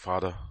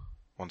Father,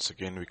 once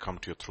again we come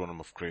to your throne room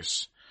of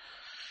grace.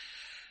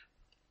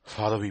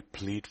 Father, we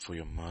plead for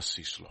your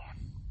mercies, Lord.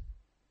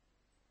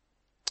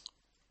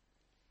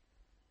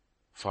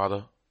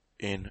 Father,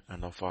 in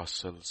and of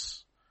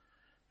ourselves,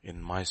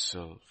 in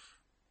myself,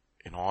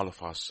 in all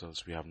of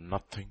ourselves, we have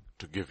nothing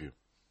to give you.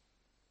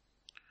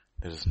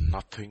 There is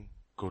nothing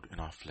good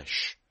in our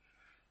flesh.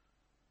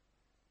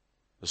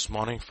 This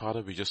morning,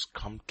 Father, we just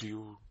come to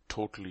you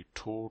totally,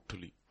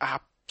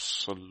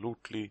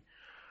 absolutely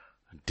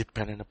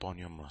dependent upon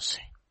your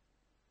mercy.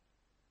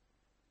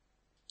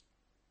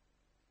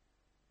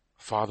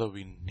 Father,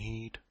 we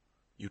need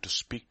you to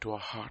speak to our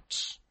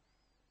hearts.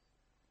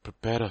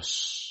 Prepare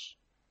us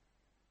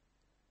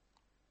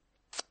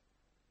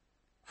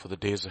for the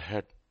days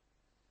ahead.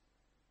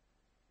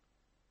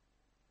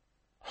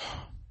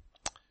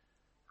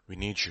 We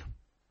need you.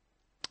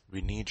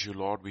 We need you,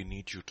 Lord. We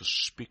need you to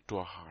speak to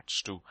our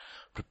hearts, to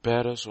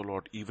prepare us, O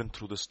Lord, even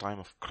through this time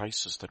of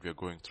crisis that we are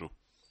going through.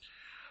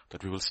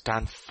 That we will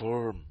stand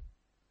firm.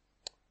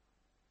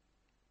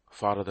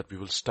 Father, that we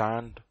will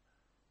stand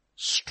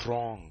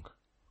strong.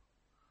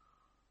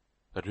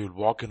 That we will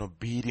walk in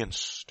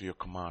obedience to your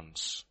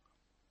commands.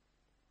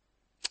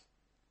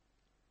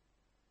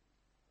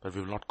 That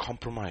we will not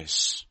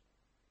compromise.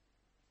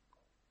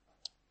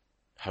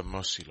 Have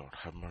mercy, Lord.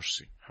 Have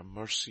mercy. Have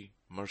mercy,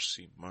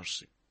 mercy,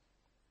 mercy.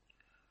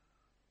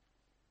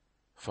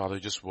 Father,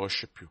 we just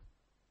worship you.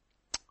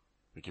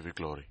 We give you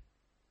glory.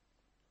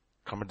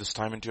 Commit this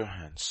time into your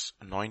hands.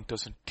 Anoint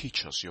us and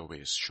teach us your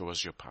ways. Show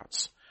us your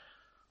paths.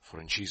 For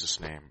in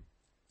Jesus' name,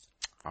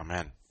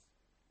 amen.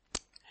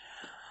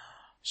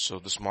 So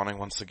this morning,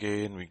 once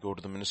again, we go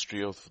to the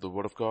ministry of the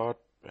Word of God,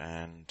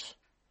 and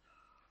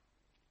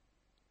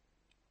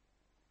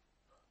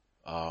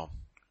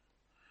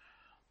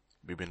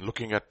we've been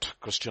looking at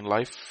Christian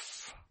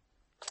life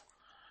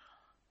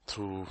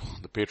through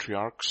the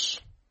patriarchs.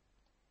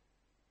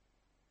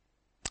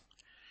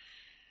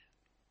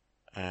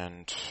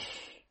 And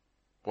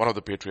one of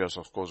the patriarchs,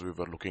 of course, we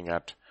were looking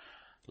at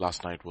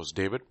last night was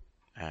David.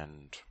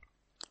 And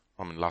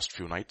last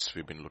few nights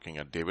we've been looking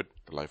at David,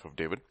 the life of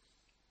David.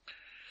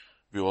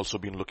 We've also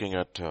been looking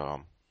at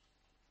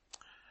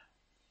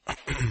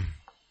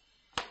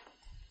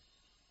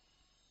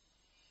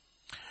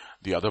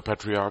the other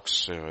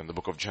patriarchs in the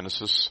book of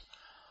Genesis.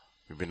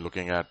 We've been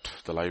looking at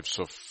the lives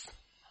of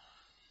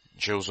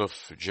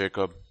Joseph,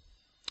 Jacob,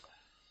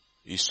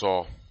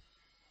 Esau,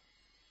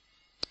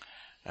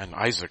 and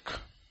Isaac.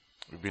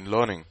 We've been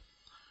learning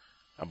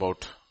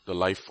about the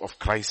life of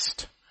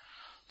Christ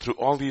through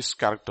all these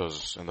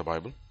characters in the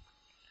Bible,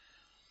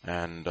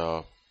 and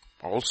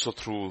also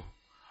through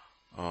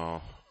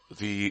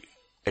the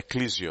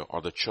ecclesia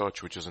or the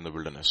church which is in the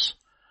wilderness.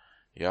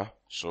 Yeah,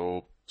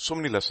 so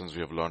many lessons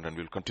we have learned, and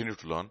we'll continue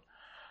to learn.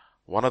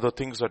 One of the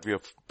things that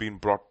has been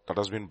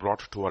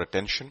brought to our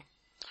attention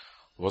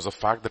was the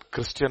fact that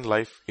Christian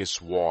life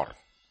is war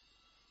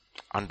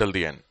until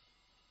the end.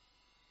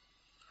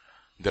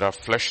 There are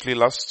fleshly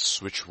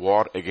lusts which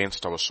war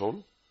against our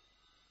soul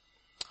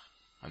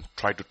and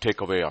try to take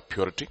away our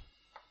purity.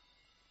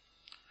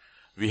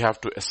 We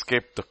have to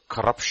escape the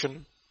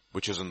corruption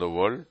which is in the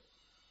world,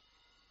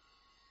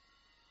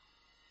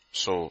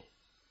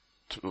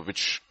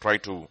 which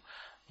tries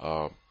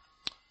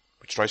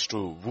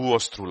to woo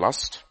us through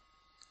lust.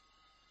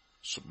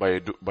 So by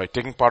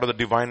taking part of the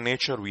divine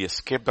nature, we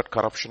escape that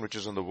corruption which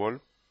is in the world.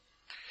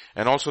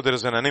 And also there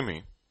is an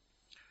enemy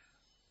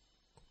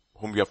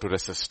whom we have to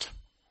resist.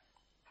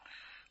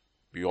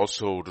 We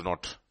also do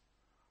not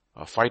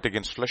fight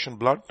against flesh and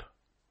blood.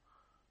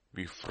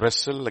 We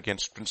wrestle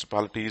against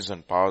principalities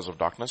and powers of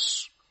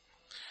darkness.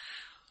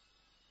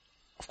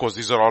 Of course,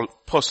 these are all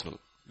personal.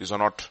 These are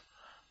not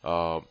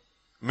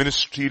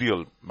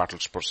ministerial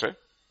battles per se.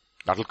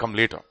 That will come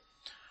later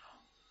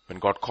when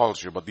God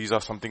calls you. But these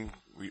are something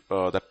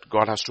that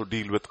God has to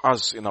deal with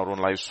us in our own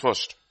lives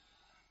first.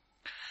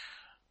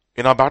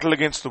 In our battle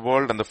against the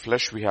world and the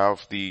flesh, we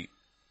have to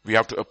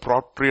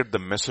appropriate the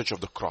message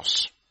of the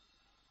cross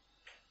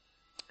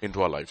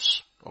into our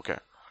lives. Okay.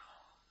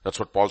 That's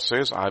what Paul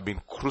says. I have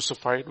been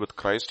crucified with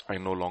Christ. I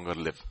no longer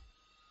live.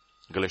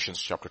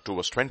 Galatians chapter 2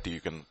 verse 20. You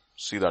can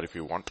see that if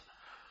you want.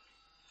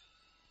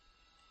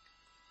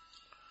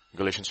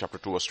 Galatians chapter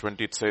 2 verse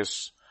 20, it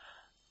says,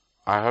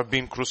 I have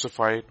been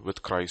crucified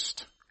with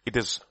Christ. It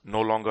is no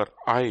longer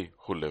I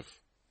who live,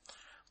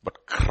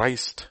 but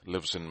Christ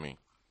lives in me.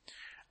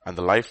 And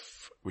the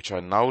life which I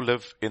now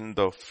live in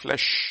the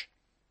flesh,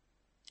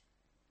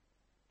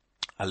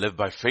 I live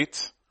by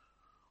faith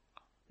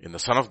in the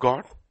Son of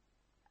God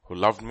who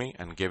loved me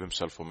and gave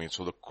himself for me.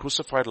 So the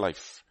crucified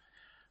life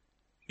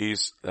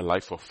is a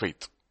life of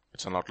faith.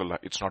 It's not a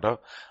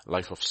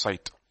life of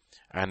sight.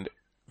 And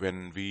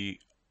when we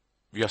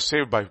are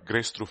saved by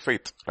grace through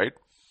faith, right?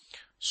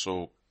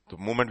 So the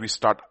moment we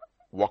start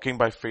walking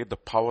by faith, the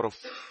power of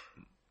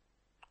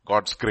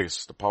God's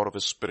grace, the power of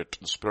His Spirit,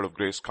 the Spirit of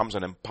grace comes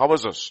and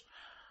empowers us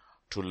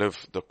to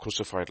live the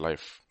crucified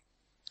life.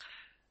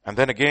 And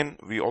then again,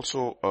 we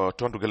also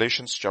turn to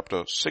Galatians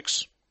chapter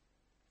 6.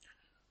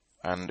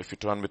 And if you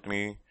turn with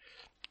me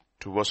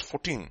to verse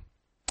 14,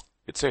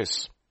 it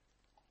says,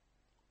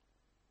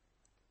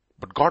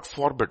 "But God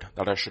forbid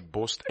that I should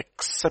boast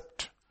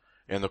except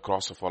in the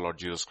cross of our Lord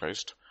Jesus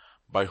Christ,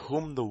 by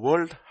whom the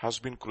world has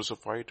been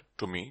crucified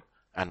to me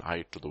and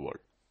I to the world."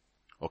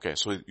 Okay,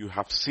 so you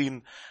have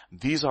seen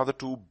these are the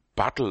two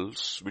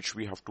battles which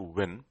we have to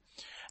win,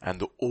 and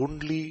the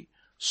only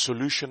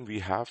solution we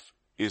have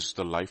is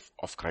the life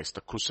of Christ,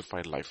 the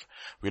crucified life.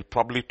 We'll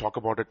probably talk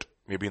about it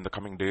maybe in the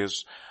coming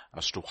days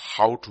as to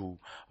how to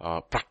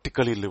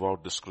practically live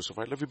out this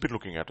crucified life. We've been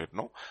looking at it,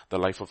 no? The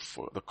life of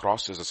the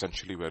cross is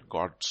essentially where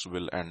God's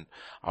will and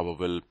our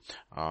will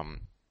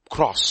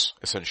cross,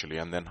 essentially,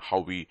 and then how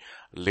we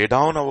lay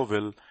down our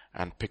will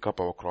and pick up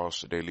our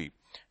cross daily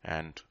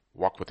and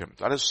walk with Him.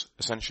 That is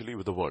essentially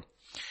with the Word.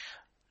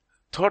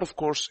 Third, of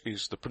course,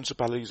 is the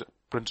principalities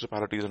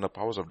and the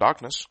powers of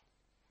darkness.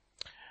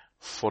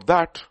 For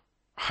that,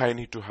 I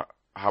need to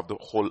have the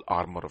whole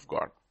armor of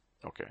God.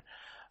 Okay.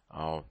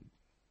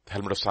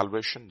 Helmet of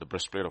salvation, the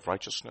breastplate of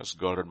righteousness,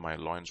 girded my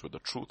loins with the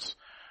truth,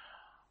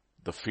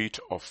 the feet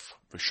of,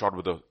 shod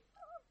with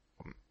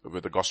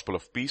the gospel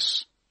of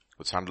peace,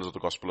 with sandals of the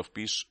gospel of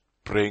peace,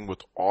 praying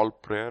with all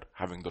prayer,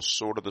 having the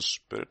sword of the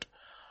Spirit,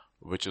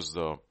 which is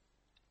the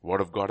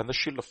word of God, and the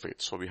shield of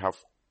faith. So we have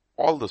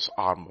all this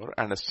armor,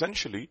 and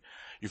essentially,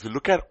 if you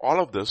look at all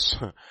of this,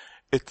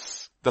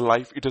 it's the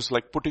life, it is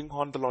like putting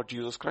on the Lord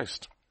Jesus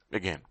Christ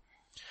again.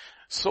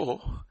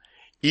 So,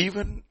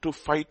 even to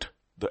fight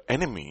the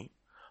enemy,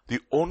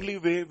 the only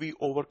way we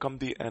overcome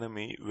the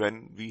enemy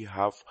when we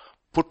have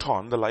put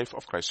on the life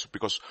of Christ.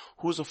 Because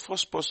who is the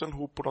first person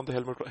who put on the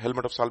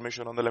helmet of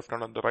salvation on the left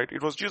and on the right?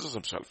 It was Jesus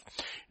Himself.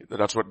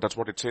 That's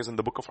what it says in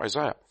the book of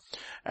Isaiah.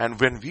 And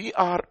when we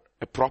are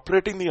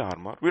appropriating the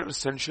armor, we are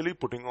essentially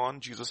putting on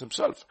Jesus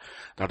Himself.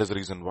 That is the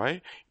reason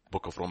why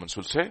book of Romans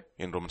will say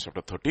in Romans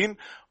chapter 13,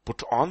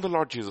 put on the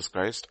Lord Jesus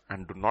Christ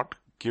and do not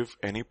give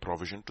any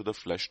provision to the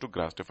flesh to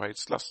gratify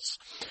its lusts.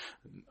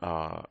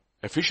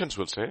 Ephesians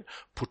will say,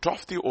 put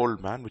off the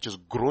old man which is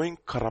growing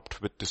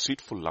corrupt with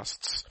deceitful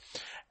lusts,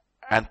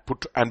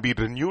 and be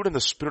renewed in the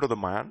spirit of the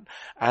man,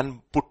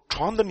 and put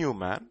on the new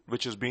man,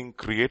 which is being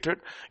created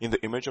in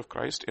the image of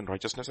Christ in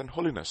righteousness and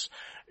holiness.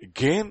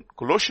 Again,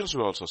 Colossians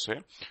will also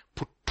say,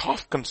 put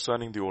off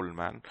concerning the old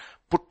man,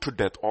 put to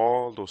death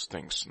all those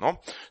things, no?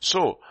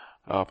 So,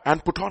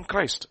 and put on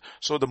Christ.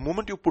 So the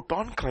moment you put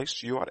on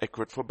Christ, you are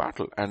equipped for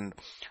battle. And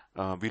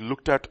we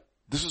looked at,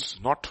 this is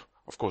not,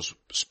 of course,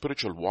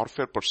 spiritual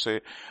warfare per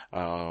se,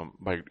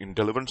 in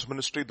deliverance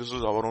ministry. This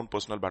is our own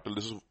personal battle.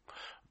 This is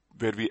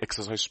where we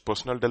exercise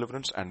personal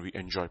deliverance and we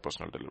enjoy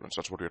personal deliverance.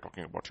 That's what we are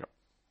talking about here.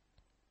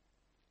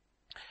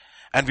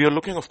 And we are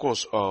looking, of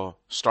course,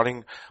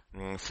 starting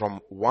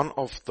from one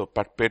of the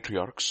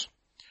patriarchs.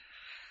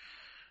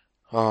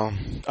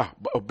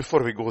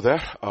 Before we go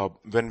there,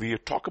 when we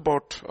talk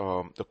about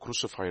the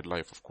crucified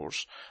life, of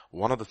course,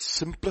 one of the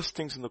simplest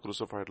things in the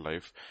crucified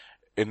life,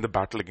 in the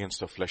battle against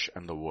the flesh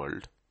and the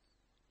world,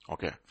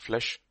 okay,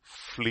 flesh,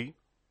 flee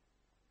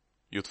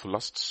youthful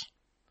lusts,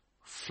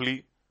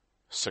 flee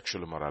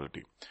sexual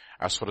immorality.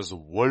 As far as the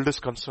world is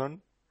concerned,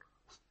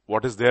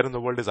 what is there in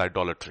the world is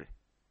idolatry.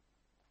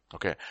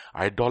 Okay,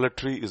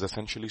 idolatry is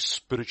essentially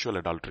spiritual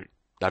adultery.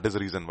 That is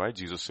the reason why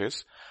Jesus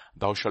says,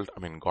 God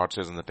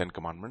says in the 10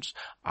 Commandments,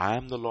 I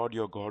am the Lord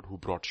your God who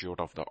brought you out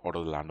of the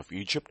land of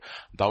Egypt.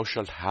 Thou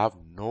shalt have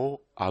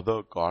no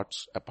other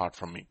gods apart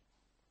from me.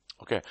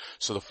 Okay,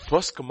 so the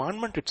first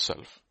commandment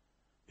itself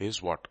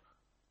is what?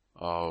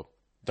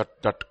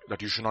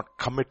 That you should not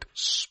commit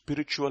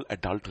spiritual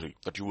adultery,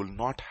 that you will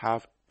not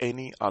have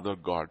any other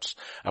gods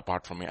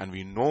apart from me. And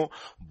we know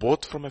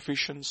both from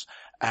Ephesians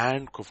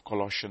and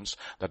Colossians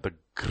that the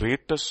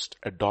greatest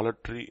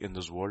idolatry in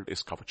this world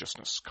is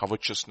covetousness.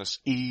 Covetousness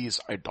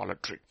is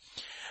idolatry.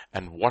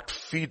 And what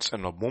feeds,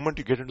 and the moment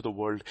you get into the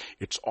world,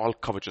 it's all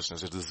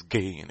covetousness. It is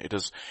gain. It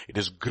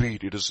is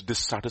greed. It is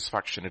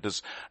dissatisfaction. It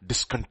is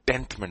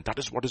discontentment. That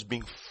is what is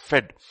being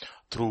fed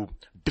through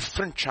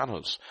different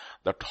channels.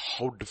 That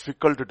how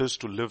difficult it is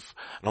to live.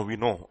 Now we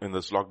know in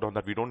this lockdown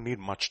that we don't need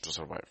much to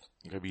survive.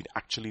 Okay, we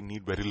actually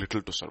need very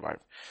little to survive.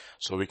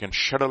 So we can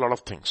shed a lot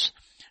of things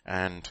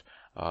and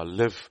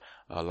live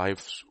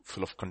lives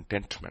full of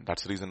contentment.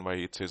 That's the reason why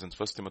it says in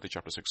 1 Timothy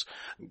chapter 6,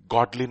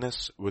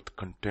 godliness with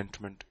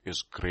contentment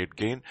is great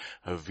gain.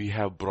 We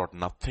have brought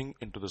nothing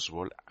into this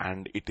world,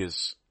 and it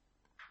is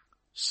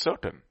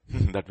certain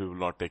that we will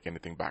not take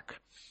anything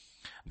back.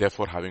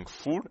 Therefore, having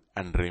food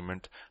and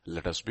raiment,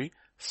 let us be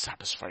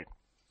satisfied.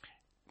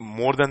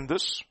 More than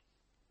this,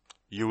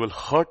 you will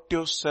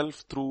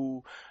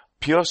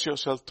pierce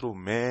yourself through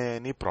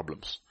many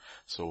problems.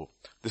 So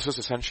this is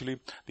essentially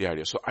the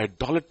idea. So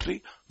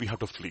idolatry, we have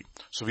to flee.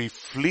 So we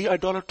flee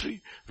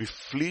idolatry, we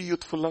flee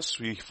youthful lust,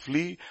 we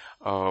flee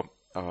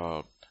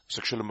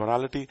sexual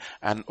immorality,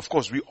 and of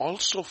course we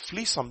also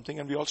flee something,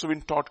 and we also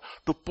been taught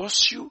to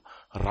pursue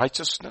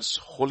righteousness,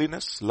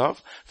 holiness,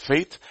 love,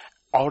 faith,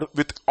 or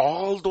with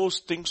all those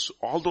things,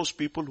 all those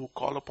people who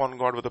call upon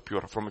God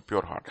from a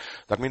pure heart.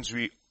 That means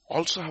we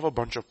also have a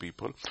bunch of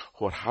people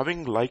who are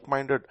having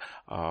like-minded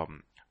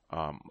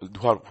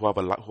who have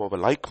a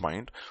like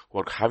mind, who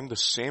are having the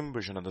same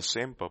vision and the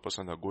same purpose,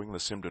 and are going in the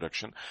same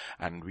direction,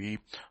 and we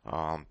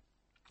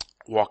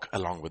walk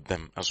along with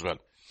them as well.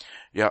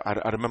 Yeah,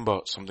 I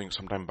remember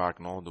sometime back.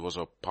 No, there was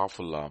a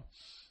powerful.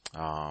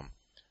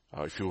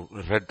 If you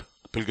read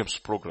Pilgrim's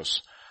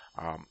Progress,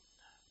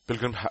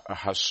 Pilgrim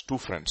has two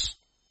friends.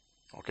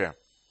 Okay,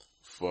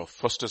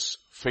 first is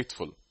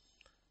faithful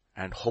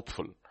and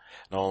hopeful.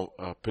 Now,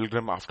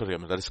 Pilgrim,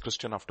 that is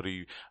Christian, after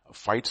he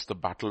fights the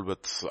battle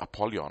with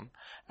Apollyon,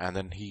 and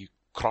then he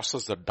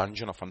crosses the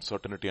dungeon of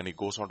uncertainty and he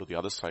goes on to the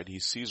other side, he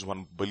sees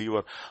one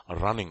believer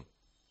running.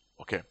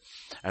 Okay.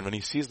 And when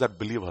he sees that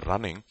believer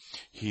running,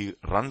 he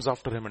runs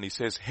after him and he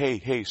says,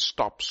 hey,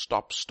 stop.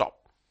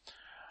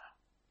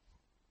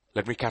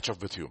 Let me catch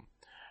up with you.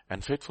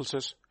 And faithful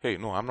says, hey,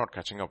 no, I'm not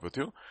catching up with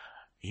you.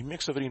 He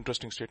makes a very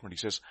interesting statement. He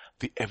says,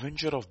 the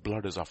avenger of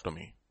blood is after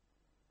me.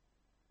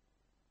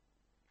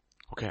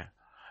 Okay.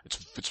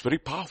 It's very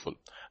powerful.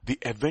 The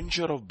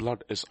avenger of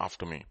blood is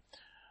after me.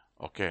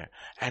 Okay.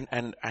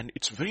 And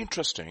it's very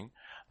interesting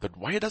that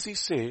why does he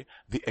say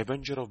the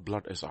avenger of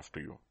blood is after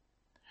you?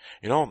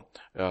 You know,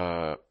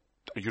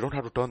 you don't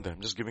have to turn there.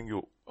 I'm just giving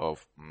you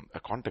a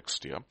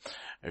context here.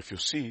 If you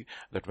see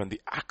that when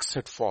the axe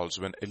head falls,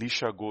 when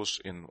Elisha goes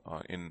in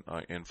 2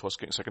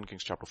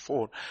 Kings chapter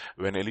 4,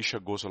 when Elisha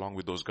goes along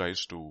with those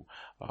guys to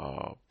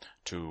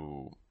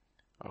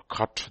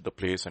cut the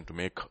place and to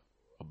make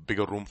a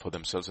bigger room for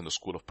themselves in the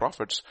school of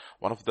prophets,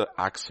 one of the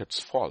axe heads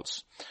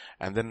falls.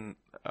 And then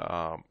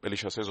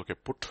Elisha says, okay,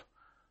 put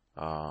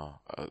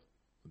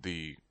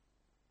the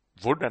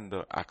wood and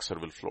the axe head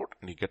will float,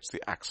 and he gets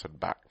the axe head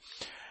back.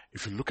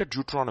 If you look at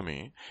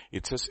Deuteronomy,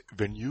 it says,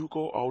 when you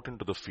go out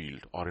into the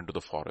field or into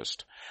the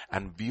forest,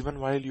 and even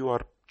while you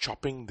are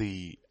chopping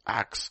the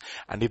axe,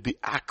 and if the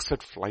axe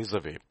head flies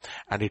away,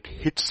 and it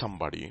hits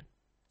somebody,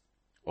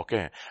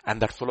 okay,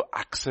 and that fellow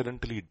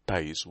accidentally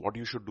dies, what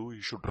you should do,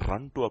 you should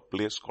run to a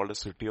place called a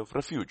city of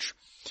refuge.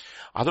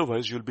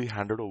 Otherwise, you'll be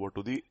handed over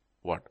to the,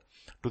 what?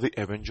 To the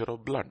avenger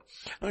of blood.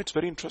 Now, it's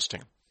very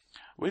interesting.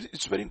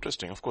 It's very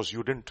interesting. Of course,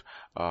 you didn't,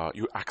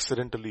 you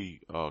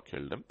accidentally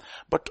killed him.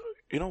 But,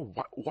 you know,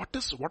 what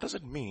does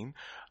it mean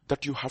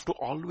that you have to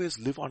always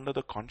live under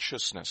the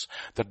consciousness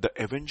that the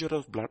avenger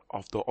of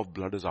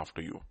blood is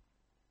after you?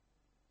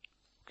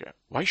 Okay.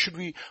 Why should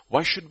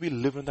we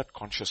live in that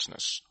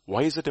consciousness?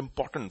 Why is it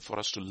important for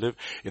us to live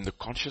in the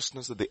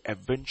consciousness that the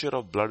avenger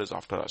of blood is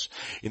after us?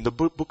 In the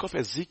book of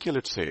Ezekiel,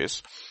 it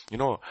says, you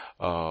know,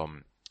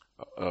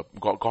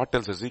 God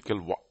tells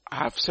Ezekiel,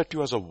 I have set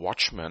you as a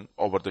watchman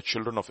over the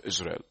children of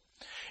Israel.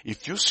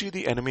 If you see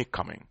the enemy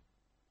coming,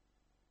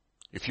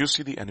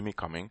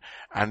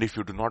 and if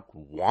you do not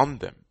warn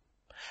them,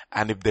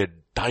 and if they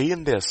die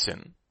in their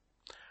sin,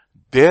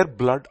 their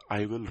blood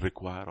I will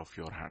require of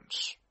your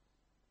hands.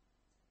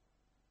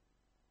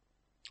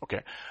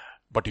 Okay.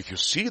 But if you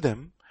see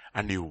them,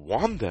 and you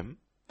warn them,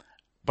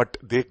 but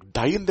they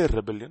die in their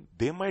rebellion,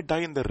 they might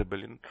die in their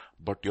rebellion,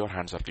 but your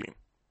hands are clean.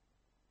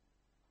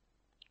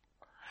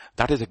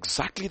 That is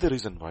exactly the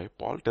reason why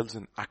Paul tells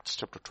in Acts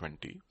chapter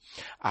 20,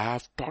 I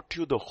have taught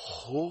you the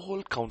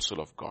whole counsel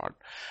of God,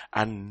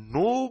 and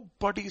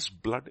nobody's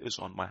blood is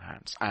on my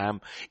hands. I am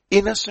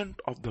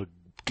innocent of the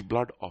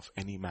blood of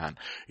any man.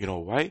 You know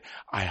why?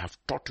 I have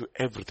taught you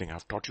everything. I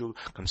have taught you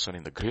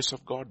concerning the grace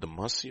of God, the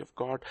mercy of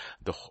God,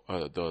 the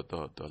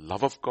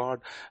love of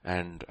God,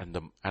 and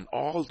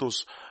all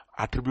those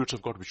attributes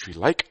of God which we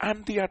like,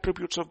 and the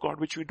attributes of God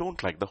which we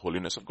don't like, the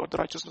holiness of God, the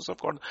righteousness of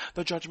God,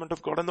 the judgment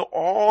of God, and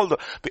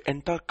the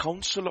entire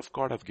counsel of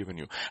God I've given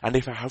you. And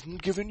if I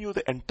haven't given you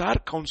the entire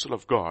counsel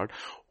of God,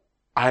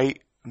 I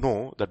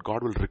know that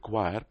God will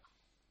require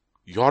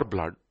your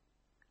blood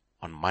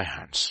on my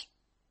hands.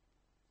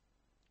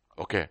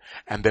 Okay.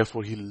 And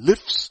therefore he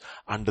lives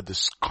under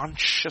this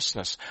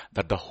consciousness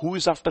that who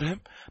is after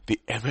him? The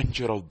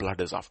avenger of blood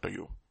is after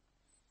you.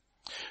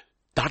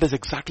 That is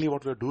exactly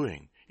what we're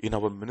doing in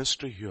our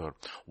ministry here.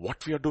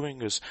 What we are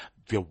doing is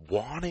we are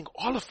warning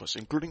all of us,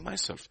 including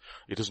myself.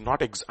 It is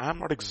not, I am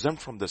not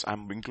exempt from this. I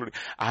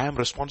am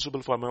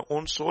responsible for my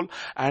own soul,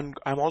 and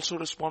I'm also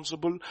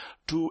responsible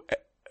to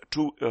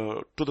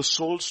the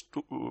souls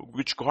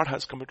which God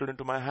has committed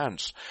into my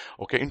hands.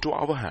 Okay, into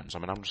our hands. I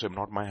mean, I'm saying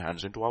not my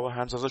hands, into our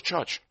hands as a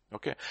church.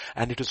 Okay,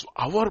 and it is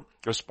our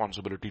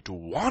responsibility to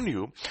warn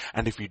you,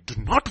 and if we do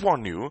not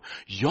warn you,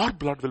 your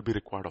blood will be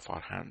required of our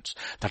hands.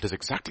 That is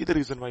exactly the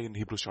reason why in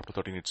Hebrews chapter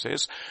 13 it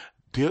says,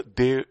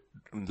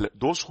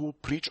 those who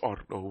preach or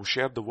who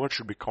share the word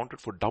should be counted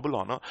for double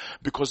honor,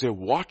 because they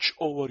watch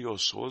over your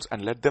souls,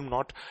 and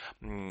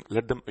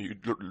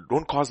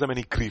don't cause them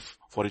any grief,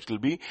 for it will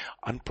be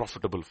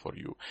unprofitable for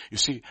you. You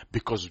see,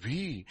 because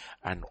we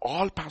and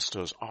all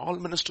pastors, all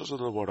ministers of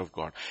the word of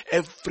God,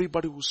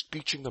 everybody who's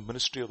teaching the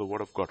ministry of the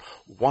word of God,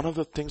 one of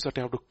the things that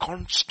they have to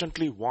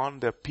constantly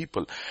warn their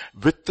people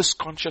with this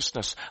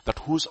consciousness that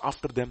who's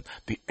after them,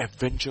 the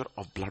avenger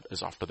of blood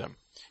is after them.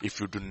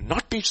 If you do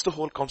not teach the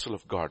whole counsel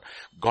of God,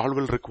 God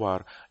will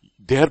require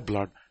their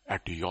blood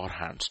at your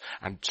hands.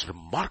 And it's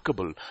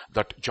remarkable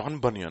that John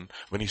Bunyan,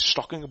 when he's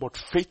talking about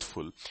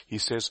faithful, he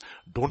says,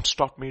 don't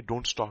stop me,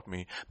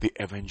 the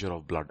avenger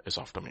of blood is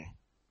after me.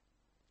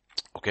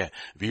 Okay,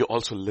 we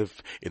also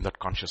live in that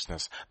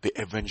consciousness. The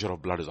avenger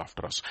of blood is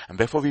after us. And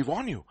therefore we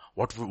warn you.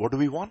 What do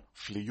we want?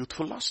 Flee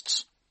youthful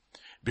lusts.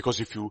 Because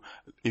if you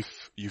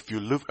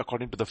live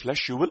according to the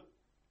flesh, you will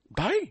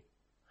die.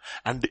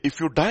 And if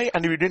you die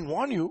and we didn't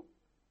warn you,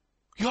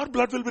 your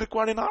blood will be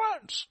required in our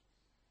hands.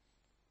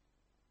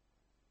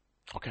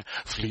 Okay,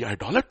 flee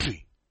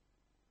idolatry.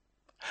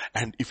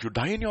 And if you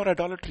die in your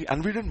idolatry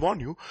and we didn't warn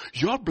you,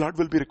 your blood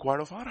will be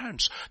required of our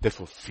hands.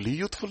 Therefore, flee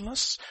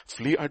youthfulness,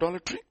 flee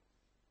idolatry.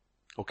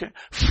 Okay,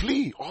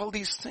 flee all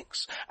these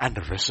things and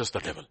resist the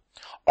devil.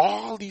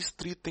 All these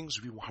three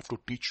things we have to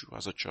teach you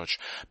as a church.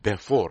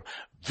 Therefore,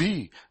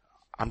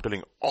 I'm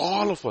telling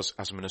all of us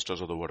as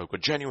ministers of the word of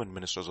God, genuine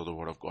ministers of the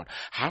word of God,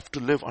 have to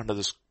live under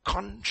this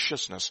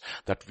consciousness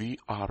that we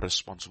are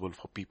responsible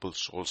for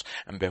people's souls,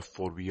 and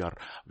therefore we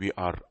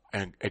are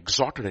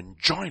exhorted and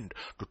joined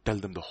to tell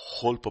them the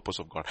whole purpose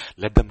of God.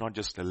 Let them not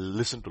just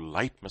listen to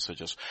light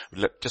messages,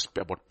 just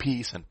about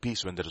peace and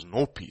peace when there is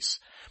no peace.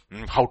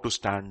 How to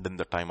stand in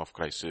the time of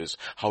crisis,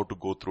 how to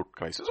go through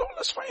crisis,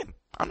 all is fine.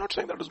 I'm not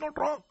saying that is not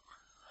wrong.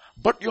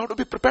 But you have to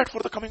be prepared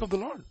for the coming of the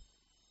Lord.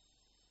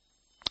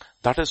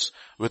 That is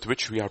with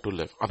which we have to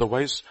live.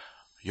 Otherwise,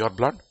 your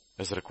blood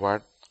is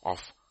required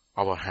of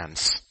our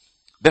hands.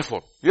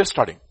 Therefore, we are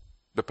studying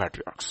the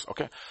patriarchs.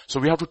 Okay, so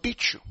we have to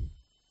teach you.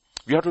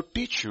 We have to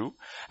teach you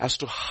as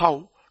to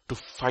how to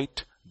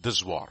fight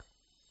this war.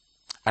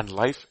 And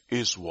life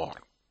is war.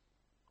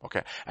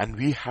 Okay, and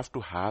we have to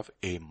have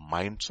a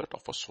mindset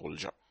of a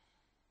soldier.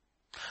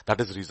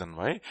 That is the reason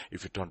why,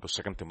 if you turn to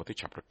 2 Timothy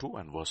chapter 2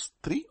 and verse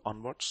 3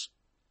 onwards,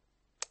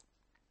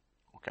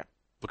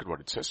 look at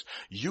what it says.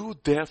 You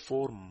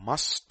therefore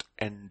must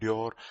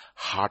endure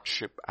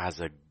hardship as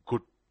a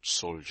good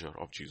soldier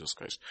of Jesus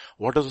Christ.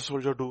 What does a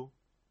soldier do?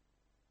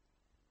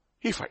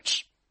 He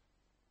fights.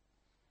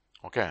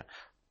 Okay.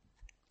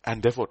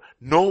 And therefore,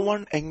 no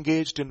one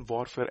engaged in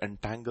warfare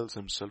entangles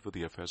himself with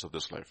the affairs of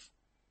this life.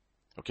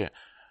 Okay.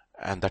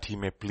 And that he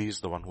may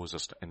please the one who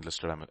has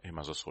enlisted him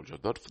as a soldier.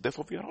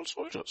 Therefore, we are all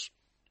soldiers.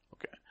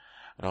 Okay.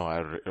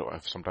 Now,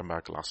 sometime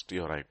back last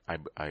year,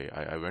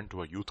 I went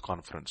to a youth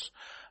conference,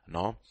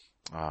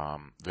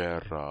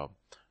 where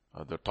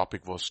the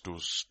topic was to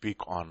speak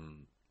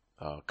on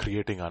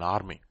creating an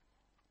army.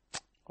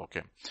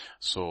 Okay,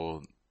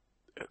 so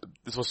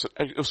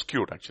it was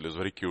cute actually. It was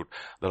very cute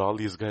that all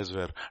these guys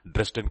were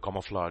dressed in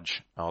camouflage.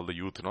 All the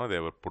youth, they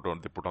put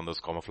on this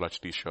camouflage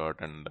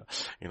t-shirt, and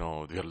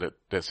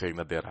they're saying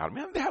that they're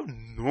army, and they have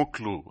no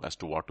clue as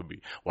to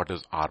what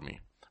is army,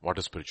 what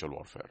is spiritual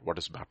warfare, what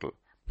is battle.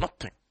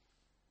 Nothing.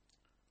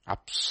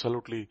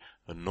 Absolutely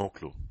no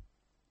clue.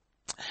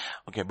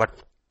 Okay,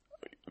 but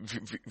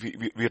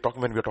we are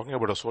talking, when we are talking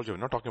about a soldier, we're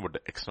not talking about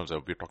the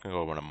external, we're talking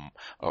about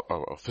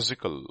a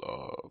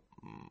physical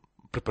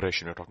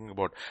preparation. We're talking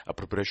about a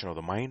preparation of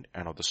the mind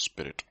and of the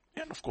spirit.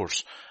 And of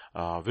course,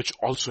 which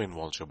also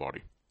involves your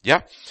body.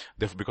 Yeah?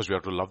 Therefore, because we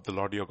have to love the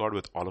Lord your God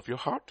with all of your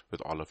heart,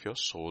 with all of your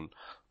soul,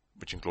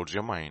 which includes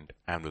your mind,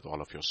 and with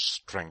all of your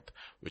strength,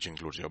 which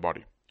includes your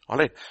body.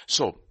 Alright?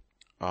 So,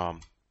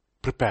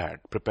 prepare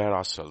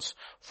ourselves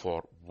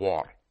for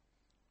war.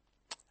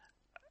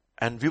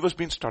 And we've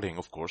been studying,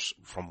 of course,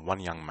 from one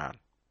young man.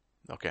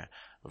 Okay.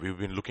 We've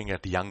been looking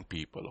at young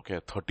people. Okay.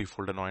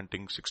 30-fold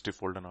anointing,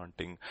 60-fold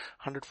anointing,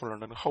 100-fold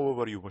anointing,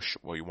 however you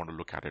want to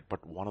look at it.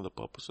 But one of the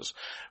purposes,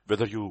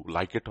 whether you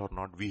like it or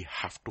not, we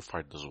have to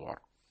fight this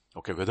war.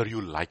 Okay. Whether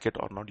you like it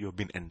or not, you have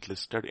been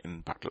enlisted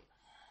in battle.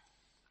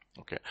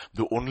 Okay.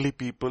 The only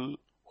people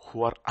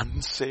who are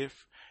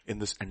unsafe in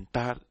this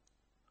entire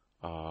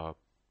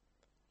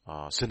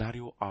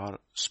scenario are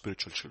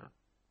spiritual children.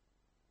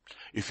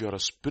 If you are a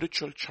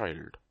spiritual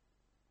child,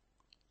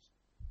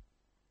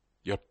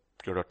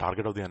 you're a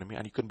target of the enemy,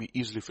 and you can be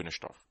easily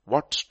finished off.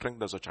 What strength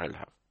does a child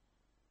have?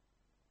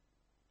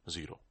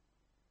 Zero.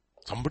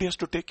 Somebody has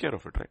to take care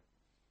of it, right?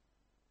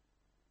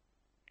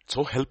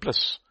 So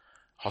helpless.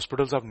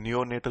 Hospitals have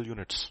neonatal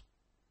units.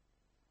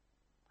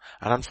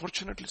 And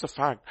unfortunately, it's a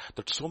fact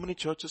that so many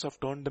churches have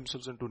turned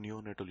themselves into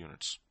neonatal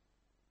units.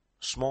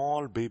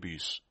 Small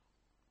babies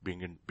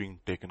being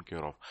taken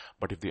care of.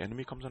 But if the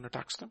enemy comes and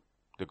attacks them,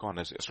 they're gone.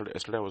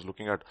 Yesterday I was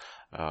looking at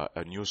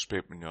a news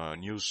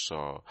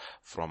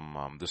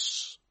from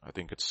this, I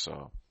think it's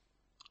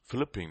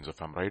Philippines,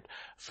 if I'm right.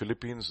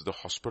 Philippines, the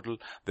hospital,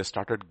 they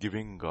started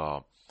giving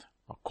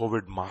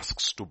COVID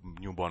masks to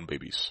newborn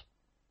babies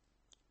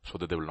so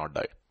that they will not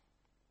die.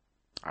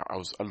 I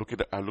looked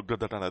at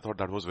that and I thought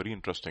that was very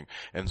interesting.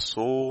 In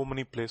so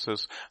many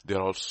places,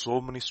 there are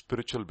so many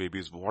spiritual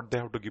babies. What they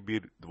have to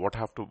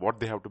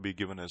be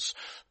given is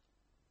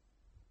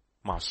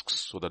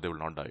masks so that they will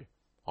not die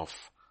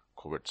of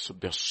COVID. So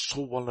they're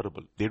so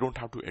vulnerable. They don't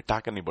have to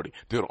attack anybody.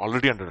 They're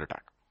already under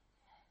attack.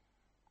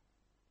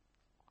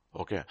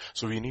 Okay.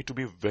 So we need to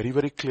be very,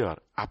 very clear,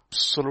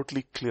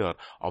 absolutely clear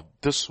of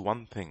this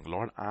one thing.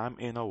 Lord, I'm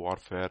in a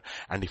warfare,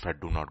 and if I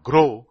do not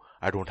grow,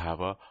 I don't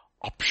have a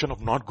option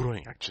of not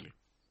growing actually.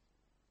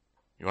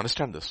 You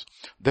understand this?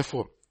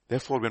 Therefore,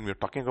 when we are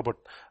talking about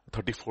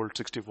 30-fold,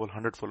 60-fold,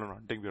 100-fold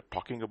anointing, we are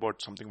talking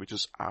about something which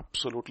is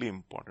absolutely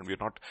important. We are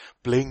not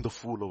playing the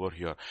fool over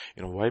here.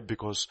 You know why?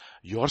 Because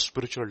your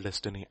spiritual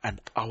destiny and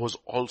ours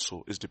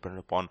also is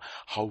dependent upon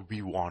how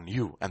we warn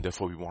you. And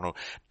therefore, we want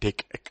to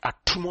take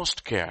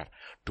utmost care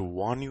to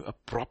warn you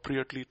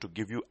appropriately, to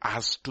give you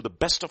as to the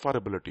best of our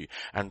ability,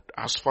 and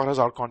as far as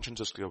our conscience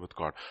is clear with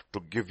God,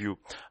 to give you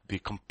the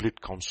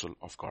complete counsel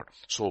of God.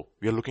 So,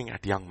 we are looking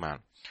at young man.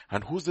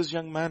 And who's this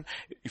young man?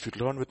 If you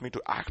turn with me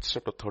to Acts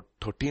chapter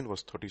 13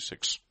 verse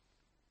 36.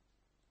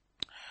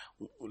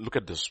 Look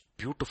at this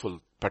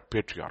beautiful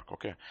patriarch,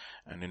 okay?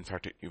 And in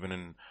fact, even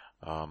in,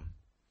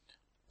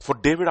 for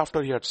David,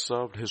 after he had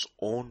served his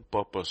own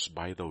purpose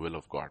by the will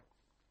of God.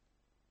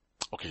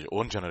 Okay,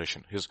 own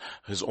generation. His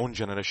own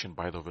generation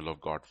by the will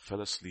of God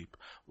fell asleep,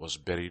 was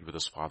buried with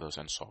his fathers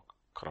and saw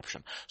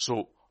corruption.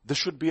 So, this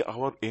should be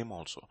our aim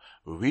also.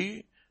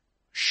 We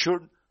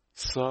should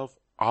serve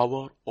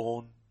our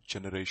own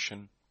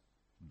generation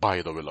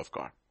by the will of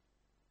God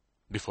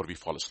before we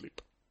fall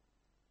asleep.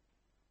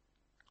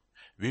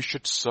 We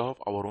should serve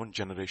our own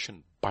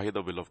generation by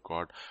the will of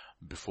God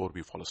before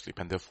we fall asleep.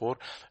 And therefore,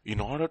 in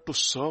order to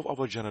serve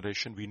our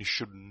generation, we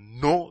should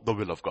know the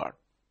will of God.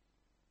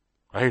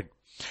 Right?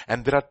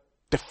 And there are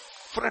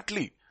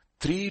definitely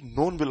 3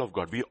 known will of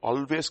God. We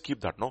always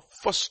keep that. No,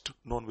 first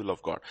known will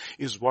of God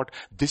is what?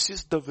 This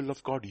is the will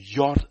of God,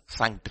 your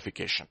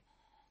sanctification.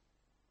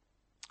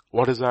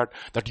 What is that?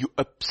 That you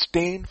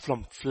abstain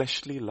from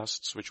fleshly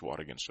lusts which war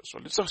against your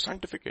soul. It's a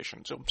sanctification.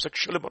 It's a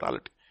sexual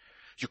immorality.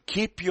 You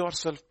keep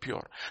yourself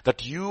pure.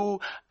 That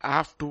you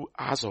have to,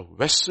 as a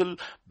vessel,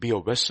 be a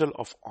vessel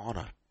of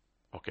honor.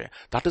 Okay.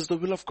 That is the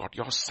will of God.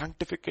 Your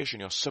sanctification,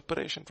 your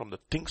separation from the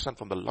things and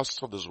from the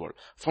lusts of this world.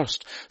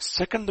 First.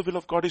 Second, the will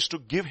of God is to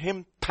give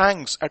Him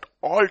thanks at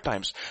all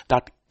times.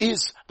 That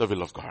is the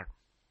will of God.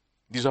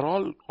 These are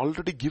all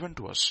already given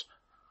to us.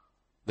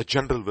 The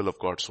general will of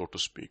God, so to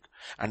speak.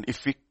 And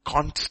if we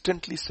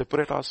constantly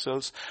separate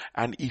ourselves,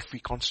 and if we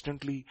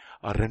constantly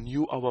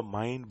renew our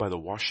mind by the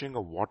washing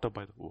of water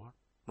by the word.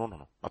 No,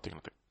 nothing.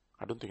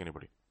 I don't think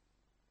anybody.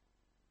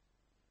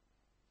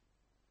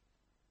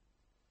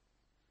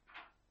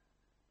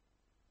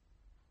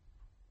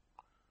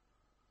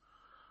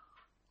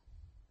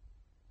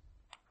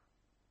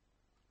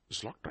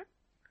 It's locked, right?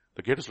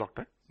 The gate is locked,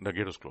 right? The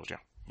gate is closed,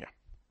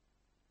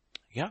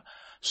 yeah.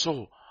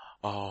 So,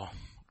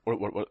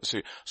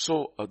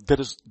 there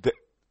is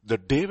the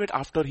David,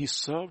 after he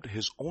served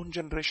his own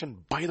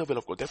generation by the will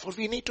of God. Therefore,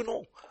 we need to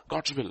know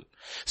God's will.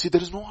 See,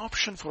 there is no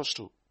option for us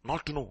to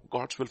not to know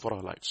God's will for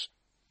our lives.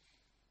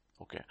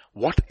 Okay.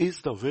 What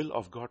is the will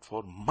of God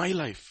for my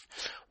life?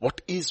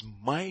 What is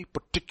my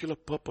particular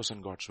purpose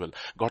in God's will,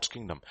 God's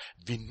kingdom?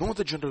 We know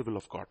the general will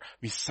of God.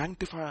 We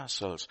sanctify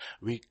ourselves.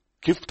 We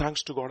give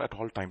thanks to God at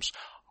all times.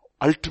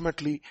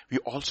 Ultimately, we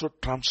also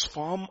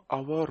transform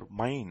our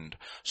mind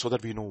so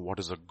that we know what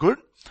is the good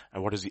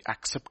and what is the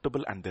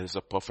acceptable, and there is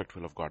a perfect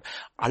will of God.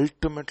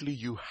 Ultimately,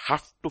 you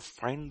have to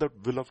find the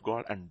will of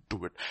God and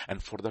do it.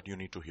 And for that, you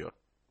need to hear.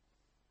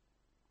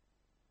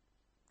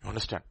 You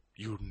understand?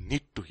 You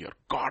need to hear.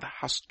 God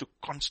has to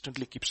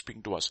constantly keep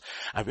speaking to us.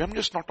 And I'm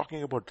just not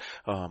talking about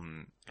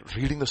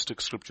reading the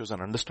scriptures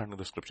and understanding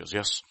the scriptures.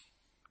 Yes,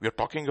 we are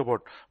talking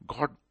about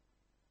God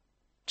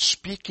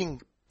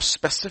speaking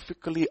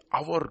specifically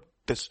our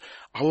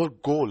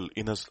goal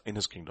in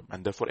his kingdom.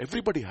 And therefore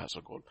everybody has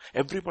a goal.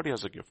 Everybody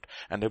has a gift.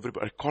 And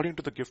everybody, according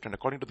to the gift and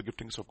according to the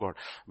giftings of God,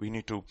 we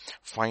need to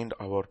find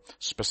our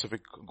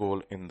specific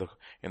goal in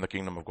the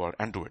kingdom of God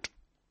and do it.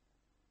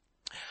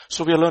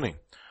 So we are learning.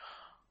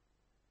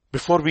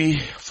 Before we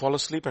fall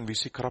asleep and we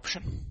see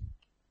corruption,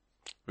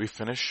 we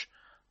finish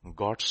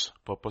God's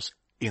purpose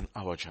in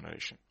our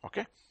generation.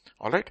 Okay?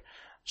 Alright?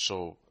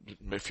 So,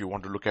 if you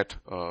want to look at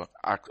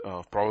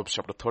Proverbs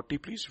chapter 30,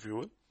 please, if you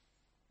will.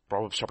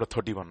 Proverbs chapter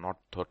 31, not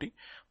 30.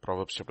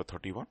 Proverbs chapter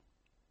 31.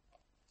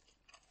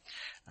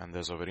 And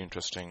there's a very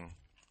interesting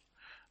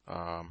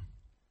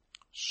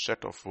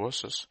set of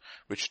verses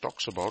which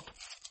talks about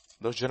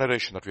the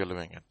generation that we are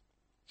living in.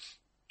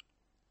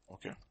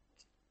 Okay.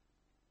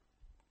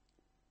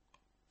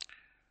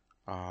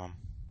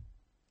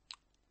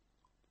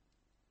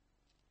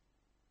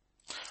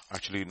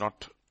 Actually,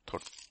 not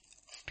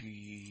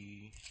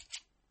 30,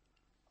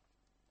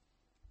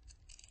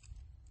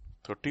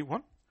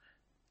 31,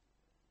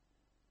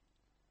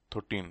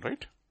 13,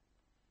 right?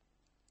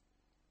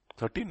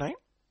 39?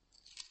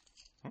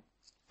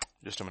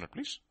 Just a minute,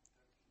 please.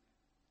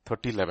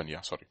 30:11,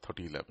 yeah, sorry,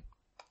 30:11.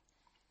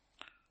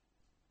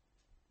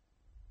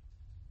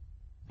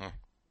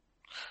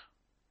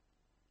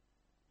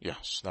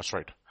 Yes, that's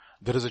right.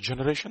 There is a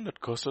generation that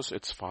curses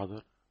its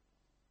father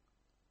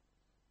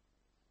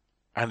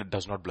and it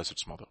does not bless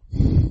its mother.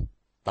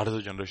 That is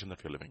the generation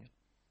that we are living in.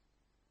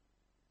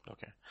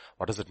 Okay.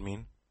 What does it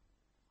mean?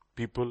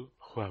 People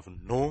who have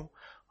no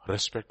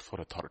respect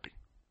for authority.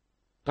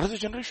 That is a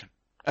generation.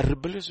 A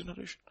rebellious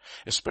generation.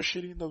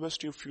 Especially in the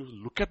West, if you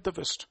look at the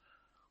West,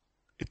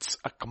 it's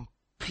a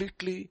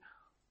completely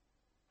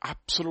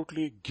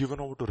absolutely given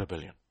over to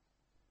rebellion.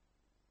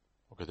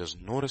 Okay, there's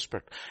no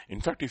respect.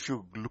 In fact, if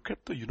you look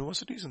at the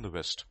universities in the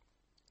West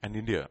and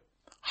India,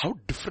 how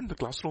different the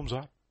classrooms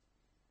are.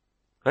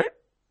 Right?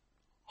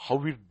 How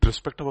we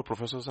respect our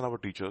professors and our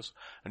teachers.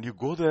 And you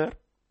go there,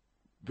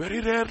 very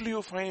rarely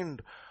you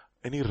find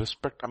any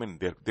respect. I mean,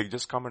 they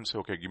just come and say,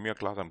 okay, give me a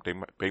class, I'm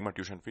paying my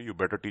tuition fee, you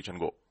better teach and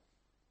go.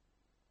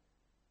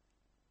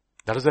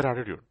 That is their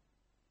attitude.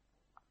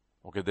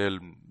 Okay,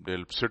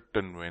 they'll sit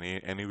in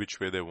any which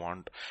way they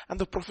want. And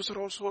the professor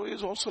also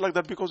is also like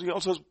that because he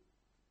also has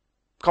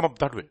come up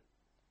that way.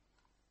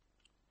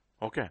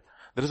 Okay.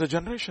 There is a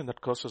generation that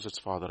curses its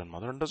father and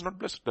mother and does not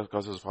bless it. That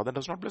curses its father and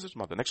does not bless its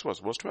mother. Next verse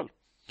 12.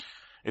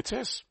 It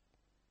says,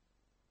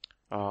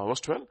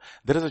 verse 12,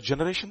 there is a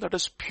generation that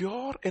is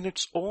pure in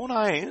its own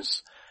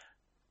eyes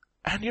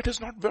and yet is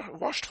not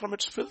washed from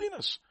its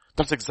filthiness.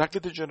 That's exactly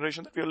the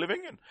generation that we are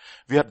living in.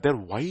 They're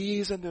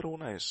wise in their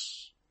own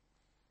eyes.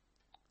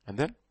 And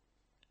then,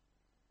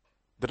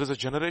 there is a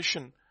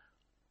generation,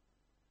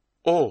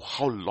 oh,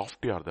 how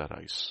lofty are their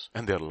eyes.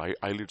 And their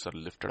eyelids are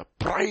lifted up.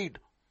 Pride.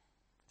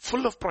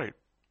 Full of pride.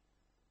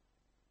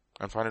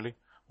 And finally,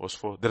 verse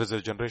 4, there is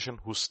a generation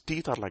whose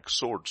teeth are like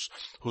swords,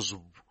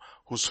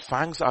 whose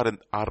fangs are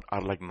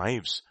like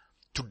knives,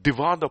 to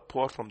devour the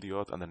poor from the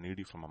earth and the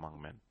needy from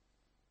among men.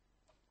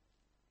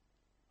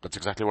 That's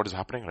exactly what is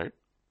happening, right?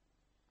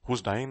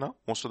 Who's dying now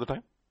most of the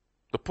time?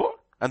 The poor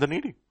and the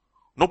needy.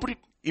 Nobody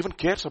even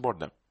cares about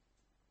them.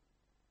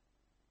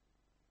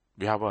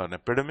 We have an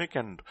epidemic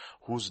and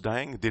who's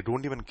dying, they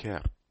don't even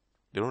care.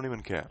 They don't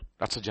even care.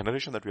 That's the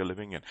generation that we are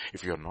living in.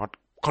 If you are not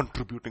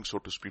contributing, so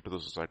to speak, to the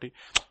society,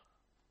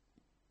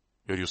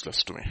 you're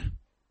useless to me.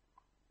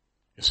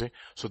 You see?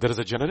 So there is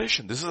a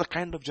generation. This is the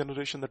kind of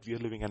generation that we are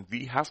living, and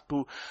we have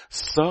to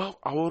serve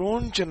our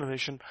own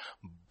generation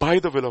by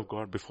the will of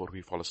God before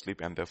we fall asleep,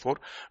 and therefore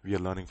we are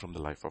learning from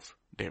the life of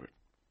David.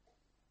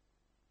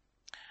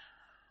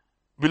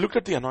 We looked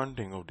at the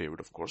anointing of David,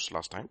 of course,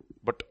 last time,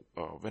 but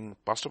when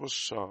Pastor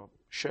was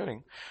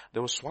sharing,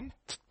 there was one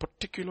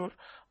particular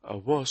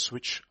verse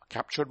which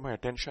captured my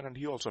attention, and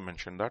he also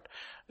mentioned that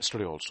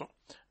yesterday also.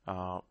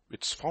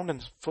 It's found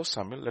in 1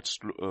 Samuel,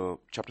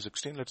 chapter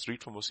 16, let's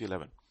read from verse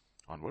 11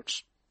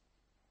 onwards.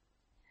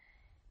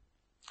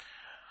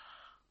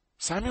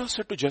 Samuel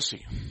said to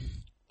Jesse,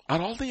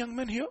 are all the young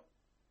men here?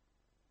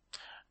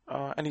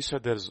 And he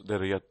said,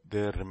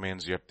 there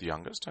remains yet the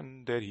youngest,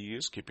 and there he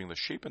is keeping the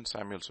sheep. And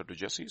Samuel said to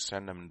Jesse,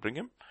 send him and bring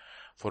him,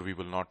 for we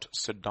will not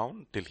sit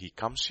down till he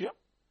comes here.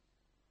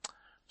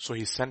 So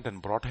he sent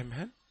and brought him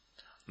in.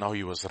 Now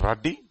he was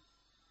ruddy,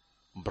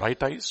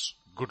 bright eyes,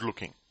 good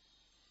looking.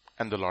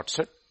 And the Lord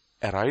said,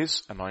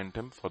 arise, anoint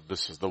him, for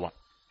this is the one.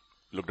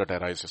 Looked at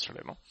arise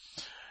yesterday, no?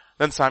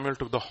 Then Samuel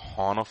took the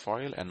horn of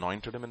oil,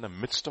 anointed him in the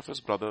midst of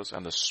his brothers,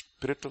 and the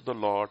Spirit of the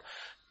Lord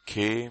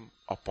came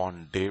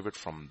upon David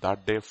from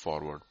that day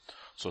forward.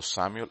 So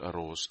Samuel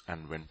arose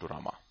and went to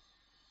Ramah.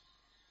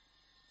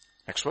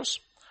 Next verse.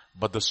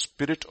 But the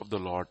Spirit of the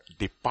Lord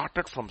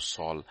departed from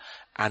Saul,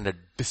 and a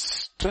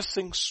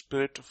distressing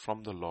spirit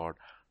from the Lord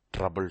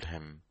troubled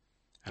him.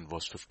 And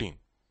verse 15.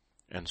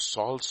 And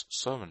Saul's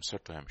servant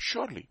said to him,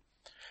 surely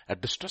a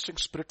distressing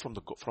spirit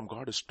from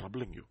God is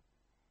troubling you.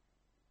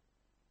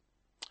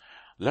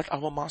 Let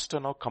our master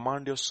now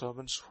command your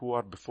servants who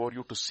are before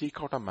you to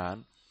seek out a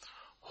man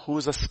who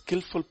is a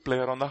skillful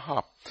player on the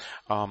harp.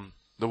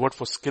 The word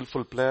for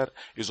skillful player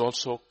is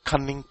also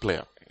cunning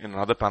player. In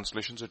other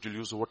translations, it will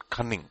use the word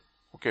cunning.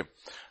 Okay.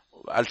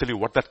 I'll tell you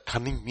what that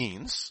cunning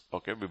means.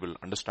 Okay. We will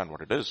understand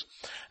what it is.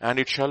 And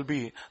it shall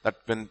be that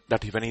when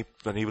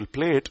he will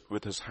play it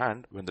with his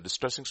hand, when the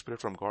distressing spirit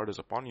from God is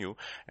upon you,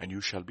 and you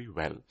shall be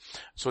well.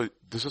 So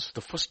this is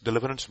the first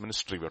deliverance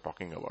ministry we're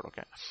talking about.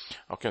 Okay.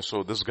 Okay.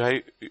 So this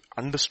guy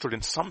understood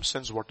in some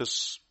sense what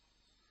is,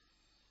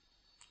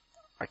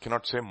 I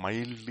cannot say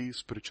mildly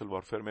spiritual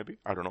warfare maybe,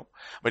 I don't know.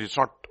 But it's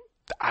not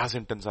as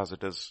intense as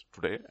it is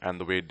today, and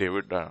the way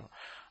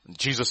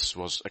Jesus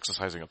was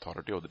exercising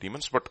authority over the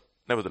demons, but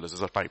nevertheless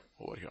there's a type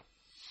over here.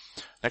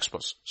 Next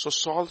verse. So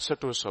Saul said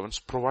to his servants,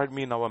 provide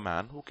me now a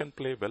man who can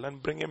play well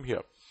and bring him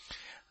here.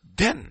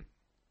 Then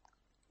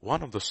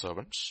one of the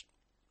servants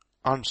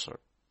answered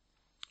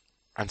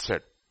and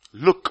said,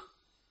 look,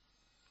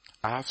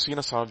 I have seen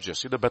a son of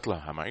Jesse the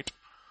Bethlehemite,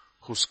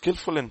 who's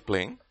skillful in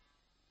playing.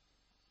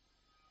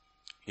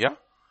 Yeah?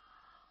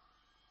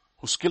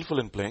 Who's skillful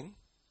in playing,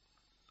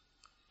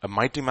 a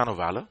mighty man of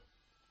valor,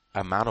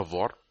 a man of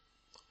war,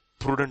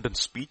 prudent in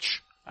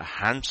speech, a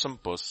handsome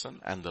person,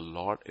 and the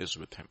Lord is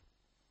with him.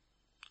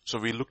 So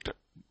we looked at,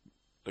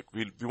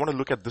 we want to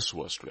look at this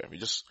verse today. We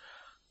just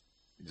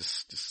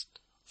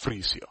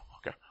freeze here.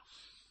 Okay.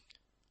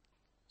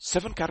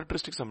 7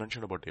 characteristics are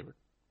mentioned about David.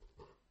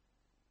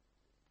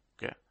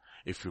 Okay.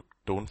 If you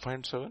don't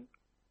find 7,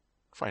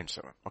 find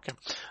 7. Okay.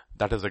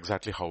 That is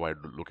exactly how I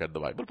look at the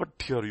Bible, but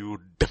here you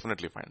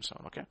definitely find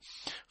 7. Okay.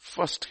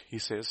 First, he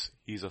says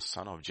he's a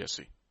son of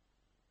Jesse,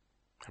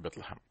 a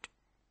Bethlehemite.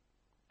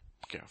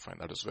 Okay, fine.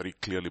 That is very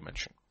clearly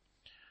mentioned.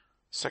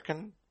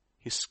 Second,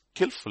 he's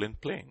skillful in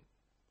playing.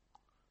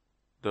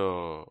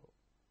 The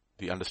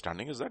the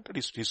understanding is that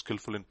he's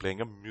skillful in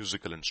playing a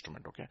musical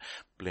instrument. Okay,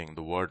 playing,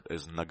 the word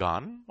is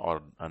nagan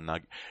or a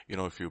nag.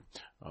 If you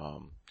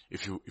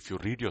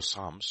read your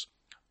Psalms,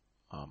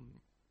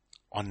 on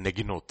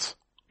Neginoth,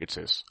 it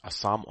says a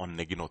psalm on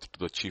Neginoth to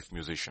the chief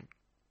musician.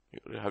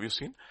 Have you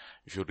seen?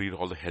 If you read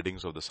all the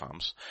headings of the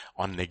Psalms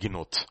on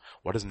Neginoth,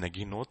 what is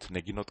Neginoth?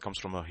 Neginoth comes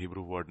from a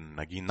Hebrew word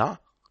nagina,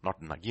 not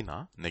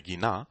nagina,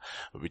 negina,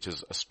 which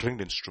is a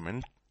stringed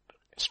instrument.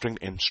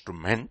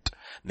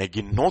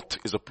 Neginoth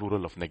is a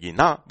plural of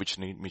negina, which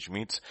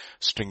means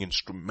string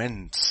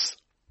instruments.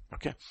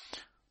 Okay,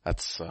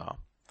 that's a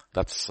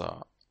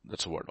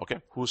word.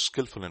 Okay, who's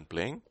skillful in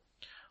playing?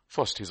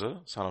 First, he's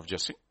a son of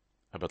Jesse,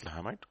 a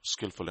Bethlehemite,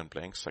 skillful in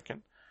playing.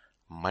 Second,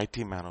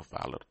 mighty man of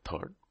valor.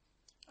 Third,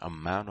 a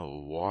man of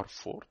war.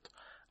 Fourth,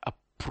 a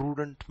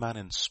prudent man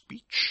in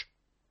speech,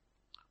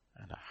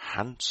 and a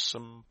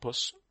handsome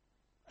person,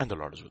 and the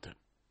Lord is with him.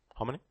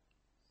 How many?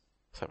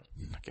 7.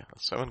 Okay,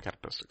 7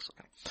 characteristics.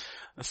 Okay,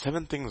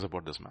 7 things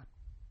about this man.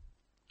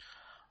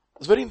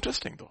 It's very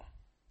interesting though.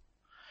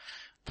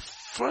 The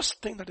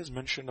first thing that is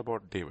mentioned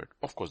about David,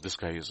 of course, this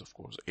guy is of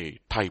course a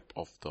type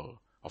of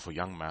a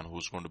young man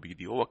who's going to be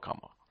the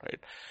overcomer, right?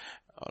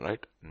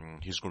 Right?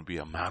 He's going to be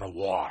a man of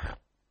war.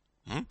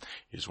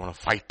 He's going to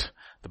fight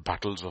the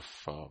battles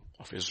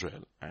of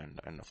Israel,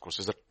 and of course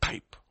is a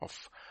type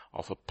of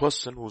a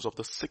person who's of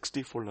the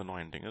 60-fold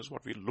anointing, is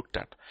what we looked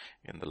at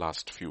in the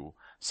last few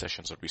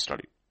sessions that we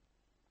studied.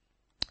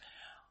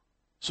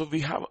 So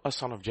we have a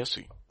son of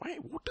Jesse. Why?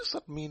 What does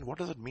that mean? What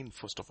does it mean,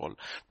 first of all,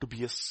 to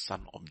be a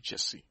son of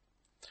Jesse?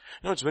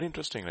 It's very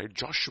interesting, right?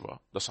 Joshua,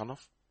 the son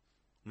of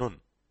Nun.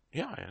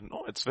 Yeah, I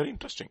know, it's very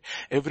interesting.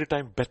 Every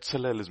time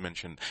Bezalel is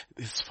mentioned,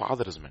 his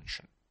father is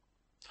mentioned.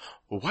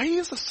 Why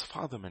is his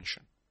father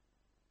mentioned?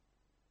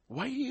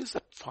 Why is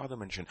that father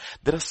mentioned?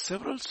 There are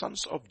several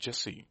sons of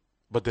Jesse,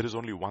 but there is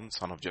only one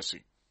son of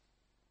Jesse,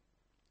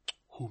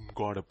 whom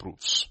God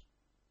approves.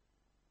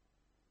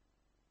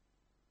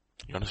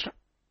 You understand?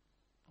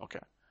 Okay.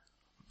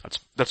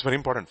 That's very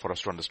important for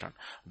us to understand.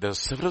 There are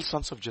several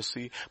sons of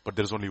Jesse, but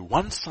there is only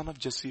one son of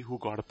Jesse who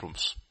God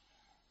approves.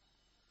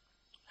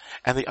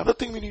 And the other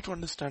thing we need to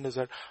understand is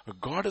that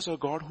God is a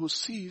God who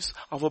sees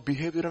our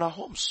behavior in our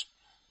homes.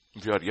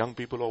 If you are young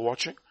people who are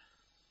watching,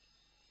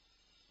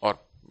 or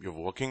you're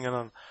working in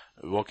an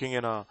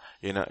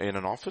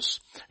office,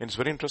 and it's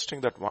very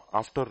interesting that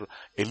after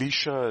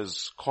Elisha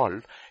is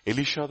called,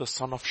 Elisha the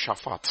son of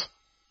Shaphat,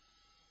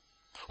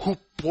 who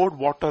poured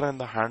water in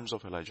the hands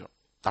of Elijah.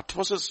 That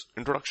was his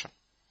introduction.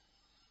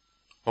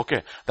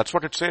 Okay, that's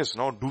what it says.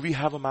 Now, do we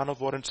have a man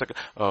of war in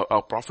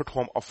a prophet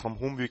from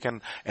whom we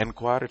can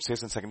inquire? It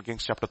says in 2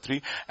 Kings chapter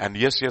 3. And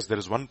yes, there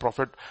is one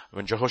prophet.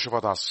 When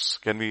Jehoshaphat asks,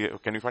 can we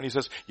find? He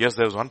says, yes,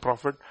 there is one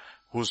prophet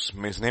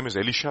his name is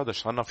Elisha, the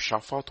son of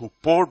Shaphat, who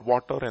poured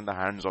water in the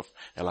hands of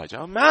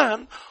Elijah. A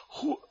man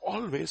who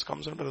always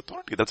comes under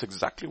authority. That's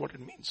exactly what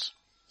it means.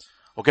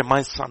 Okay,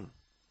 my son.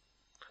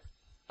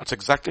 That's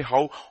exactly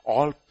how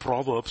all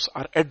proverbs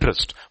are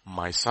addressed.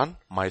 My son,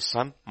 my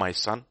son, my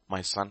son,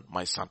 my son,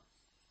 my son.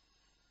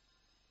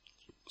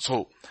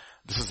 So,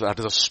 that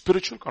is a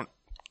spiritual,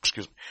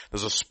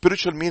 there's a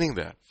spiritual meaning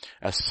there.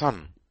 A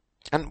son.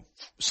 And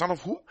son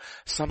of who?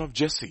 Son of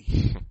Jesse.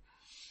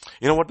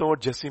 You know what the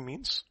word Jesse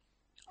means?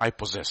 I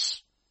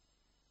possess.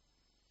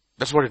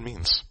 That's what it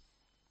means.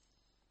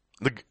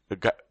 The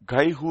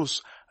guy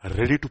who's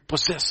ready to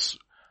possess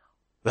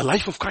the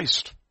life of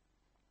Christ.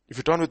 If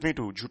you turn with me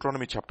to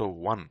Deuteronomy chapter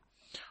 1,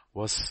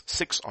 verse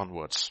 6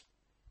 onwards.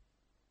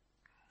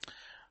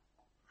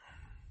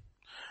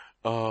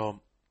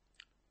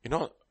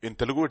 In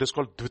Telugu it is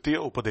called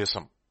Dvitiya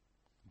Upadesam.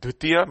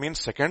 Dvitiya means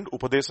second,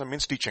 Upadesam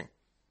means teaching.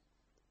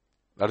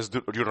 That is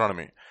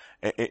Deuteronomy.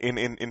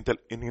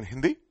 In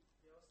Hindi?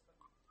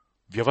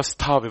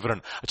 Vyavastha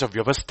Vivaran. Acha,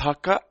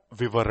 Vyavastha ka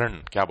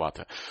Vivaran. Kya baat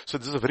hai? So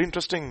this is a very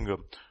interesting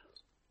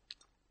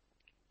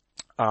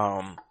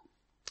a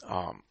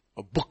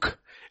book.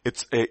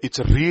 It's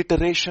a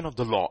reiteration of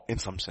the law in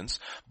some sense,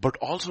 but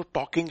also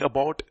talking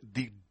about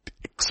the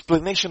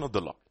explanation of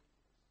the law.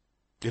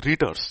 It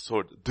reiters.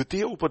 So,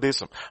 Dvitiya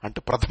Upadesam. అంటే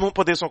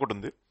ప్రథమోపదేశం ఒకటి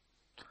ఉంది.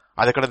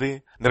 అది ఎక్కడది?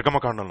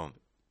 నిర్గమకాండంలో ఉంది.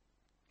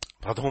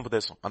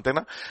 ప్రథమోపదేశం.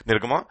 అంతేనా?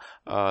 నిర్గమ,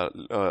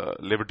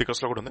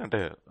 Leviticus లో కూడా ఉంది.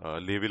 అంటే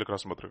లేవీలకు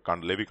రాసిన పత్రిక,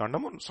 లేవి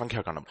కాండము,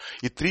 సంఖ్యాకాండం.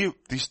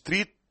 These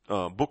three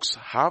books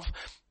have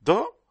the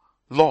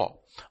law.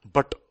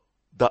 But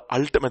the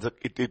ultimate,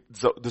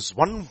 this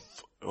one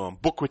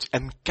book which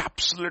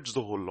encapsulates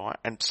the whole law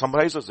and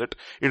summarizes it,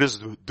 it is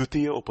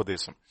Dvitiya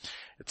Upadesam.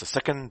 It's a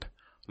second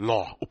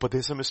law.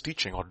 Upadesam is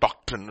teaching or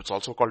doctrine. It's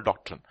also called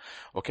doctrine.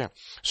 Okay.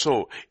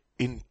 So,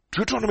 in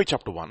Deuteronomy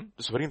chapter 1,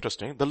 it's very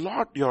interesting. The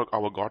Lord,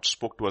 our God,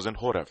 spoke to us in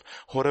Horeb.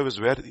 Horeb is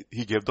where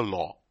He gave the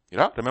law.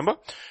 Remember?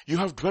 You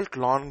have dwelt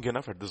long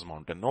enough at this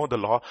mountain. No, the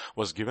law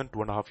was given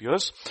 2.5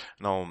 years.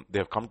 Now, they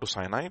have come to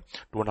Sinai.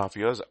 2.5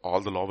 years,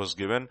 all the law was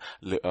given.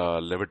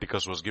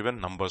 Leviticus was given.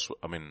 Numbers,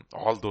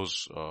 all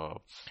those,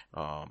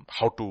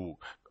 how to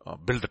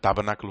build the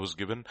tabernacle was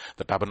given.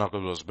 The tabernacle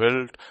was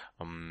built.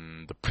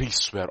 The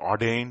priests were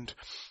ordained.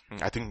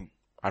 I think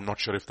I'm not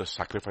sure if the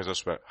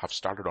sacrifices have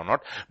started or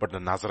not, but the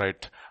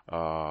Nazarite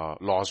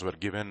laws were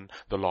given.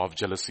 The law of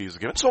jealousy is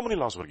given. So many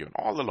laws were given.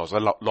 All the laws. The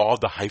law of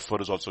the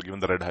heifer is also given,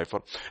 the red heifer.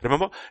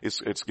 Remember,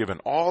 it's given.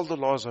 All the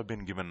laws have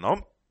been given now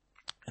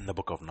in the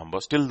book of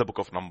Numbers. Till the book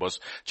of Numbers,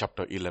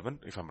 chapter 11,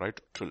 if I'm right,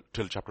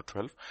 till chapter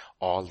 12,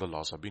 all the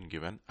laws have been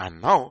given.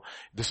 And now,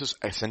 this is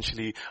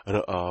essentially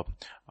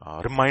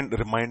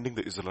reminding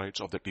the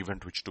Israelites of that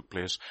event which took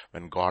place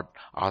when God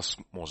asked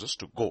Moses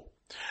to go.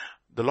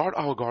 The Lord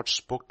our God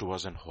spoke to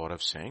us in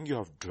Horeb, saying, you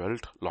have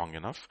dwelt long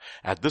enough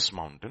at this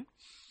mountain.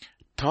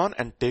 Turn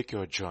and take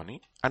your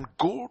journey and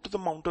go to the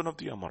mountain of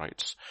the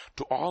Amorites,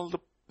 to all the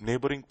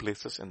neighboring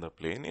places in the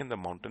plain, in the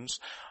mountains,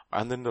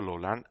 and in the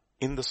lowland,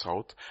 in the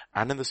south,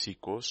 and in the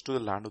seacoast, to the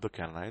land of the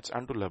Canaanites,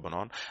 and to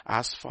Lebanon,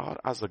 as far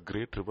as the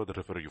great river, the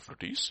river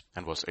Euphrates.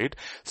 And verse 8,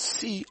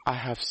 see, I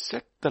have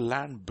set the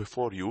land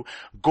before you.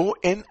 Go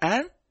in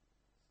and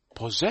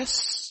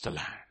possess the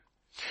land.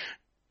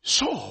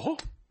 So,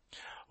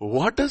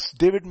 what does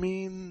David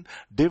mean?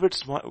 David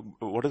is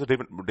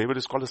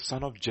called the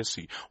son of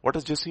Jesse. What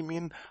does Jesse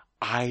mean?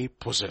 I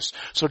possess.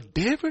 So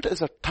David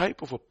is a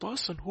type of a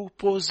person who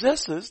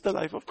possesses the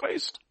life of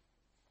Christ.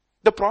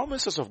 The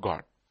promises of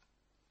God.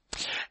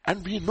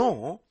 And we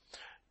know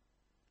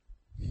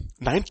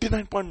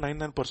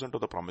 99.99%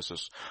 of the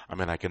promises,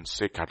 I can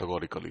say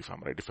categorically if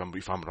I'm right.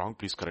 If I'm wrong,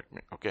 please correct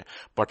me. Okay.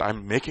 But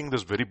I'm making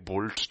this very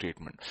bold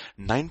statement.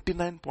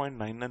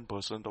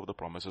 99.99% of the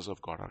promises of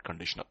God are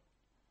conditional.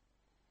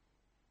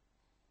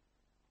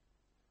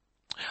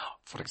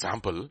 For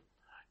example,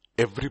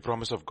 every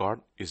promise of God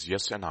is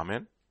yes and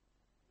amen.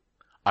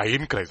 I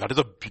in Christ. That is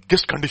the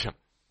biggest condition.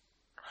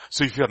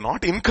 So if you are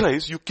not in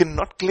Christ, you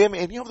cannot claim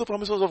any of the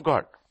promises of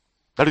God.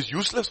 That is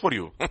useless for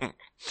you.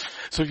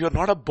 So if you are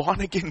not a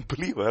born again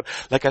believer,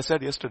 like I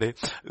said yesterday,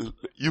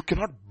 you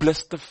cannot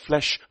bless the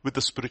flesh with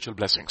the spiritual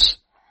blessings.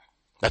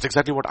 That's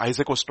exactly what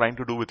Isaac was trying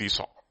to do with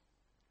Esau.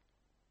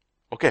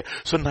 Okay,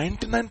 so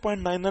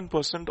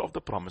 99.99% of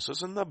the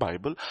promises in the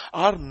Bible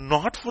are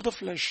not for the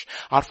flesh,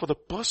 are for the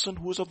person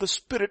who is of the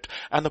Spirit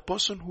and the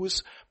person who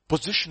is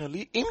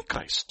positionally in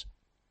Christ.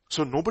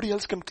 So nobody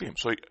else can claim.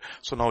 So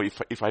now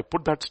if I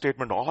put that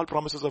statement, all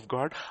promises of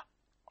God,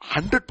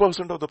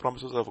 100% of the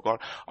promises of God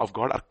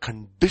are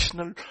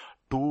conditional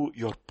to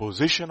your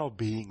position of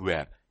being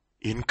where?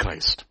 In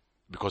Christ.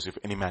 Because if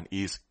any man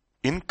is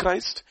in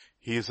Christ,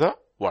 he is a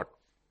what?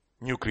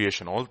 New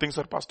creation. All things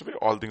are passed away,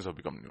 all things have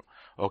become new.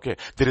 Okay.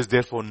 There is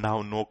therefore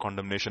now no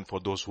condemnation for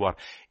those who are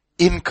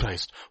in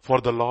Christ. For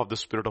the law of the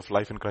Spirit of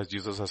life in Christ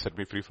Jesus has set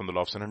me free from the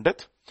law of sin and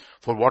death.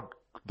 For what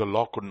the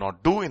law could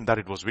not do, in that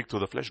it was weak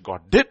through the flesh,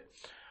 God did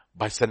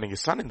by sending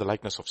his son in the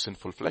likeness of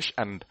sinful flesh,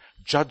 and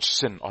judged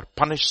sin or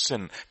punished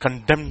sin,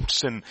 condemned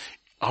sin,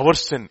 our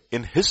sin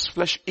in his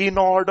flesh, in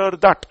order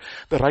that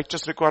the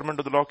righteous requirement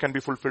of the law can be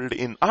fulfilled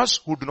in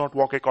us who do not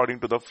walk according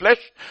to the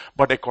flesh,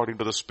 but according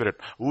to the Spirit.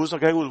 Who is a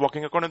guy who is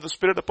walking according to the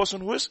Spirit? The person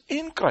who is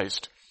in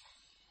Christ.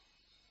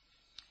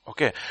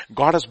 Okay.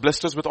 God has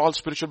blessed us with all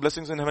spiritual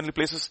blessings in heavenly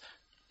places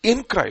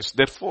in Christ.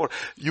 Therefore,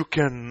 you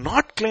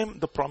cannot claim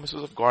the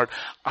promises of God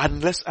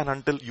unless and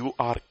until you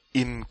are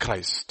in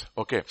Christ.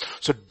 Okay.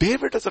 So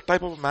David is a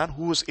type of man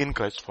who is in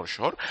Christ for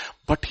sure,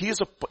 but he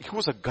is a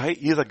guy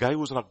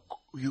who's a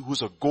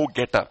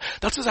go-getter.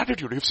 That's his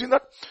attitude. You've seen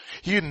that?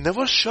 He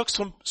never shirks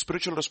some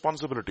spiritual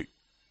responsibility.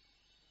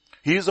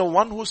 He is the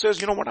one who says,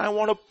 you know what, I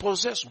want to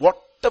possess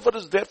whatever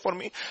is there for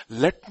me.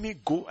 Let me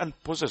go and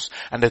possess.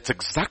 And that's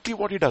exactly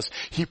what he does.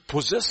 He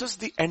possesses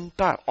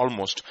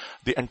almost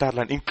the entire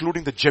land,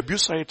 including the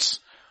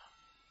Jebusites.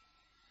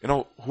 You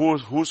know,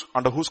 who's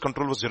under whose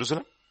control was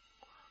Jerusalem?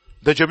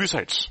 The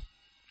Jebusites.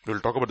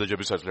 We'll talk about the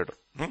Jebusites later.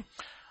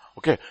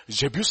 Okay,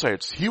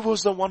 Jebusites. He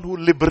was the one who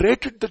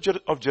liberated the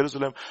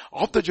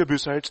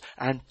Jebusites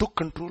and took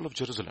control of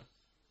Jerusalem.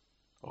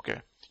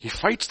 Okay. He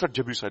fights that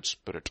Jebusite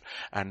spirit,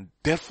 and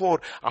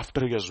therefore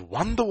after he has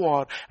won the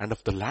war and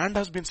if the land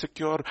has been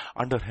secure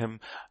under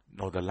him,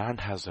 now the land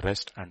has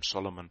rest and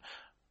Solomon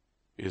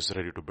is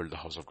ready to build the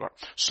house of God.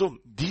 So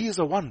he is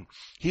the one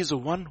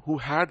who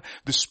had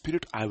the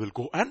spirit, I will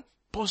go and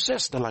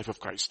possess the life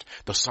of Christ,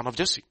 the son of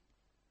Jesse.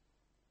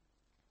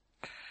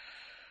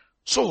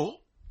 So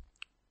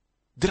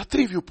there are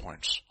 3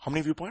 viewpoints. How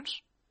many viewpoints?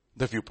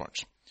 The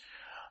viewpoints.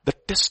 The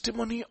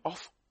testimony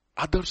of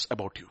others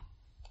about you.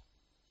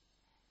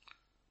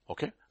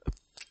 Okay?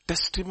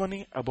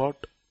 Testimony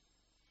about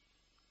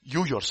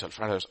you yourself,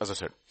 as I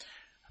said.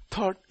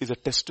 Third is a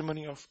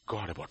testimony of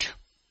God about you.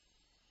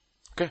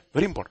 Okay?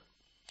 Very important.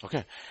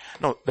 Okay?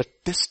 Now, the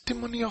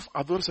testimony of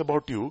others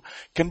about you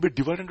can be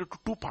divided into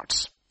 2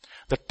 parts.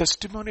 The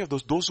testimony of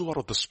those who are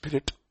of the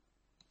Spirit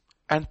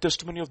and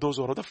testimony of those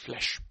who are of the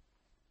flesh.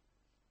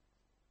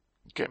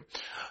 Okay?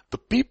 The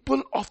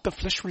people of the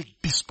flesh will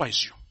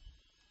despise you.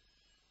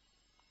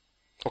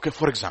 Okay,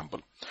 for example,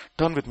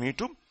 turn with me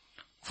to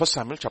 1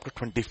 Samuel chapter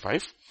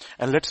 25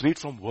 and let's read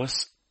from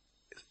verse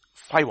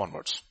 5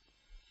 onwards.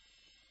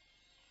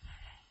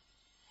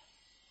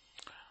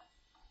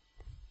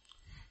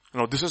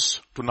 Now this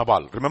is to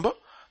Nabal. Remember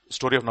the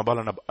story of Nabal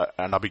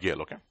and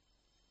Abigail, okay?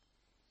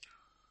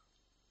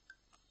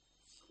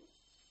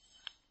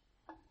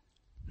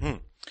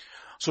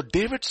 So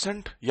David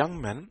sent young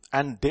men,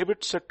 and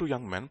David said to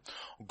young men,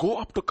 go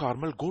up to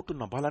Carmel, go to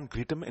Nabal and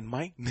greet him in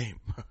my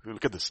name.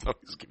 Look at this now,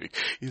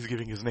 he's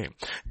giving his name.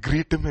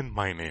 Greet him in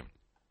my name.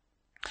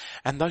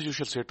 And thus you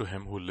shall say to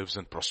him who lives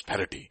in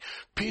prosperity,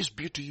 peace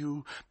be to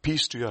you,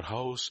 peace to your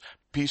house,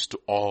 peace to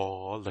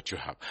all that you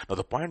have. Now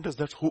the point is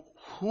that who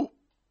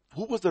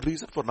was the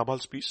reason for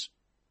Nabal's peace?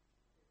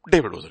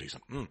 David was the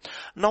reason.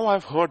 Now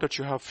I've heard that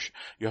you have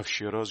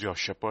shearers, you have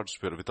shepherds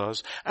with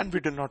us, and we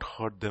did not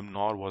hurt them,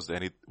 nor was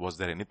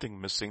there anything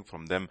missing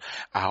from them.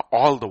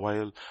 All the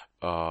while,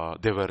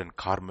 they were in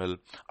Carmel.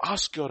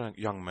 Ask your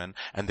young men,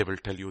 and they will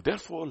tell you,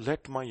 therefore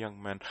let my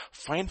young men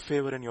find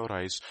favor in your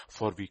eyes,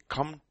 for we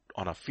come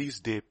on a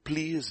feast day.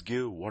 Please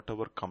give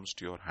whatever comes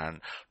to your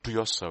hand to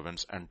your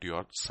servants and to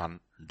your son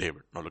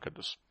David. Now look at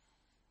this.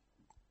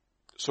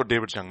 So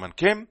David's young men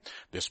came,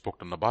 they spoke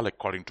to Nabal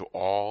according to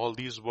all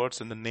these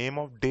words in the name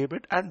of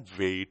David and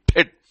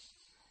waited.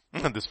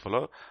 And this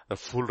fellow, the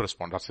fool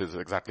responded. That's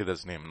exactly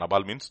his name.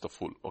 Nabal means the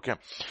fool. Okay.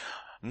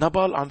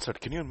 Nabal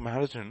answered. Can you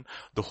imagine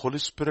the Holy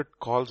Spirit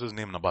calls his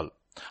name Nabal?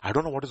 I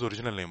don't know what his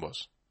original name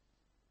was.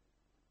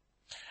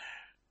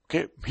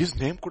 Okay. His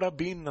name could have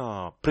been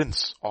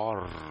Prince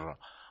or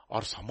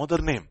some other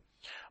name.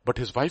 But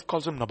his wife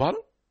calls him Nabal.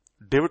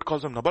 David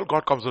calls him Nabal.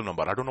 God calls him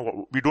Nabal. I don't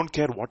know. We don't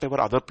care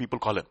whatever other people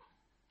call him.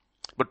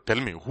 But tell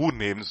me, who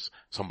names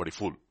somebody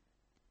fool?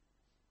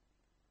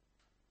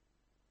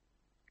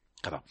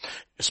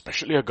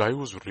 Especially a guy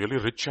who's really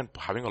rich and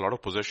having a lot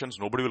of possessions,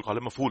 nobody will call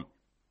him a fool.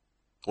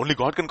 Only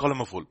God can call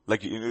him a fool.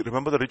 Like,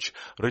 remember the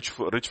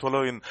rich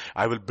fellow in,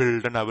 I will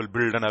build and I will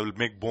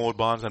make more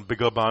barns and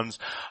bigger barns,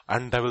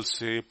 and I will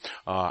say,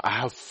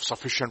 I have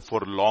sufficient for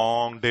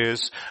long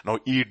days. Now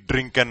eat,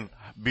 drink and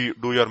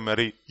do your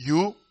merry.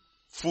 You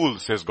fool,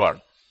 says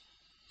God.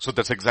 So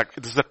this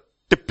is a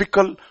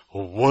typical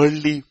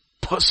worldly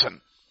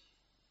person.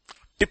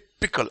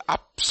 Typical,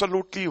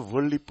 absolutely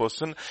worldly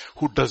person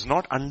who does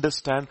not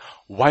understand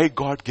why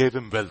God gave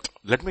him wealth.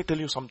 Let me tell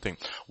you something.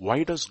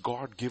 Why does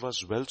God give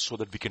us wealth? So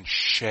that we can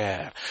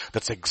share.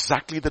 That's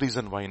exactly the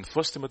reason why in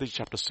 1 Timothy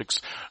chapter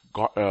 6,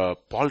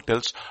 Paul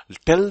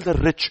tell the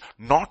rich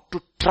not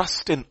to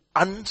trust in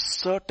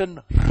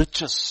uncertain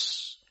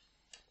riches.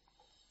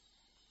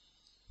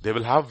 They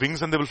will have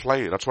wings and they will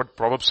fly. That's what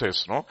Proverbs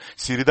says, no?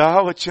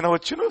 Sirida vachina,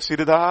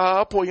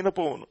 sirida poyina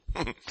povunu.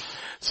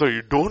 So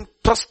you don't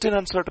trust in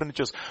uncertain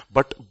riches,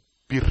 but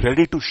be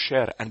ready to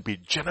share and be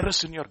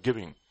generous in your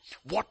giving.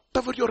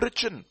 Whatever you're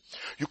rich in.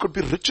 You could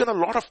be rich in a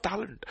lot of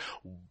talent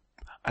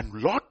and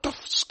lot of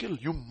skill.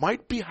 You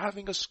might be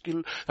having a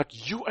skill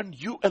that you and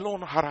you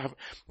alone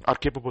are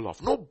capable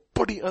of.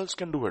 Nobody else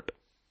can do it.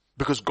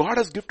 Because God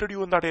has gifted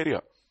you in that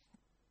area.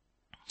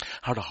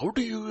 How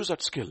do you use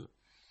that skill?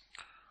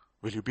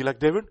 Will you be like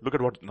David? Look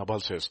at what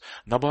Nabal says.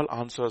 Nabal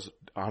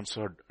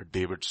answered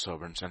David's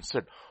servants and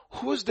said,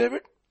 who is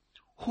David?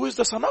 Who is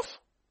the son of?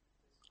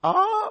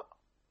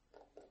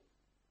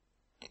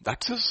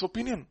 That's his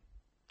opinion.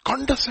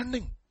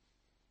 Condescending.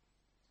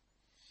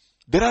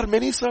 There are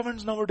many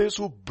servants nowadays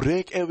who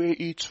break away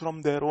each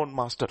from their own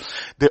master.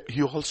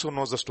 He also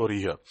knows the story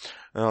here.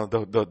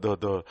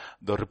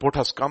 The report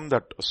has come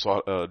that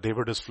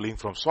David is fleeing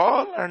from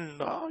Saul,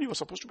 and he was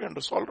supposed to be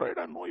under Saul, right?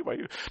 I know why.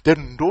 They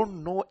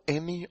don't know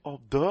any of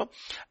the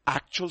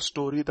actual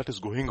story that is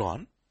going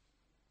on.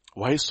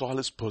 Why Saul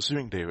is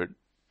pursuing David.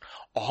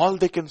 All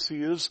they can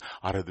see is,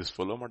 this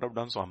fellow might have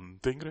done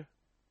something.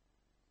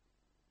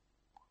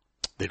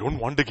 They don't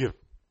want to give.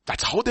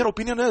 That's how their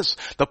opinion is.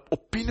 The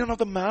opinion of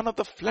the man of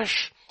the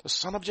flesh, the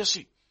son of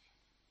Jesse.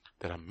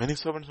 There are many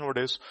servants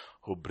nowadays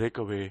who break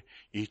away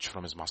each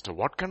from his master.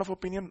 What kind of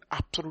opinion?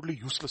 Absolutely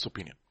useless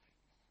opinion.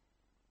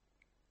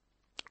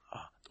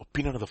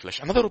 Opinion of the flesh.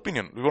 Another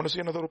opinion. We want to see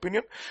another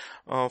opinion.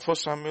 1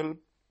 Samuel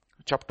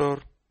chapter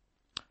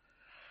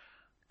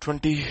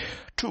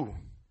 22.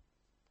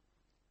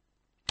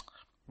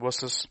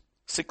 Verses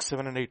 6,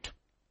 7 and 8.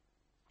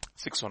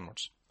 6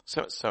 onwards.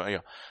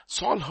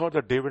 Saul heard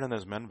that David and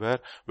his men were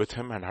with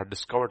him and had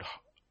discovered,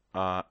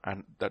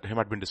 and that him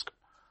had been discovered.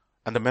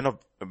 And the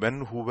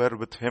men who were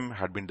with him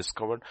had been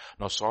discovered.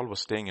 Now Saul was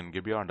staying in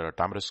Gibeah under a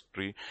tamarisk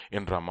tree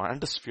in Ramah,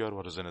 and a spear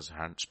was in his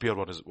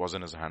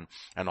hand,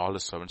 and all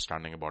his servants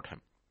standing about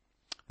him.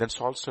 Then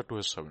Saul said to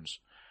his servants,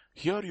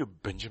 "Hear you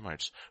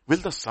Benjamites, will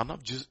the son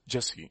of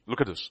Jesse," look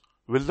at this,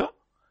 "will the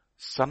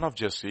son of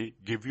Jesse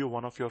give you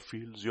one of your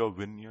fields, your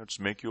vineyards,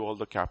 make you all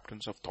the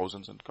captains of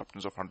thousands and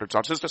captains of hundreds?"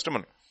 That's his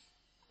testimony.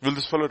 Will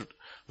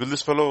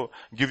this fellow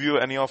give you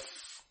any of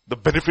the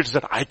benefits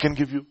that I can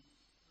give you?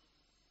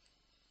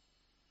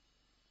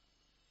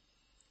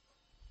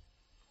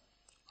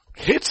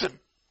 Hates him.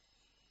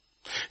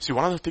 See,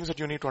 one of the things that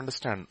you need to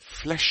understand,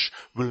 flesh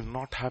will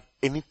not have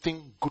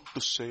anything good to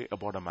say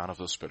about a man of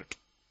the Spirit.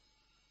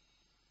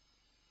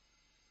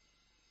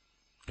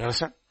 You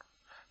understand?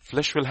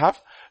 Flesh will have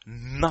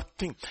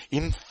nothing.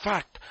 In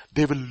fact,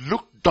 they will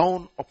look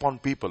down upon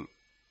people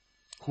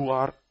who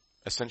are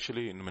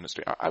essentially in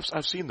ministry.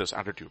 I've seen this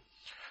attitude.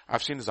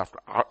 I've seen this after.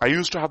 I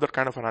used to have that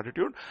kind of an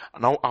attitude.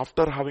 Now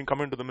after having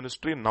come into the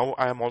ministry, now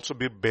I am also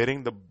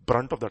bearing the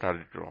brunt of that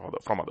attitude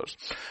from others.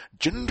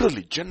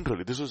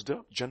 Generally, this is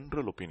the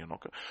general opinion,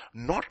 okay?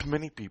 Not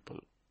many people,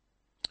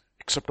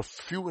 except a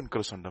few in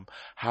Christendom,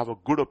 have a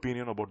good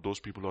opinion about those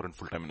people who are in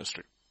full-time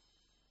ministry.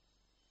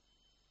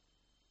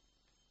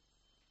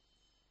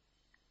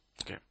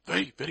 Okay.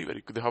 Very, very,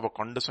 very, they have a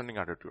condescending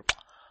attitude.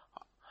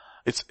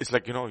 It's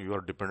like, you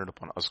are dependent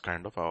upon us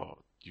kind of,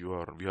 we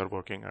are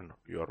working and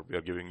we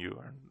are giving you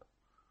and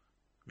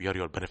we are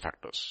your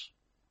benefactors.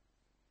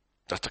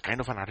 That's the kind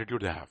of an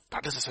attitude they have.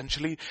 That is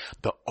essentially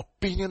the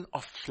opinion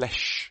of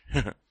flesh.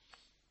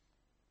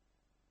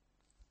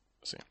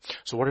 See.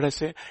 So what did I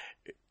say?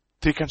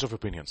 3 kinds of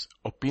opinions.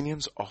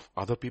 Opinions of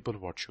other people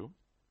about you.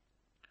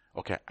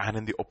 Okay, and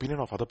in the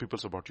opinion of other people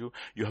about you,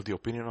 you have the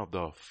opinion of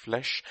the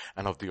flesh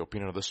and of the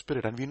opinion of the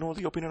spirit. And we know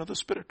the opinion of the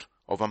spirit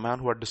of a man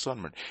who had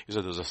discernment. He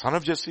said there's a son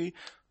of Jesse,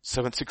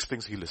 6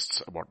 things he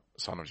lists about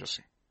son of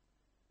Jesse.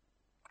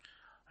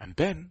 And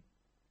then,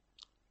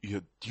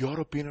 your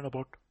opinion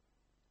about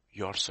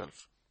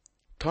yourself.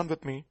 Turn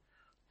with me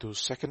to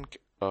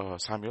 2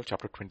 Samuel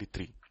chapter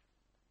 23,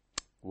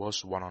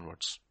 verse 1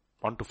 onwards.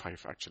 1 to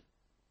 5 actually.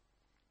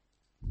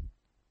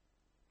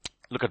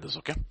 Look at this,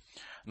 okay?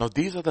 Now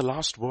these are the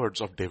last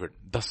words of David,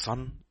 thus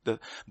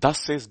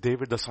says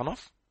David, the son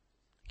of,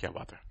 kya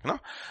baat hai,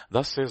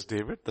 thus says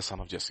David, the son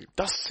of Jesse.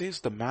 Thus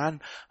says the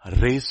man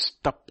raised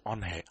up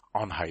on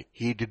high.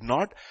 He did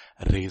not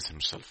raise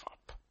himself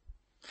up.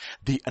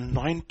 The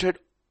anointed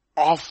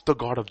of the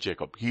God of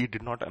Jacob. He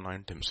did not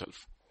anoint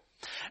himself.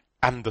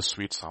 And the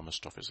sweet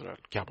psalmist of Israel.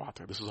 Kya baat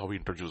hai? This is how he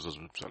introduces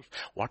himself.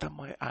 What am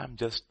I? I am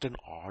just an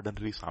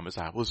ordinary psalmist.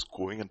 I was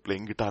going and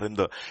playing guitar in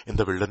the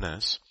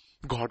wilderness.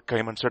 God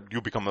came and said, you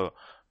become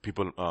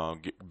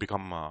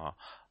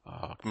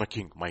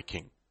my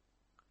king.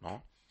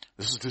 No?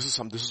 This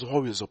is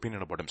how his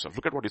opinion about himself.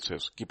 Look at what it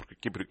says. Keep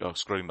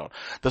scrolling down.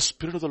 The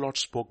Spirit of the Lord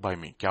spoke by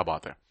me. Kya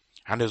baat hai?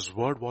 And his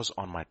word was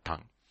on my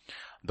tongue.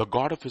 The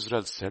God of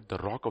Israel said, the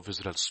rock of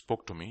Israel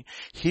spoke to me.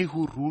 He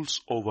who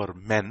rules over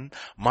men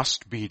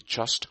must be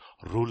just,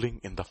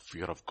 ruling in the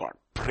fear of God.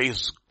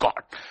 Praise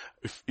God.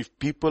 If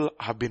people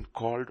have been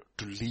called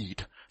to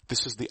lead,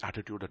 this is the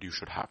attitude that you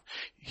should have.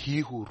 He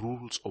who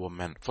rules over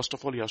men, first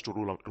of all, he has to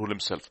rule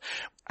himself.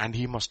 And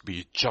he must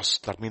be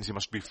just. That means he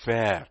must be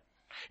fair.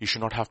 You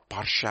should not have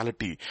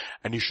partiality.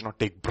 And you should not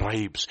take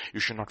bribes. You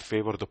should not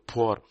favor the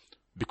poor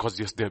because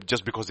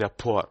just because they are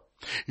poor.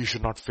 You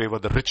should not favor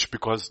the rich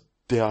because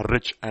they are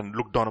rich and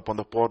look down upon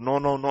the poor.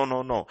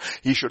 No.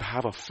 He should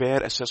have a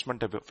fair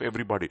assessment of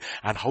everybody.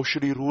 And how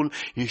should he rule?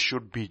 He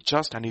should be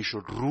just and he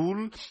should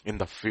rule in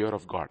the fear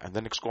of God. And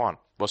then next go on.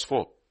 Verse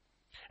 4.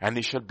 And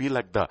he shall be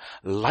like the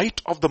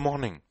light of the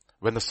morning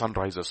when the sun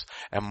rises,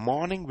 a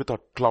morning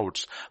without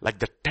clouds, like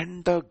the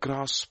tender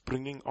grass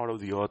springing out of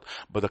the earth,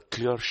 but the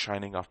clear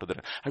shining after the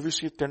rain. Have you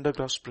seen tender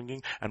grass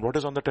springing? And what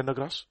is on the tender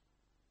grass?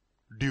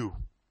 Dew.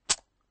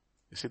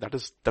 You see, that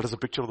is a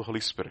picture of the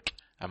Holy Spirit.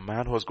 A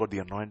man who has got the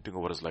anointing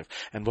over his life.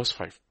 And verse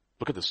 5,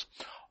 look at this.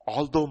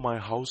 Although my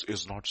house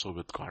is not so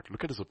with God.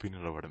 Look at his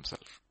opinion about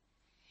himself.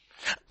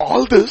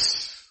 All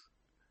this,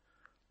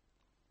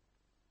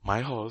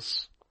 my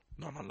house,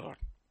 no, Lord.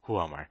 Who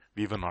am I?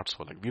 We were not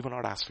so we were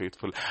not as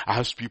faithful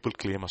as people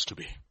claim us to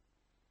be.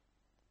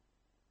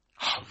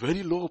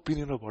 Very low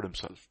opinion about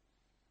himself.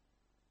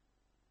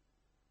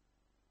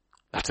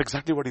 That's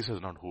exactly what he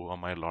says now. Who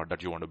am I, Lord,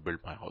 that you want to build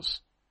my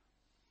house?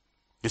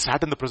 He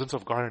sat in the presence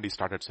of God and he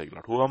started saying,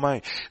 Lord, who am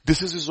I?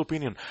 This is his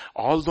opinion.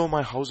 Although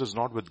my house is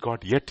not with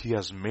God, yet he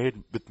has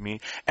made with me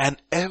an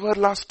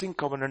everlasting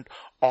covenant,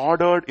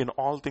 ordered in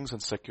all things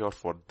and secure.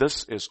 For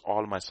this is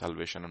all my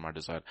salvation and my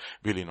desire.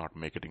 Will he not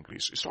make it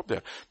increase? You stop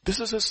there. This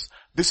is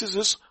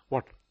his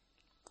what?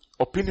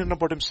 Opinion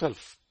about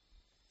himself.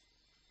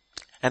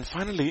 And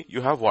finally, you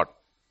have what?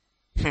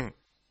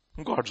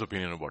 God's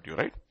opinion about you,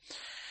 right?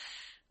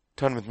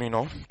 Turn with me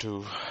now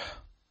to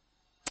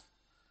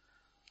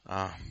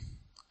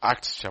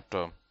Acts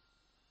chapter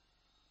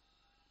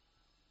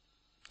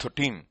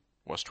 13,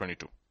 verse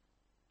 22.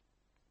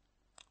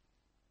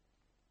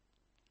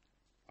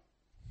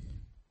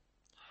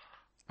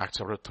 Acts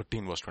chapter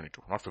 13, verse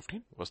 22. Not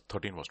 15, verse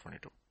 13, verse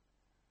 22.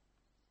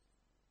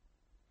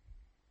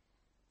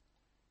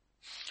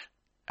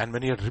 And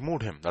when he had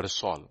removed him, that is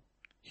Saul,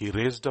 he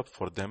raised up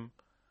for them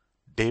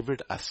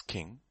David as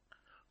king,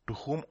 to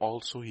whom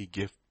also he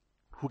gave,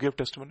 who gave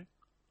testimony?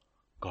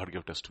 God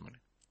gave testimony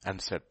and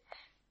said,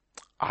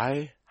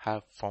 I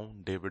have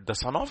found David, the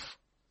son of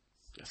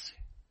Jesse,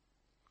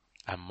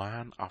 a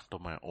man after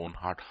my own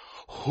heart,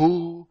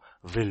 who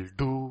will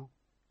do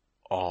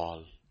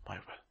all my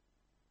will.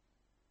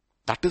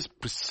 That is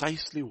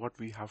precisely what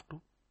we have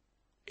to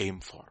aim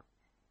for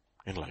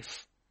in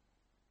life.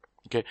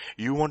 Okay,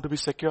 you want to be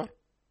secure?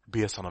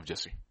 Be a son of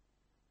Jesse.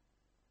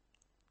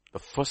 The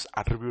first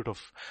attribute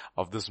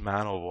of this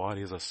man of war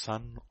is a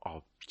son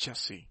of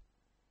Jesse.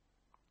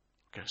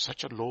 Okay,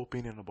 such a low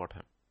opinion about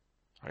him,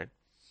 right?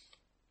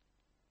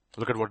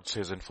 Look at what it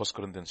says in 1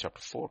 Corinthians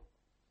chapter 4.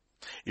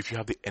 If you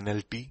have the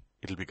NLT,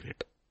 it'll be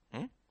great.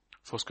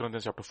 1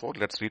 Corinthians chapter 4,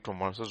 let's read from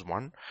verses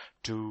 1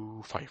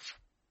 to 5.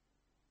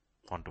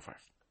 1 to 5.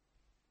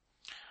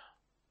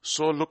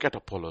 So look at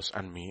Apollos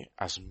and me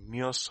as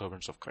mere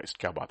servants of Christ.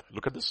 Kya baat hai?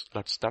 Look at this.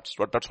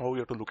 That's how we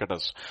have to look at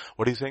us.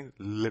 What he's saying,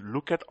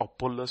 look at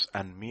Apollos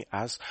and me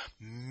as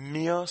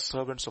mere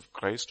servants of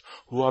Christ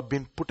who have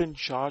been put in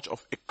charge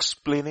of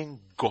explaining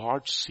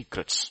God's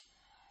secrets.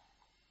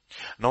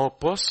 Now a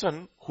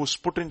person who's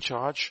put in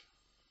charge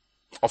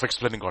of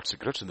explaining God's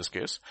secrets, in this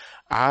case,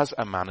 as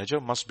a manager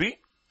must be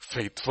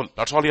faithful.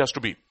 That's all he has to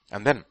be.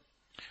 And then,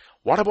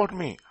 what about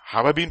me?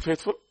 Have I been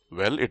faithful?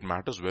 Well, it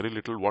matters very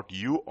little what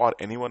you or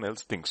anyone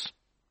else thinks.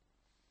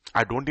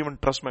 I don't even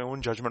trust my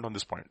own judgment on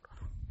this point.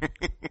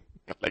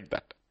 Like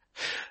that.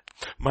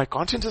 My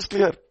conscience is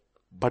clear,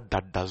 but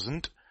that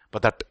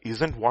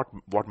isn't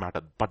what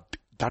matters. But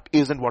that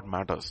isn't what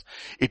matters.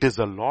 It is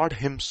the Lord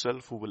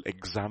himself who will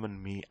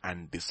examine me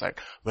and decide.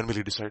 When will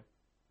he decide?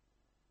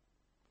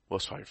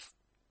 Verse 5.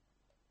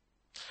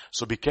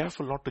 So be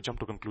careful not to jump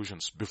to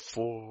conclusions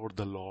before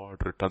the Lord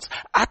returns.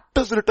 At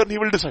his return, he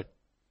will decide.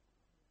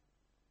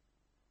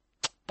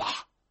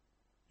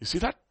 You see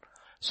that?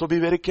 So be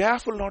very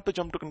careful not to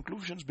jump to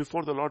conclusions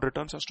before the Lord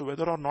returns as to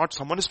whether or not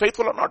someone is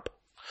faithful or not.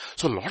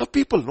 So a lot of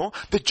people,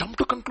 they jump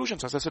to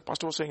conclusions. As I said,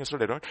 Pastor was saying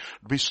yesterday, right?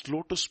 Be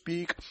slow to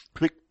speak,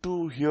 quick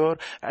to hear,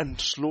 and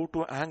slow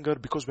to anger,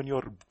 because when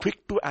you're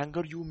quick to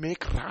anger, you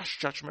make rash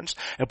judgments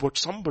about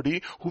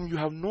somebody whom you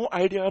have no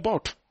idea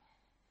about.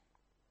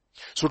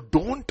 So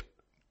don't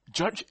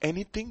judge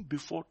anything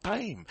before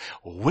time.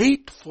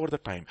 Wait for the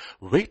time.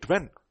 Wait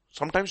when?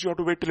 Sometimes you have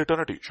to wait till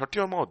eternity. Shut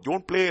your mouth.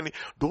 Don't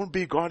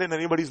be God in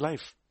anybody's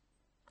life.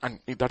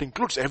 And that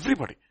includes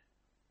everybody.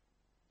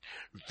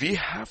 We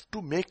have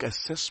to make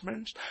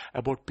assessments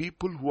about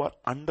people who are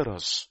under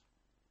us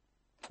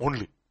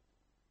only.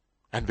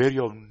 And where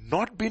you have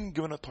not been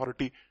given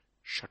authority,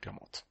 shut your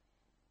mouth.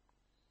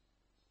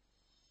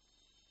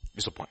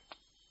 Is the point.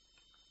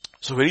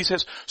 So where he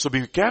says, so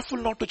be careful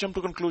not to jump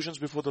to conclusions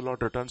before the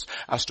Lord returns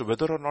as to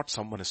whether or not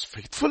someone is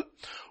faithful.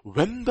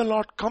 When the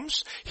Lord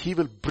comes, he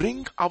will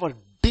bring our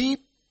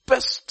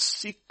deepest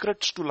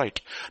secrets to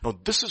light. Now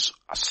this is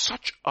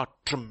such a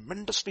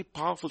tremendously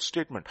powerful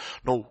statement.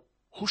 Now,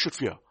 who should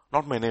fear?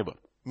 Not my neighbor,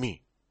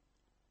 me.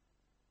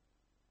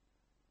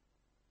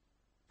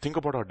 Think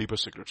about our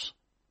deepest secrets.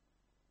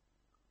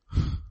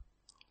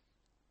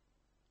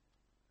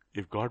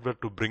 If God were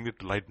to bring it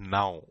to light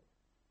now,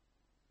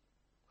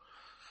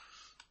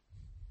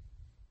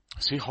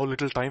 see how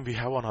little time we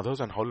have on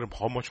others and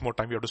how much more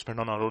time we have to spend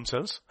on our own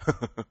selves.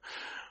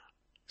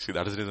 See,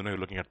 that is the reason we're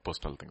looking at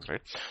personal things,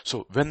 right?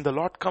 So when the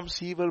Lord comes,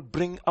 he will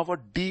bring our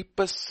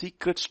deepest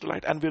secrets to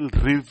light and will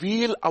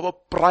reveal our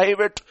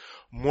private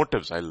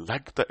motives. I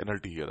like the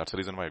NLT here. That's the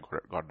reason why I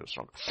got this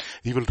wrong.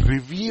 He will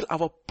reveal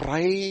our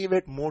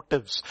private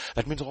motives.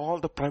 That means all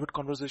the private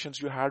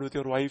conversations you had with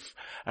your wife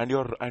and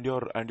your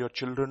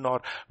children,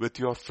 or with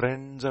your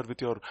friends, or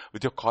with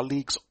your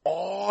colleagues,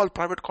 all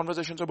private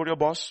conversations about your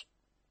boss.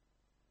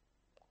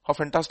 How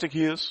fantastic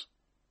he is.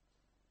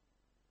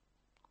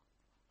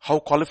 How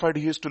qualified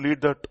he is to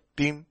lead that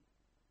team.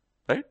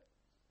 Right?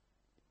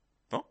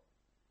 No?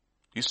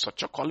 He's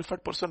such a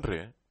qualified person,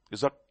 Ray.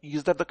 Is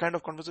that the kind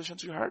of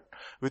conversations you had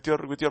with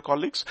your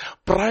colleagues?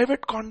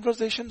 Private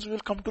conversations will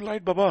come to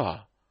light,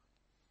 Baba.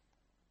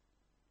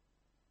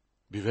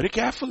 Be very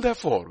careful,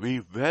 therefore. Be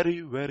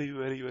very, very,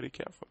 very, very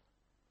careful.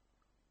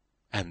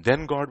 And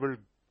then God will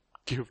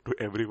give to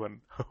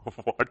everyone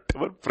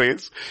whatever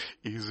praise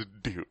is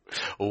due.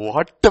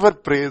 Whatever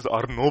praise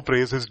or no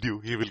praise is due,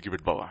 he will give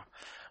it, Baba.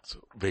 So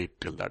wait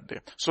till that day.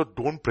 So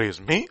don't praise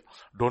me.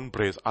 Don't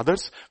praise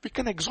others. We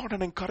can exhort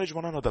and encourage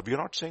one another. We are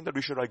not saying that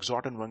we should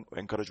exhort and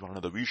encourage one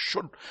another. We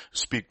should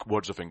speak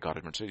words of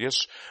encouragement. Say,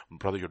 yes,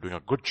 brother, you're doing a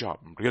good job.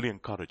 I'm really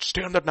encouraged.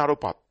 Stay on that narrow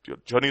path. Your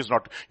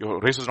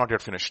race is not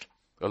yet finished.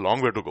 A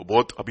long way to go.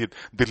 Both, abhi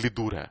Delhi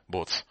dur hai.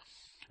 Both.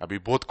 अभी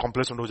बहुत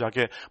complacent हो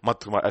जाके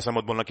ऐसा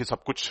मत बोलना कि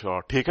सब कुछ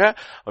ठीक है,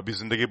 अभी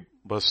जिंदगी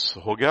बस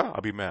हो गया,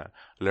 अभी मैं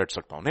लेट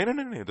सकता हूं.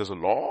 नहीं. There's a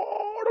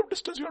lot of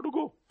distance you have to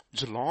go.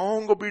 It's a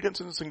long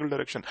obedience in a single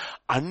direction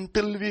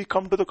until we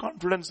come to the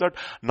confidence that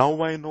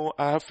now I know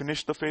I have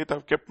finished the faith,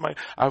 I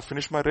have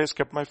finished my race,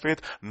 kept my faith.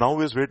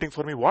 Now is waiting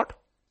for me what?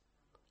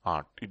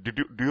 Are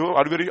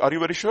you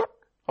very sure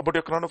about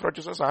your crown of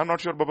righteousness? I am not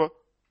sure, Baba.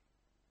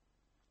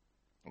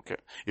 Okay.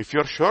 If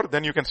you're sure,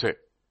 then you can say.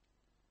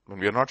 When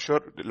we are not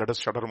sure, let us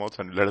shut our mouths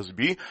and let us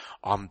be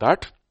on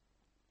that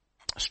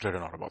straight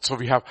and about. So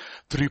we have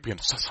 3 p.m.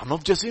 Son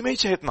of Jesse mein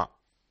hi itna.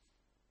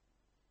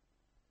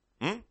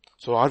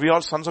 So are we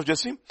all sons of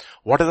Jesse?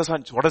 What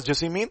does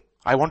Jesse mean?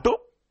 I want to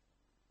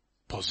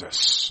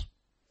possess.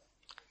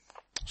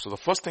 So the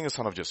first thing is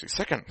son of Jesse.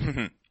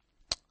 Second,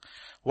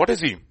 what is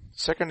he?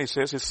 Second, he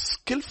says is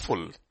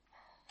skillful,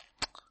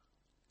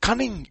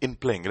 cunning in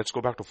playing. Let's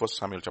go back to 1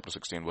 Samuel chapter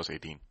 16 verse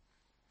 18.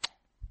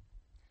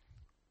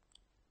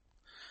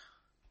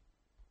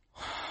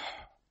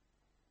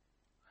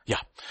 Yeah.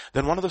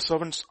 Then one of the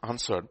servants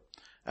answered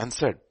and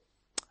said,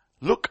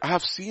 Look, I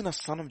have seen a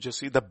son of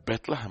Jesse, the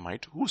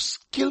Bethlehemite, who's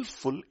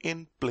skillful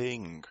in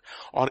playing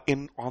or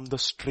on the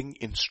string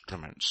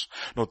instruments.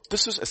 Now,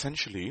 this is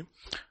essentially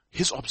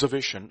his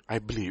observation, I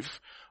believe,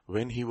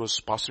 when he was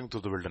passing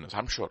through the wilderness.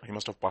 I'm sure he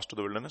must have passed through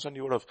the wilderness and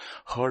he would have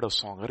heard a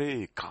song.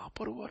 Arey, kahan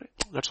par hua re?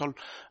 That's all,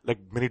 like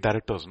many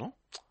directors, no?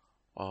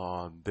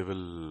 They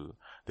will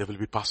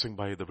be passing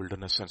by the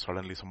wilderness and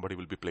suddenly somebody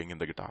will be playing in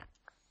the guitar.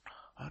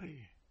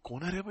 Arey,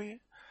 kaun hai re bhai?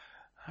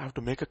 I have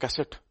to make a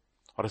cassette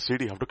or a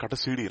CD, I have to cut a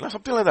CD,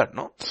 something like that,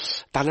 no?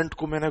 Talent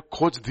को मैंने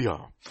खोज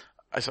दिया.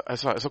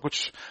 ऐसा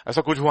कुछ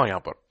हुआ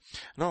यहाँ पर.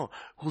 No,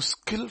 who's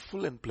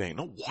skillful in playing.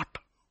 No, what?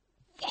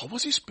 How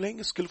was he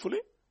playing skillfully?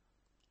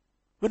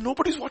 When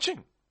nobody's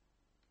watching.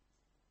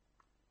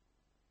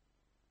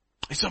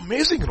 It's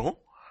amazing, no?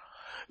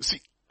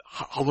 See,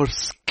 our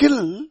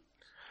skill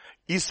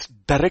is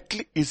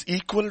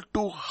equal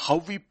to how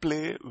we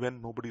play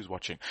when nobody's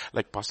watching.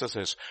 Like Pastor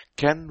says,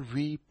 can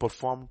we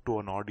perform to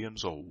an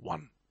audience of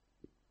one?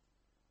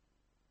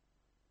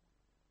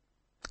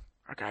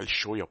 Okay, I'll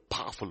show you a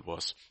powerful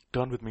verse.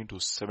 Turn with me to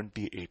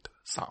 78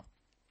 Psalm.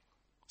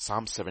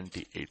 Psalm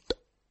 78.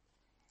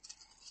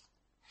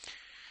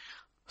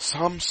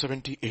 Psalm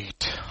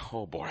 78.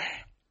 Oh boy.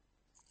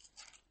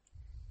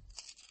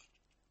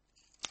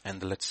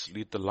 And let's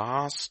read the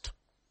last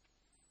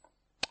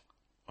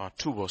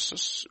two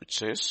verses, which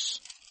says,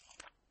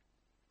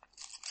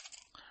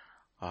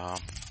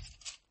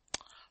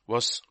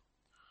 verse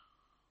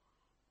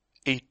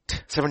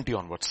 70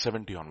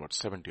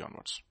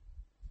 onwards.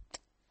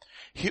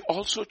 He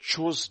also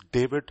chose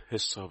David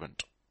his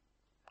servant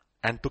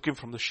and took him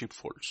from the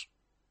sheepfolds.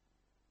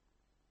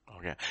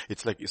 Okay.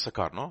 It's like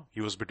Issachar, no?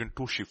 He was between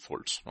two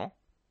sheepfolds, no?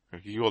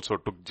 He also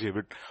took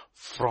David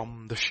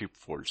from the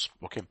sheepfolds.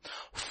 Okay.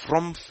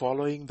 From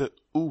following the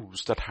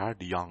ewes that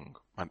had young.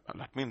 And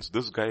that means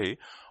this guy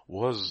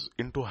was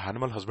into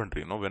animal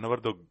husbandry, no? Whenever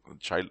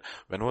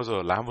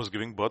a lamb was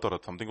giving birth or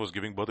something was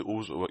giving birth,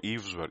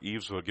 eaves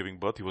were giving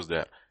birth, he was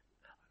there.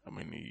 I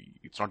mean,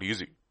 it's not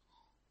easy.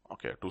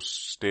 Okay, to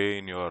stay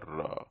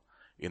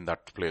in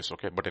that place,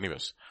 okay? But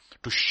anyways,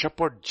 to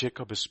shepherd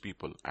Jacob his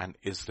people and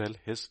Israel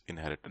his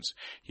inheritance.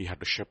 He had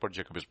to shepherd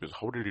Jacob his people.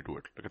 How did he do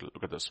it?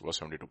 Look at this, verse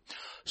 72.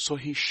 So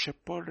he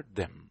shepherded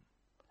them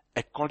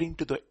according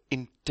to the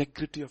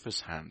integrity of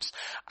his hands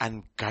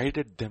and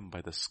guided them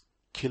by the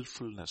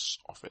skillfulness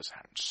of his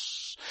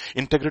hands.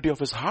 Integrity of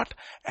his heart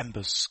and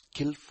the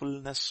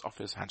skillfulness of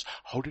his hands.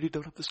 How did he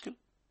develop the skill?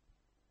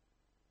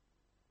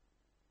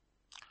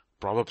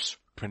 Proverbs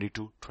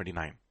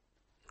 22:29.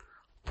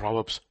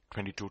 Proverbs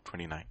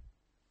 22:29.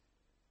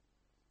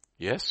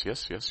 Yes, you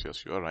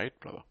are right,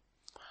 brother.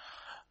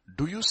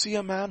 Do you see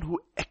a man who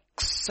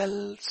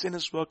excels in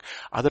his work?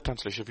 Other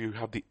translation, if you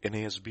have the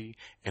NASB,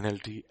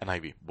 NLT,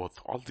 NIV, both,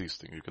 all these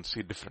things, you can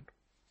see different.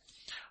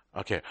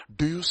 Okay.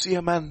 Do you see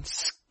a man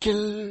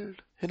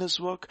skilled in his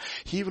work?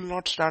 He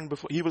will stand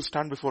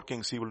before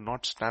kings. He will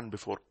not stand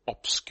before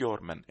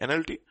obscure men.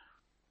 NLT.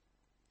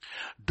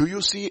 Do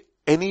you see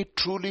any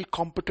truly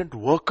competent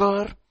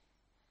worker?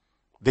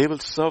 They will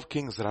serve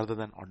kings rather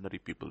than ordinary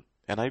people.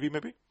 NIV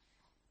maybe?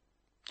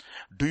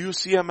 Do you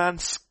see a man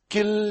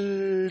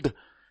skilled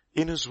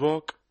in his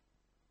work?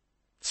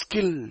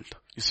 Skilled.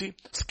 You see?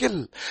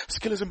 Skill.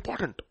 Skill is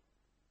important.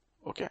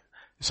 Okay?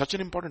 It's such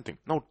an important thing.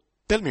 Now,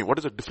 tell me, what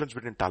is the difference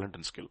between talent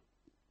and skill?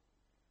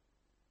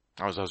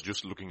 I was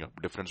just looking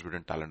up difference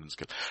between talent and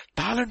skill.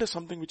 Talent is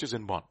something which is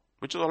inborn,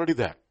 which is already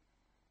there.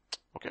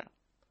 Okay?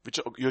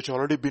 Which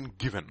already been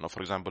given. Now,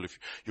 for example, if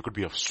you could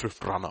be a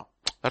swift runner,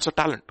 that's a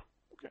talent.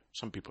 Okay,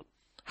 some people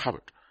have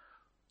it.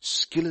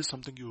 Skill is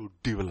something you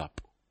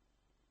develop.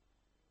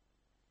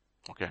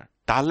 Okay,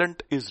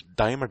 talent is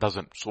dime a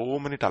dozen. So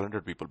many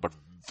talented people, but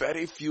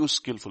very few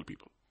skillful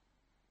people.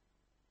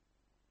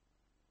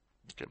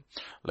 Okay,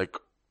 like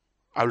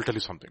I will tell you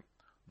something.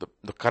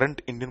 The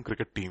current Indian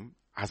cricket team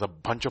has a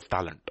bunch of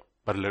talent,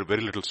 but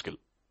very little skill.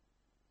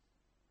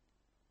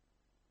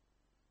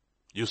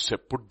 You say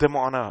put them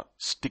on a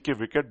sticky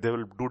wicket, they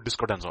will do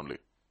disco dance only.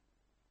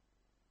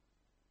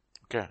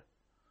 Okay.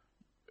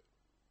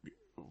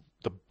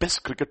 The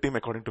best cricket team,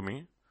 according to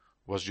me,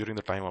 was during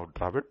the time of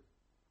Dravid,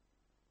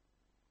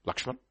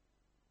 Lakshman,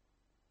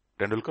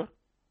 Tendulkar,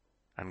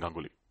 and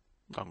Ganguly.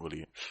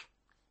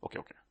 Okay.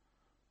 Okay.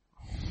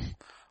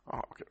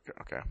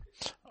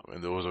 I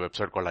mean, there was a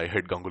website called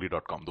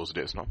IHateGanguly.com those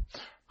days, no?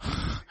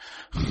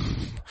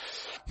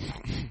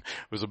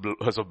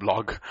 It was a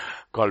blog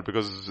called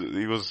because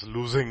he was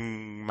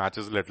losing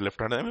matches left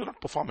hand and he was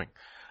not performing.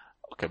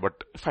 Okay,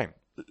 but fine.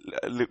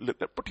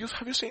 But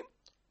have you seen?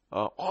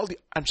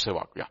 And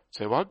Sehwag, yeah.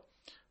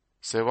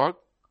 Sehwag,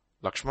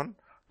 Lakshman,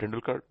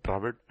 Tendulkar,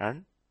 Dravid,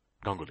 and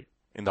Ganguly.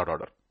 In that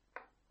order.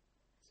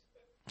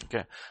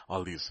 Okay,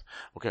 all these.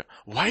 Okay,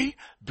 why?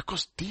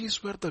 Because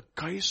these were the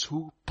guys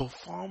who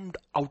performed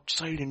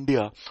outside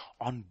India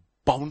on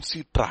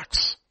bouncy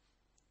tracks.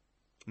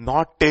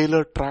 Not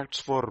tailored tracks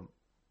for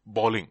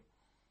bowling.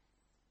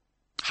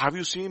 Have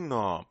you seen,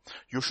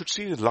 you should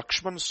see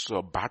Lakshman's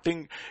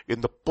batting in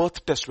the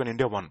Perth test when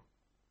India won.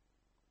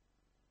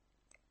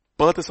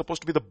 Perth is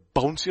supposed to be the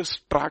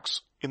bounciest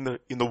tracks in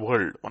the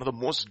world. One of the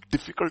most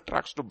difficult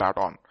tracks to bat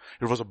on.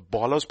 It was a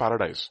baller's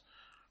paradise.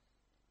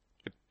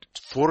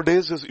 4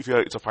 days it's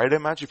a 5-day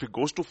match. If it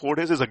goes to 4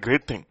 days, it's a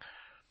great thing.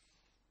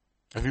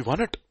 And we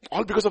won it.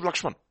 All because of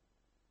Lakshman.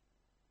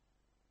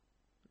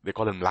 They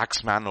call him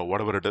Laxman or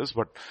whatever it is,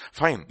 but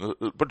fine.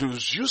 But he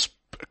was just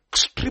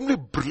extremely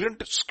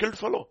brilliant, skilled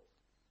fellow.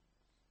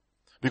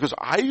 Because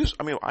I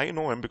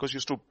know him because he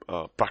used to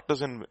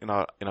practice in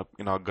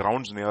our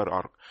grounds near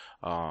our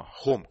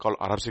home called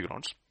RRC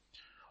grounds.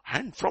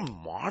 And from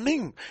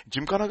morning,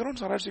 Gymkhana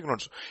grounds, RRC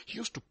grounds, he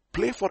used to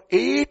play for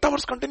 8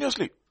 hours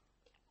continuously.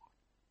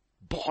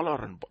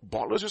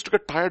 Ballers used to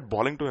get tired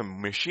balling to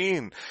him.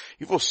 Machine.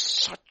 He was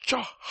such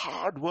a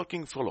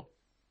hard-working fellow.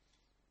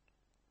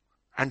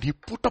 And he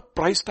put a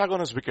price tag on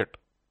his wicket.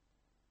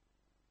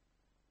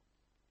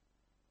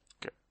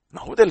 Okay.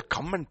 Now they'll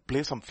come and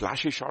play some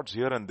flashy shots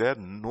here and there,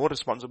 no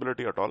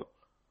responsibility at all.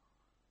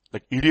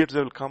 Like idiots,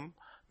 they will come,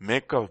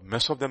 make a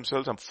mess of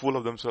themselves and fool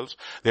of themselves.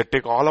 They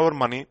take all our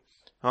money.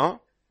 Huh?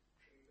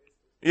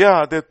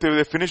 Yeah,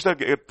 they finish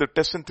the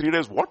test in 3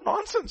 days. What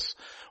nonsense.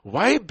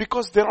 Why?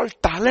 Because they're all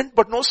talent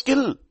but no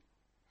skill.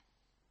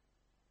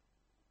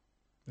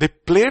 They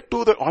play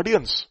to the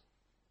audience.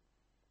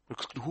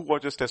 Who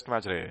watches test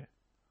match?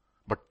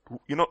 But,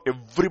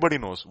 everybody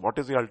knows what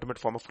is the ultimate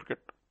form of cricket?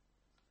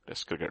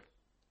 Test cricket.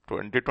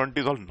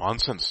 2020 is all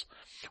nonsense.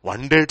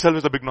 One day itself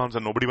is a big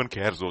nonsense. Nobody even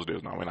cares those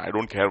days now. I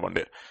don't care one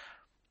day.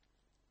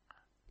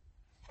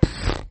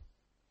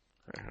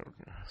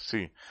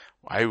 See,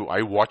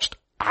 I watched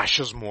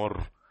Ashes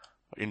more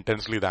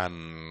intensely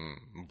than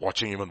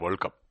watching even World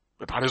Cup.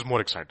 That is more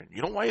exciting.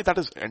 You know why? That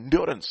is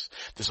endurance.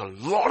 There's a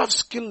lot of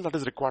skill that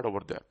is required over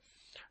there.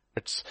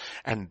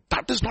 And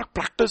that is not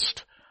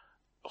practiced.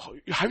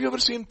 Have you ever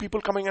seen people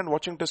coming and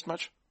watching test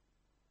match?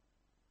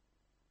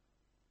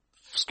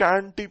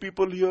 Scanty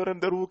people here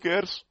and there, who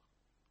cares?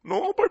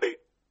 Nobody.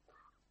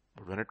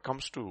 But when it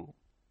comes to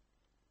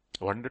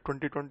one day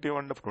 2020,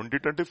 one day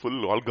 2020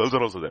 full, all girls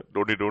are also there.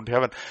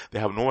 They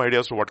have no idea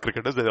as to what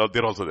cricket is. They're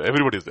also there.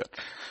 Everybody's there.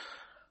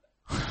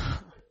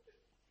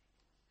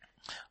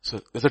 So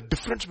there's a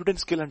difference between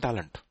skill and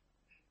talent.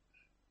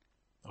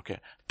 Okay.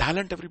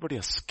 Talent everybody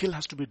has. Skill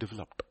has to be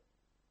developed.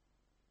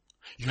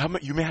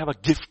 You may have a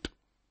gift,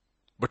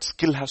 but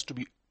skill has to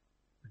be,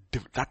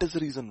 that is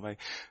the reason why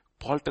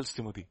Paul tells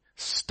Timothy,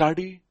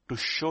 study to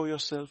show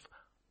yourself,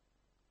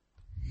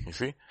 you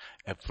see,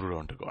 approved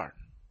unto God.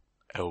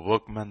 A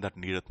workman that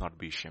needeth not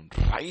be ashamed.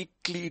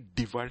 Rightly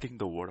dividing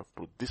the word of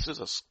truth. This is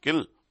a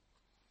skill.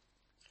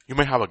 You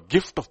may have a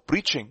gift of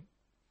preaching,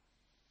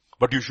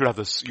 but you have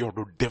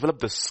to develop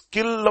the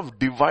skill of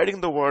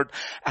dividing the word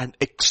and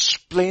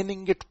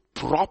explaining it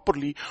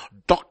properly,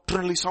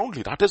 doctrinally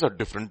soundly. That is a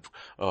different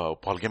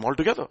ball game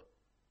altogether.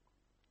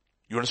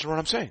 You understand what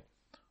I'm saying?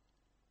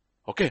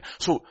 Okay,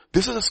 so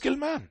this is a skilled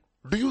man.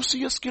 Do you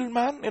see a skilled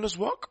man in his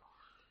work?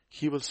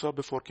 He will serve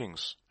before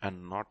kings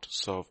and not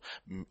serve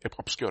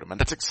obscure men.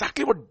 That's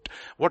exactly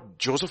what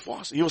Joseph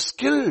was. He was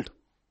skilled.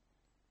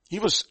 He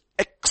was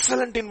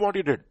excellent in what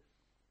he did.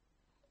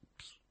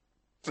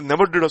 He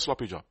never did a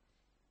sloppy job.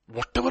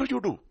 Whatever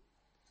you do,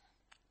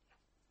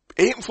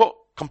 aim for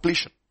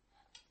completion.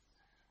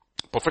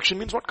 Perfection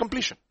means what?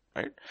 Completion,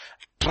 right?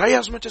 Try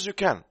as much as you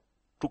can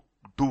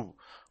to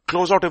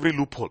close out every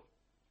loophole.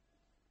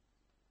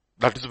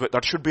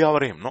 That should be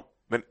our aim, no?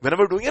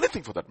 Whenever doing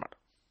anything for that matter.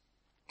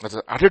 That's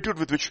the attitude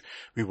with which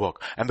we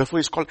work. And therefore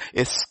he's called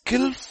a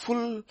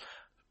skillful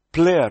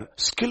player,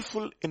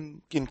 skillful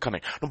in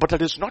cunning. No, but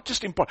that is not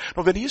just important.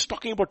 Now when he's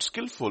talking about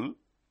skillful,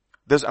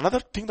 there's another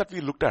thing that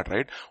we looked at,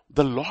 right?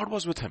 The Lord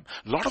was with him.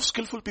 A lot of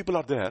skillful people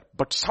are there,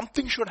 but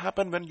something should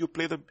happen when you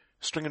play the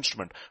string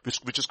instrument,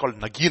 which is called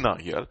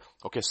nagina here.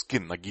 Okay,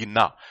 skin,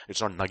 nagina.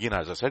 It's not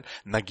nagina as I said,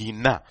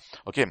 nagina.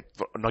 Okay,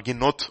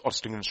 naginot or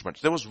string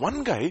instruments. There was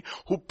one guy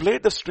who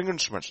played the string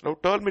instruments. Now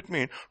turn with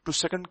me to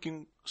 2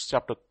 Kings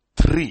chapter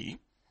 3,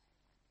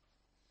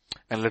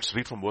 and let's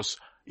read from verse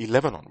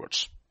 11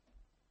 onwards.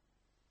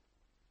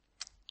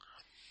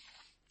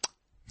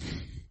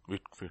 We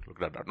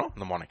looked at that, no? In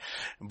the morning.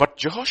 But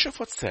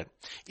Jehoshaphat said,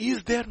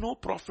 is there no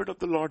prophet of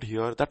the Lord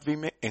here that we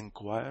may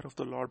inquire of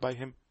the Lord by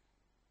him?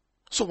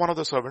 So one of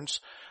the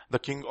servants, the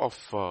king of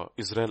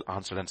Israel,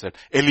 answered and said,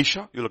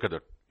 Elisha, you look at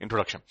that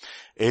introduction.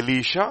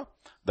 Elisha,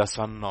 the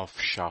son of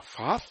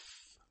Shaphat,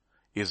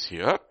 is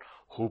here,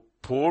 who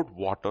poured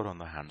water on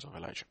the hands of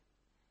Elijah.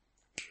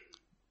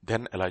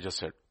 Then Elijah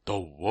said, the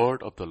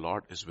word of the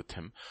Lord is with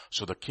him.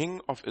 So the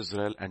king of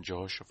Israel and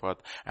Jehoshaphat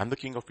and the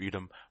king of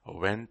Edom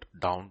went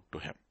down to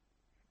him.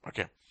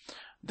 Okay.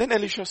 Then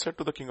Elisha said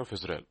to the king of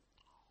Israel,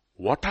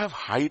 what have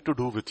I to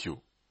do with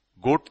you?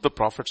 Go to the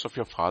prophets of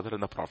your father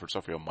and the prophets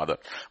of your mother.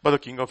 But the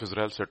king of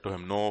Israel said to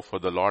him, no, for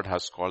the Lord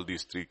has called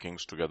these 3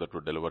 kings together to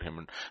deliver them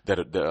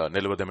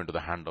into the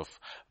hand of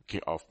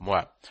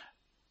Moab.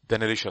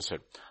 Then Elisha said,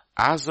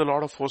 as the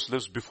Lord of hosts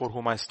lives before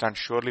whom I stand,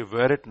 surely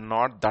were it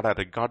not that I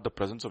regard the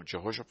presence of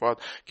Jehoshaphat,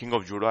 king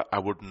of Judah, I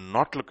would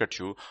not look at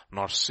you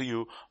nor see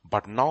you,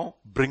 but now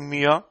bring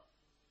me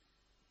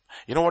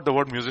you know what the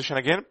word musician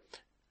again?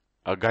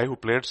 a guy who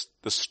played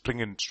the string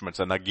instruments,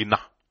 a nagina.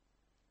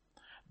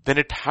 Then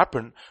it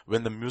happened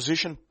when the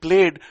musician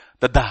played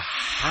that the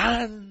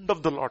hand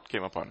of the Lord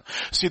came upon him.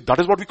 See, that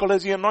is what we call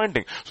as the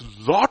anointing. So,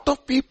 lot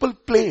of people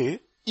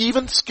play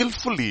even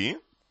skillfully,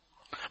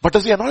 but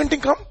does the anointing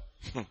come?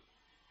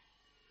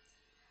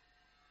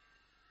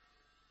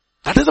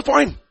 That is the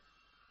point.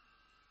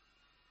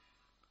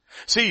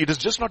 See, it is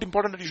just not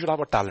important that you should have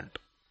a talent.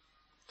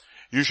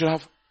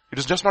 It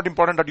is just not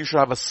important that you should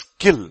have a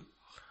skill.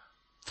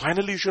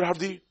 Finally, you should have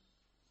the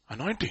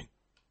anointing.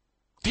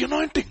 The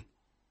anointing.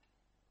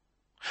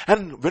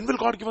 And when will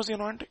God give us the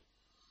anointing?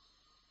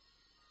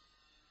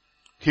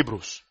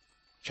 Hebrews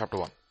chapter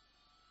 1.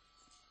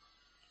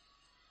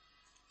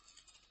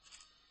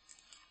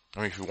 I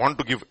mean, if you want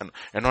to give,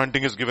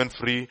 anointing is given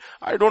free,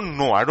 I don't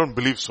know, I don't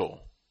believe so.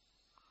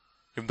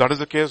 If that is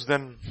the case,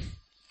 then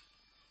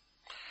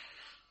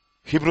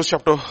Hebrews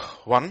chapter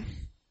 1,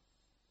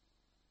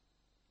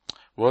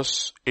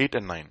 verse 8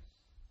 and 9.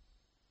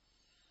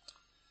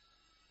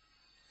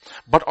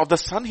 But of the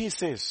Son he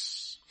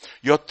says,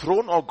 your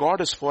throne, O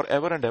God, is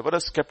forever and ever. A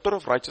scepter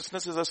of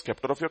righteousness is a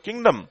scepter of your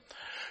kingdom.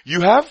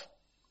 You have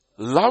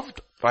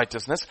loved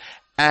righteousness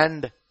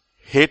and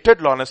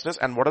hated lawlessness.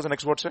 And what does the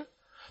next word say?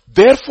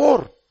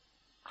 Therefore,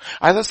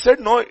 as I said,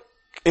 no,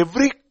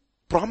 every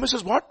promise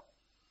is what?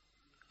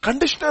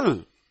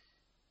 Conditional.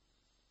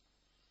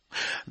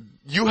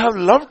 You have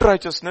loved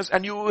righteousness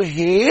and you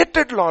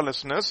hated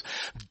lawlessness.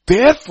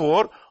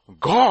 Therefore,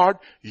 God,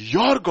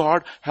 your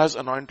God, has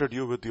anointed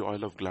you with the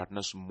oil of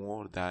gladness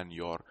more than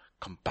your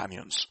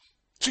companions.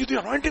 See, the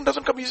anointing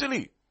doesn't come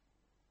easily.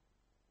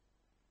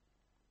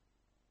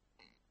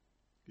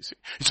 You see,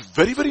 it's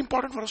very, very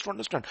important for us to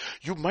understand.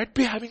 You might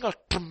be having a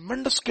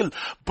tremendous skill,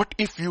 but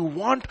if you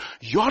want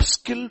your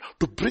skill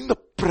to bring the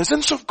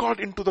presence of God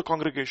into the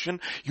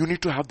congregation, you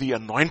need to have the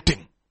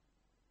anointing.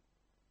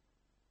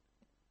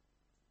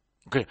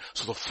 Okay,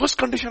 so the first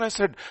condition I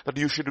said that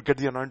you should get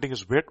the anointing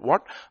is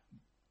what?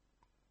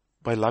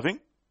 By loving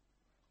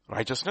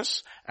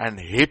righteousness and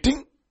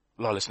hating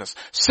lawlessness.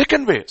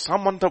 Second way,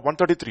 Psalm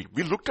 133.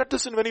 We looked at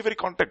this in very, very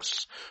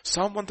contexts.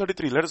 Psalm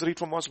 133. Let us read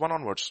from verse 1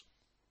 onwards.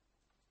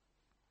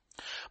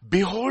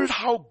 Behold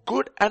how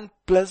good and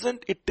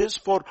pleasant it is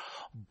for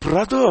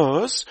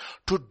brothers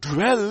to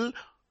dwell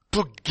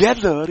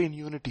together in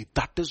unity.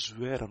 That is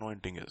where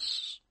anointing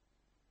is.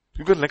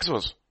 You go to the next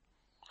verse.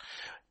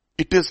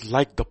 It is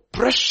like the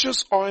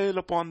precious oil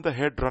upon the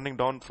head running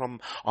down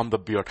on the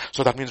beard.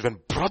 So that means when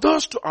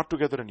brothers are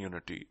together in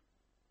unity,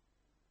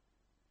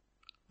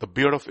 the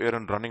beard of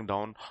Aaron running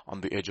down on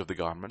the edge of the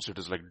garments, it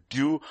is like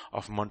dew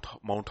of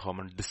Mount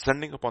Hermon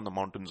descending upon the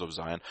mountains of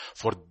Zion.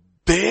 For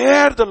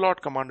there the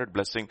Lord commanded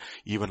blessing,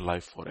 even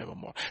life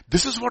forevermore.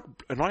 This is what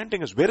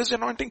anointing is. Where is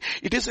anointing?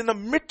 It is in the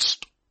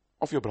midst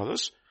of your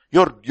brothers.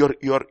 You're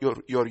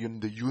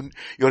in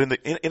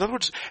other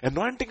words,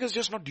 anointing is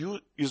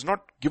is not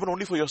given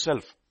only for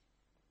yourself.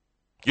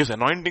 Yes,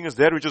 anointing is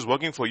there which is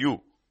working for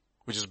you,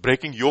 which is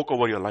breaking yoke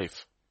over your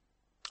life.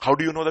 How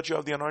do you know that you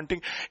have the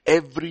anointing?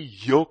 Every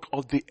yoke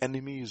of the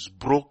enemy is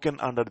broken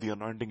under the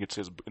anointing, it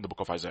says in the book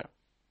of Isaiah.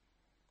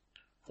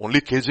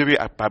 Only KJV,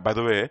 by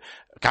the way,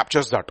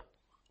 captures that.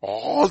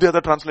 All the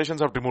other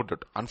translations have removed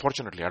it.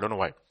 Unfortunately, I don't know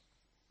why.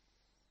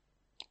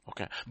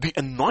 Okay. The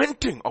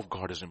anointing of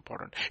God is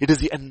important. It is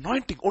the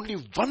anointing. Only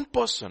one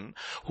person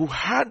who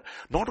had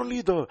not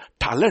only the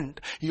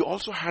talent, he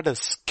also had a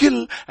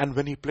skill, and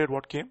when he played,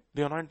 what came?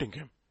 The anointing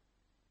came.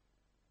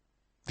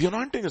 The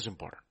anointing is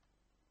important.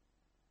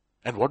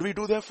 And what do we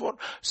do therefore?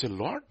 Say,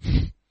 Lord,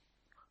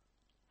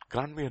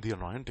 grant me the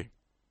anointing.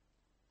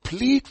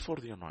 Plead for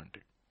the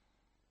anointing.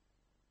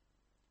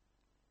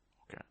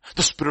 Okay.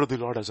 The Spirit of the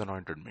Lord has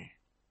anointed me.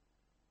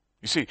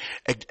 You see,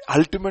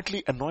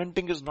 ultimately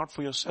anointing is not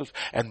for yourself.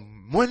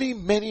 And many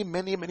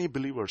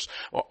believers,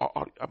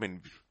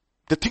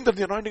 they think that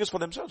the anointing is for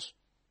themselves.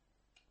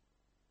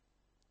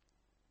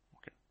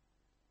 Okay.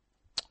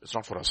 It's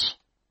not for us.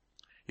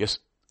 Yes,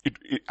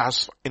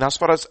 as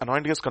far as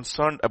anointing is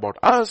concerned about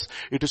us,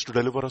 it is to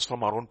deliver us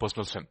from our own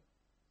personal sin.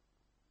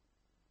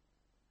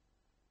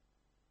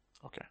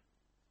 Okay.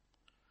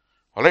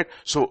 Alright,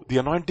 so the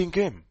anointing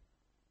came.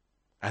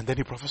 And then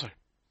he prophesied.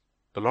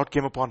 The Lord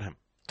came upon him.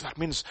 That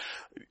means,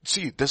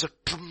 see, there's a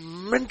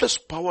tremendous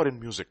power in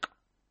music.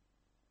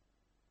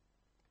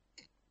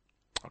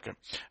 Okay.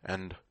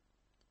 And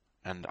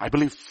I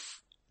believe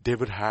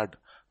David had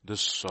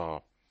this,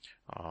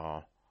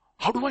 how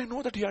do I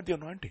know that he had the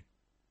anointing?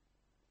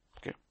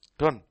 Okay.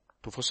 Turn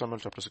to 1 Samuel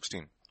chapter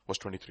 16, verse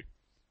 23.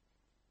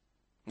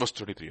 Verse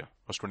 33, yeah.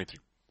 Verse 23.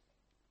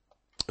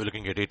 We're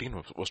looking at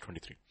 18, verse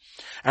 23.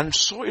 And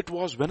so it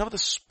was whenever the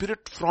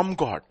Spirit from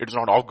God, it is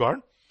not of God.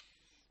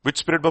 Which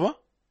Spirit, Baba?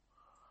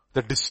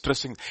 The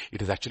distressing,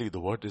 it is actually, the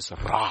word is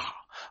Ra.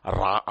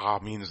 Ra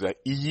means the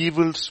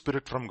evil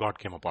spirit from God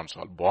came upon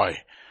Saul. Boy.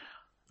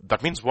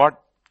 That means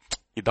what?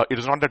 It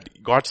is not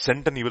that God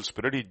sent an evil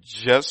spirit, he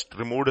just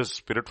removed his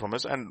spirit from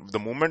us, and the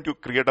moment you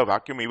create a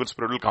vacuum, evil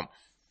spirit will come.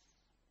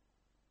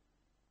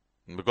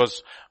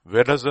 Because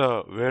what does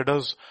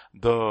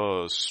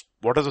the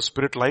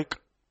spirit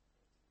like?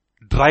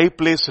 dry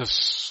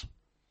places.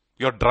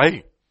 You're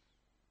dry.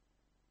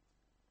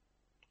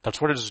 That's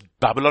what it is.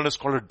 Babylon is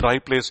called a dry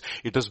place.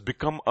 It has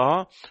become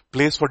a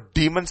place for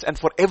demons and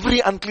for every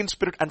unclean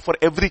spirit and for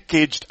every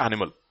caged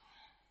animal.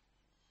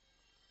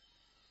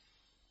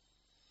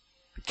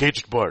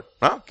 Caged bird.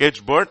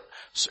 Caged bird.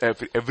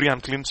 Every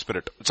unclean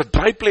spirit. It's a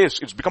dry place.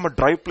 It's become a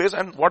dry place,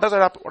 and what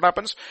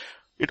happens?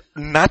 It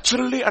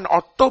naturally and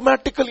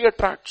automatically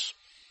attracts.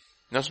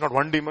 There's not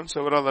one demon,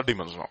 several other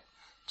demons now.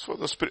 So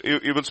the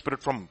evil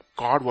spirit from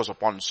God was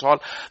upon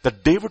Saul,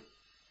 that David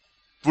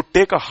would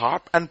take a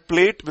harp and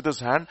play it with his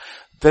hand,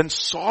 then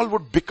Saul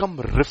would become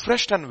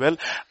refreshed and well,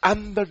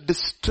 and the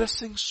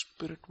distressing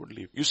spirit would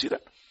leave. You see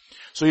that?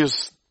 So he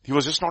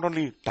was just not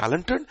only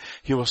talented,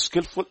 he was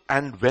skillful,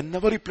 and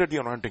whenever he played, the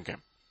anointing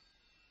came.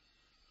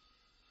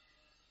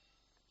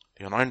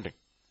 The anointing.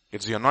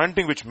 It's the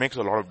anointing which makes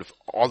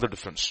all the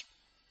difference.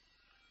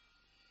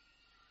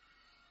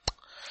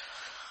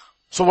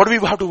 So what do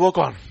we have to work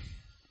on?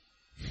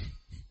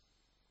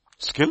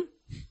 Skill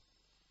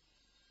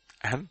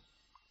and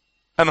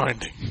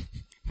anointing.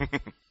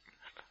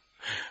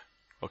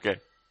 Okay.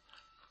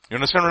 You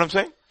understand what I'm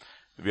saying?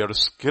 We have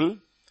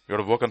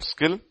to work on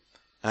skill,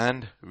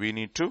 and we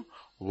need to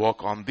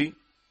work on the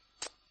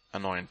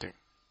anointing.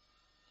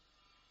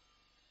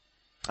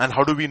 And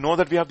how do we know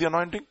that we have the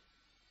anointing?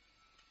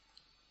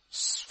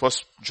 1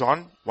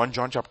 John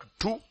chapter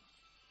 2.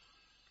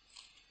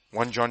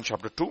 1 John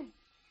chapter 2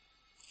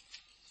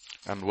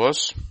 and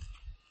verse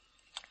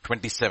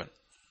 27.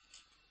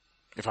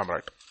 If I'm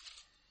right.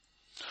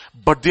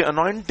 But the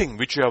anointing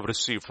which you have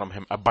received from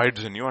him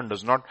abides in you and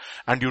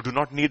you do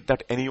not need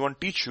that anyone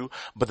teach you,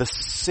 but the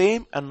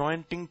same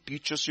anointing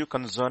teaches you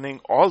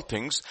concerning all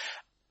things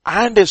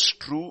and is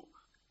true,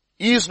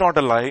 is not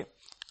a lie,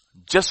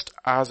 just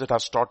as it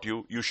has taught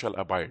you, you shall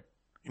abide.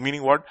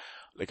 Meaning what?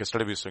 Like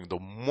yesterday we were saying, the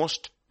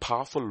most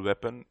powerful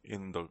weapon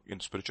in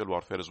spiritual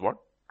warfare is what?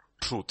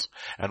 Truth.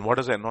 And what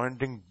does the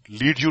anointing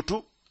lead you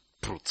to?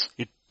 Truth.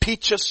 It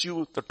teaches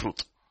you the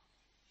truth.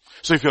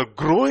 So if you're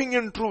growing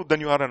in truth,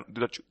 then you have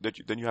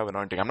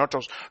anointing. I'm not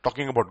just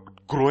talking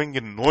about growing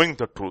in knowing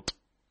the truth.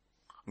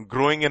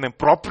 Growing in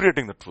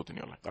appropriating the truth in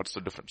your life. That's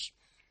the difference.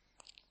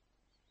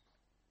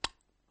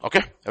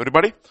 Okay,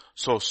 everybody?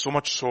 So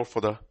much so for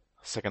the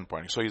second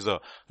point. So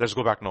let's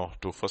go back now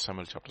to 1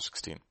 Samuel chapter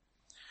 16.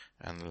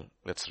 And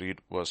let's read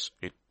verse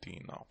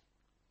 18 now.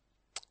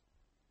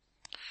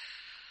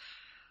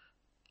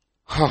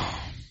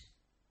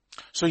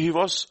 So he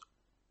was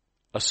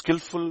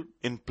skillful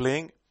in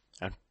playing,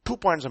 and 2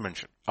 points are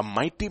mentioned. A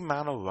mighty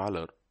man of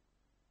valor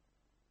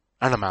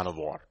and a man of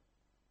war.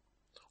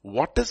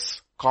 What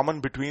is common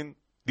between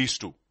these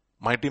two?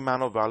 Mighty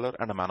man of valor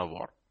and a man of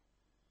war.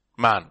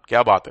 Man,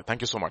 kya baat hai?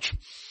 Thank you so much.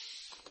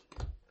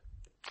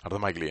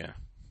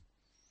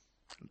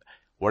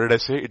 What did I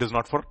say? It is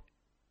not for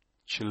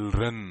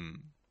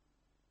children.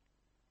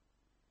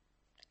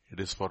 It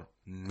is for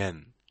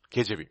men.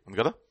 KJV.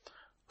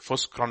 1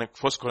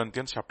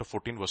 Corinthians chapter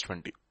 14 verse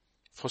 20.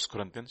 1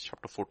 Corinthians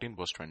chapter 14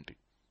 verse 20.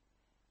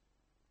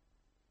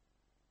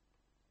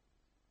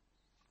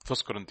 1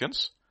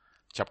 Corinthians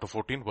chapter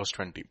 14 verse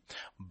 20.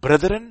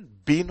 Brethren,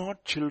 be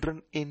not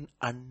children in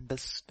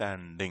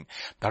understanding.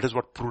 That is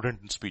what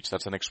prudent in speech.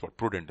 That's the next word.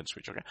 Prudent in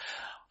speech. Okay.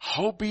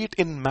 Howbeit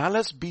in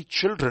malice be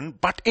children,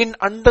 but in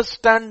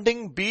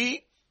understanding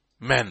be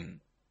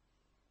men.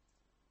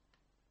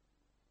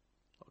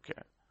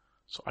 Okay.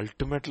 So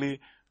ultimately,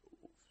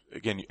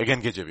 again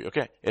KJV.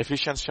 Okay.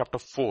 Ephesians chapter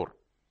 4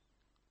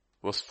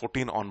 verse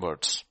 14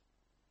 onwards.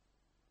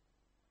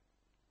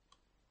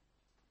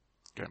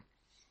 Okay.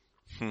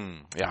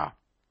 Yeah.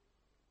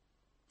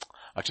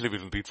 Actually, we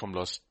will read from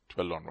verse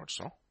 12 onwards,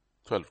 no?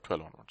 12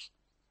 onwards.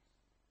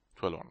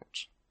 12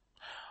 onwards.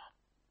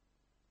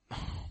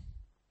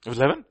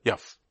 11? Yeah.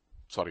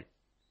 Sorry,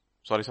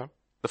 sir.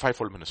 The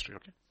fivefold ministry,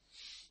 okay?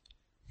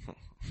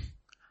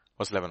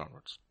 Verse 11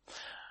 onwards.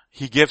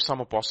 He gave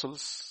some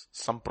apostles,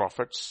 some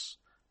prophets,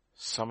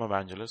 some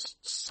evangelists,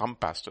 some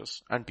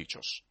pastors and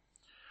teachers.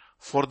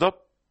 For the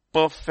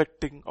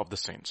perfecting of the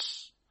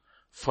saints.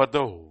 For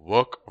the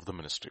work of the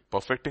ministry.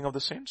 Perfecting of the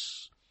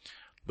saints.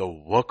 The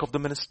work of the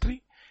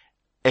ministry,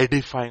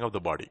 edifying of the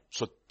body.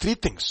 So 3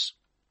 things.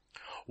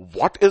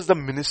 What is the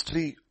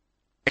ministry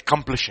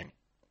accomplishing?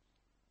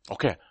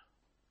 Okay.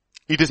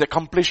 It is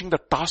accomplishing the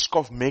task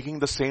of making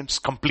the saints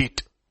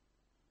complete.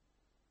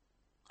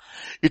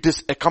 It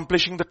is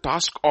accomplishing the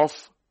task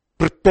of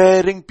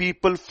preparing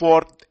people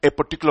for a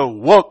particular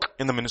work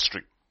in the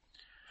ministry.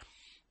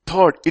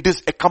 Third, it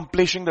is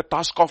accomplishing the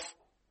task of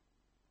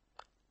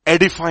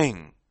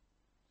edifying,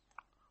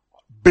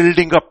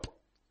 building up,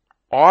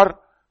 or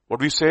what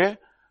we say,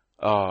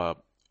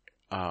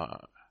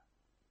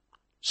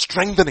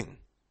 strengthening.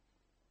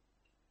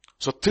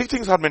 So 3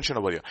 things are mentioned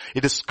over here.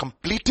 It is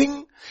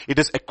completing, it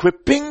is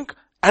equipping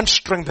and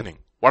strengthening.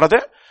 What are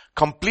they?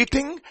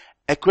 Completing,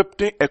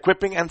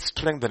 equipping and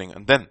strengthening.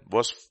 And then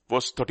verse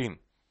 13.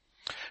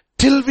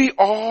 Till we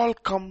all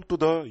come to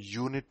the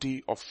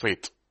unity of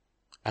faith.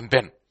 And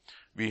then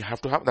we have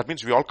to have, that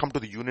means we all come to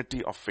the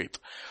unity of faith.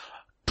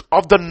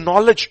 of the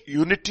knowledge,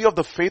 unity of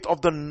the faith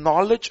of the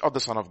knowledge of the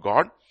Son of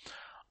God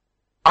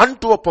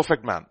unto a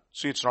perfect man.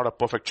 See, it's not a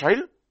perfect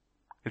child,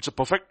 it's a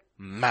perfect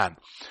man.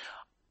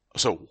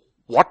 So,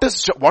 what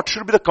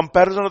should be the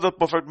comparison of the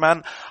perfect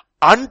man?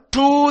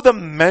 Unto the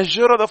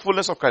measure of the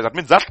fullness of Christ. That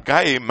means that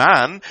guy,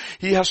 man,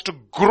 he has to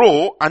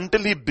grow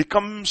until he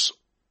becomes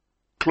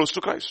close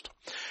to Christ.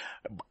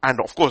 And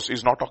of course,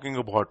 he's not talking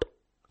about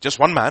just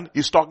one man,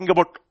 he's talking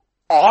about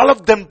all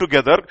of them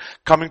together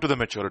coming to the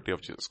maturity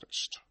of Jesus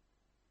Christ.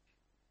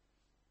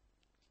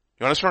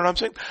 You understand what I'm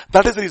saying?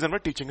 That is the reason why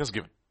teaching is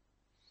given.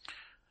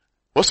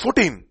 Verse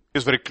 14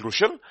 is very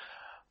crucial.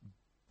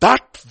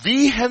 That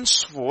we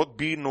henceforth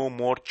be no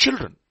more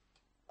children,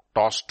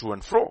 tossed to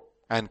and fro,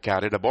 and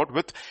carried about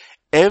with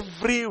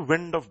every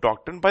wind of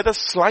doctrine by the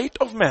sleight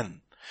of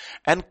men,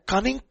 and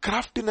cunning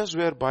craftiness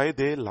whereby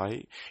they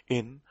lie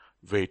in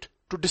wait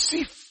to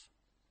deceive.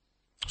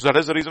 So that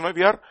is the reason why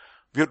we are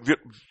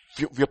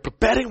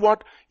preparing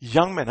what?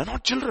 Young men and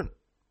not children.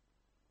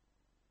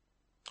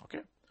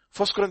 Okay.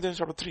 1 Corinthians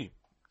chapter 3.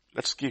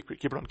 Let's keep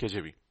it on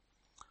KJV.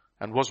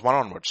 And verse 1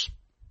 onwards.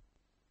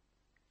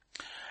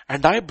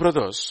 And I,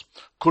 brothers,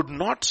 could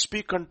not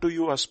speak unto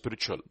you as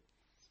spiritual,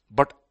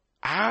 but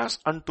as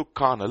unto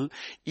carnal,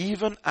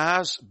 even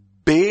as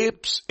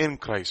babes in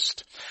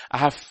Christ. I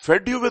have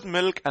fed you with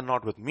milk and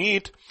not with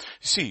meat.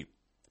 See,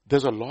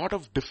 there's a lot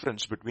of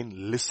difference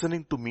between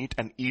listening to meat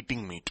and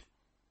eating meat.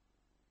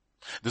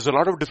 There's a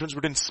lot of difference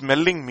between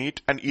smelling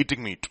meat and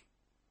eating meat.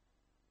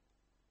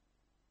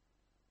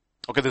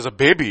 Okay, there's a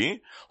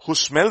baby who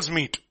smells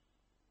meat.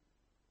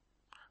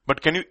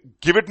 But can you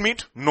give it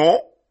meat?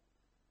 No.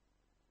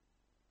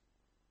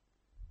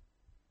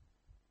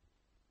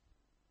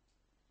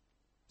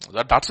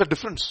 That's the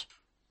difference.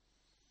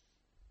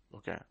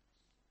 Okay.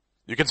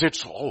 You can say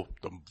the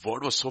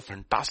word was so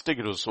fantastic,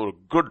 it was so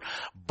good,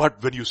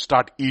 but when you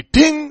start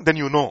eating, then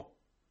you know.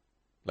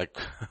 Like,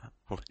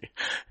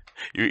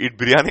 you eat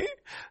biryani,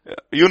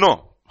 you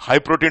know. High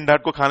protein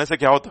diet को खाने से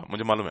क्या होता है?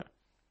 मुझे मालूम है.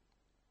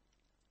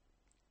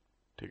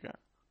 ठीक है?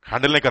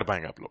 Handle नहीं कर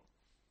पाएंगे आप लोग.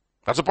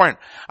 That's the point.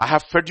 I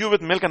have fed you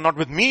with milk and not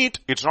with meat.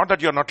 It's not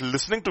that you're not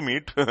listening to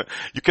meat.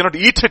 You cannot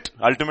eat it.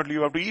 Ultimately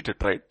you have to eat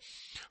it, right?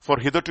 For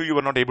hitherto you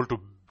were not able to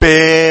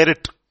bear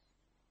it.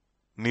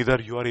 Neither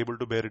you are able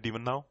to bear it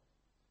even now.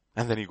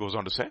 And then he goes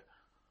on to say,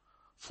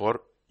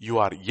 for you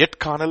are yet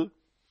carnal.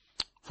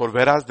 For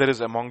whereas there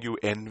is among you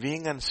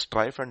envying and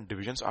strife and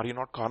divisions, are you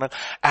not carnal?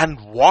 And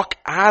walk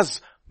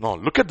as, no,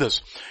 look at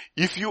this.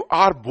 If you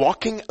are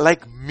walking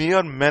like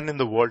mere men in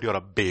the world, you're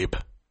a babe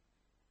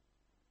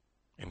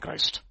in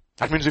Christ.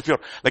 That means if you're,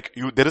 like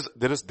you,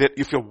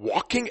 if you're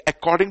walking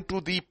according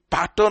to the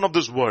pattern of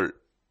this world,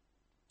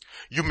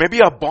 you may be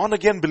a born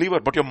again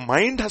believer, but your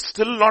mind has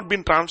still not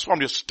been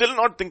transformed. You're still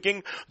not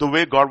thinking the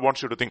way God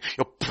wants you to think.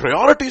 Your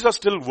priorities are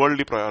still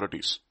worldly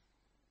priorities.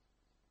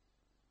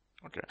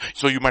 Okay.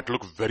 So you might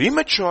look very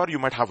mature, you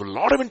might have a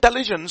lot of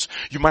intelligence,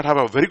 you might have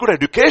a very good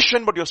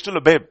education, but you're still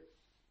a babe.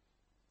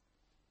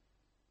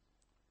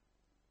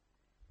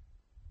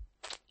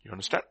 You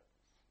understand?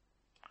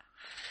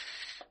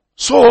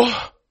 So,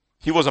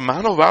 he was a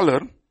man of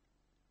valor,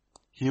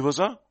 he was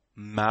a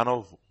man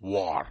of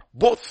war.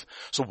 Both.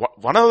 So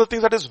one of the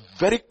things that is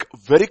very,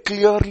 very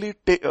clearly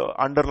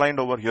underlined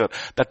over here,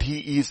 that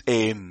he is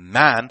a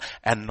man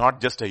and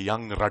not just a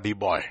young ruddy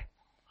boy.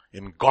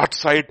 In God's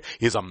sight,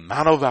 he is a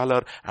man of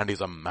valor and he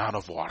is a man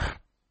of war.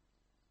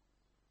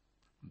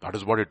 That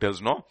is what it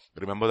tells, no?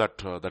 Remember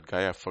that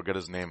guy, I forget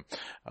his name,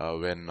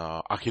 when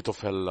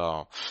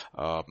Ahithophel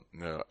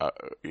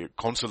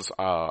counsels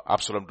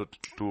Absalom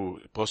to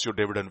pursue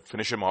David and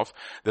finish him off.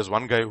 There's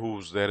one guy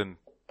who's there in,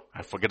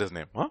 I forget his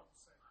name, huh?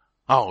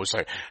 Oh,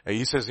 sorry.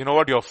 He says, you know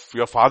what, your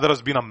father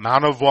has been a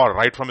man of war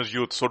right from his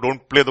youth, so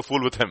don't play the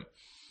fool with him.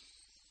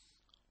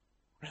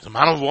 He's a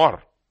man of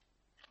war.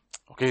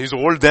 Okay, he's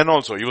old then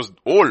also. He was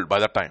old by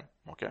that time.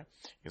 Okay.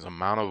 He's a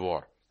man of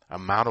war. A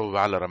man of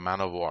valor, a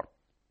man of war.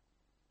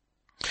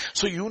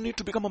 So you need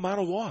to become a man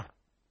of war.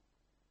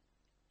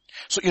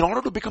 So in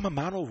order to become a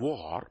man of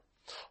war,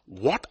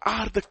 what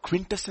are the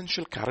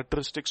quintessential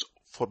characteristics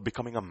for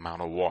becoming a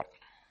man of war?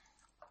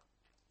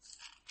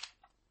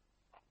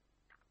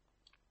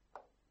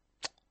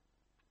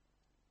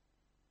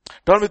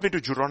 Turn with me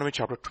to Deuteronomy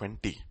chapter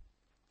 20.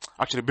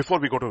 Actually, before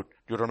we go to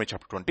Deuteronomy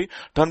chapter 20,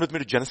 turn with me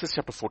to Genesis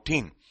chapter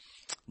 14.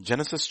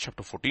 Genesis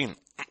chapter 14.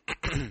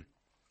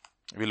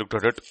 We looked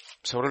at it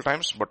several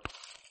times, but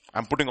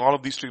I'm putting all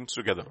of these things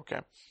together, okay?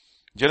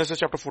 Genesis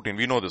chapter 14,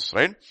 we know this,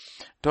 right?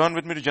 Turn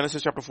with me to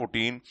Genesis chapter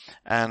 14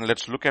 and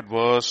let's look at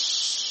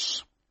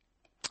verse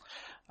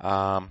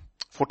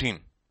 14,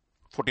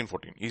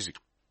 easy.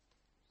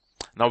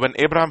 Now when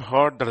Abraham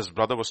heard that his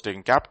brother was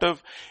taken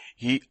captive,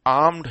 he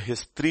armed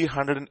his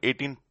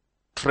 318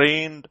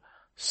 trained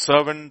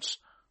servants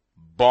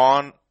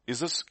born, is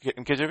this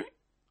in KJV?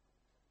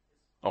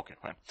 Okay,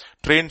 fine.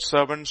 Trained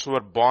servants who were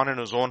born in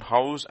his own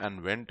house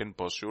and went in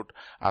pursuit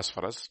as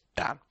far as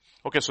Dan.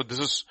 Okay, so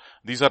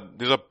these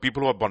are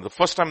people who are born. The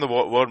first time the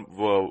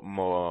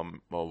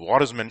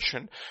war is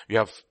mentioned, we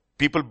have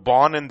People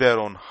born in their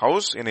own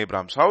house, in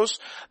Abraham's house.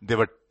 They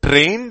were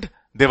trained,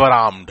 they were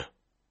armed.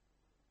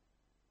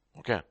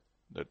 Okay.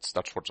 That's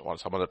what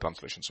some other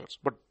translation says.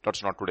 But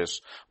that's not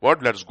today's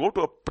word. Let's go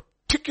to a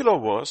particular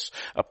verse,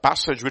 a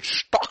passage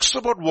which talks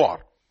about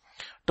war.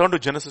 Turn to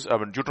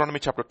Deuteronomy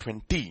chapter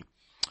 20.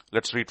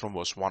 Let's read from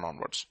verse 1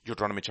 onwards.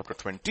 Deuteronomy chapter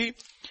 20,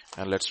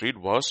 and let's read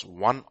verse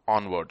 1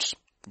 onwards.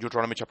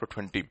 Deuteronomy chapter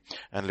 20,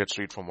 and let's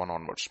read from 1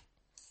 onwards.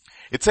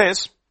 It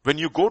says, when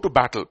you go to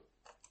battle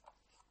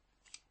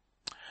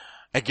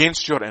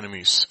against your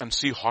enemies and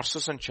see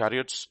horses and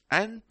chariots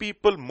and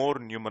people more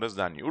numerous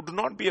than you, do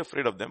not be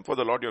afraid of them, for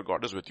the Lord your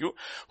God is with you,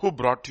 who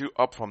brought you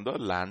up from the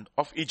land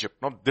of Egypt.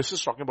 Now, this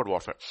is talking about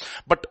warfare.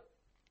 But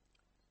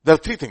there are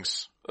three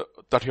things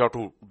that you have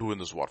to do in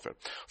this warfare.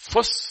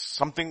 First,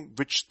 something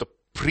which the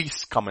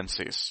priest come and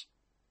says.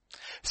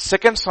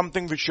 Second,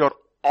 something which your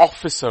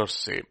officers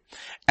say.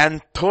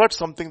 And third,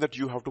 something that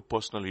you have to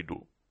personally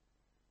do.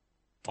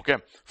 Okay.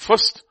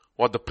 First,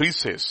 what the priest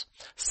says.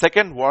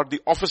 Second, what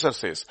the officer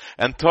says.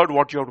 And third,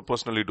 what you have to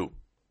personally do.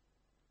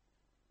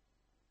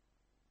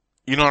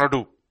 In order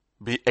to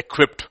be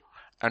equipped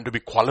and to be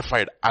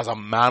qualified as a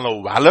man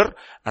of valor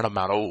and a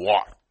man of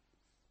war.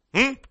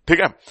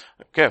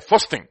 Okay,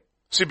 first thing.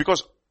 See,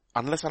 because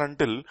unless and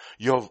until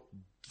you have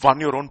won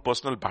your own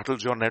personal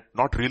battles, you're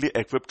not really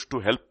equipped to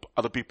help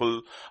other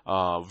people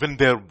win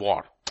their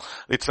war.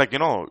 It's like,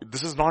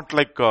 this is not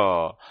like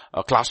a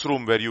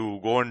classroom where you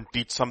go and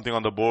teach something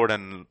on the board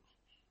and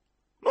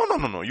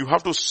no. You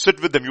have to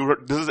sit with them.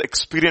 This is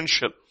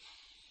experiential.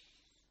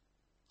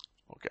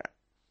 Okay.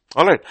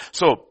 Alright.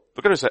 So,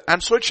 look at it.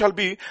 And so it shall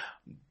be,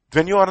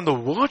 when you are on the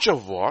verge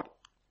of war,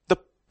 the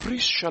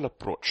priest shall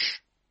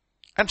approach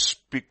and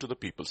speak to the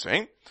people,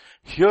 saying,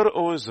 Hear,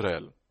 O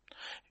Israel,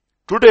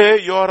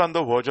 today you are on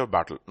the verge of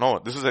battle. No,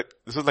 this is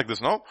like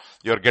this, no?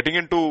 You are getting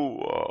into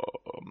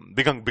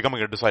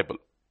becoming a disciple.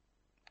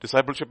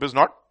 Discipleship is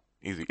not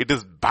easy. It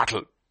is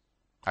battle.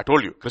 I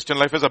told you, Christian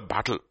life is a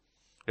battle.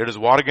 It is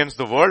war against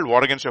the world,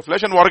 war against your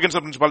flesh, and war against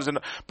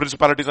the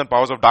principalities and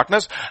powers of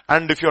darkness.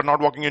 And if you are not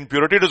walking in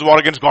purity, it is war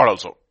against God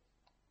also.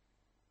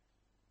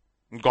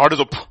 God is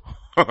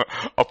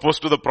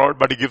opposed to the proud,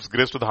 but He gives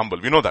grace to the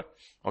humble. We know that.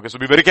 Okay, so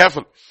be very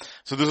careful.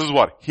 So this is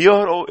war. Hear,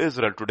 O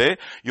Israel, today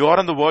you are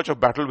on the verge of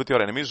battle with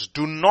your enemies.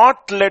 Do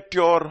not let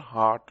your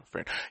heart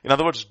faint. In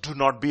other words, do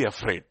not be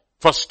afraid.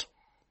 First.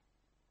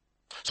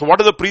 So what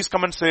does the priest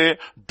come and say?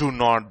 Do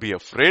not be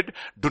afraid.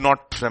 Do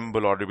not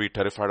tremble or be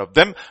terrified of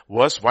them.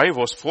 Verse 5,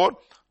 verse 4.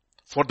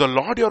 For the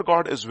Lord your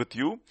God is with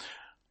you.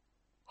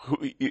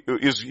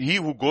 Is He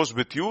who goes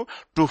with you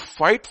to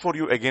fight for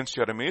you against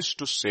your enemies,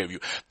 to save you.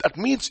 That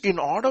means in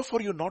order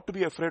for you not to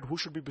be afraid, who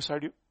should be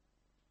beside you?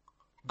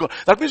 God.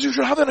 That means you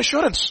should have an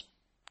assurance.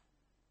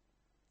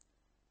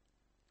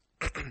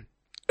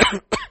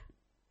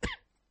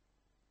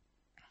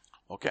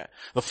 Okay.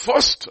 The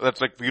first, that's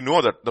like, we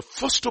know that. The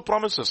first two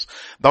promises.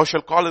 Thou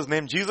shalt call His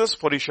name Jesus,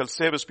 for He shall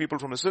save His people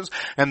from His sins.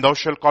 And thou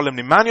shalt call Him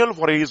Emmanuel,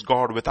 for He is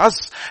God with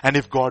us. And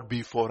if God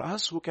be for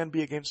us, who can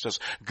be against us?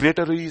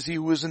 Greater is He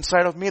who is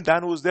inside of me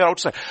than who is there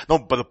outside. Now,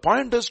 but the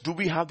point is, do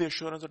we have the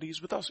assurance that He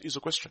is with us? Is the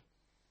question.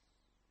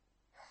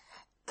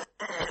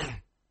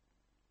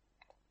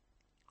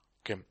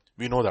 Okay.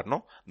 We know that,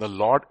 no? The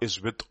Lord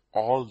is with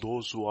all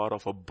those who are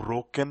of a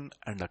broken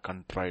and a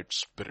contrite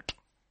spirit.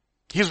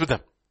 He is with them.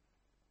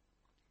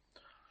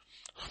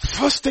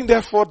 First thing,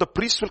 therefore, the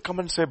priest will come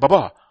and say,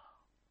 Baba,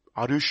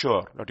 are you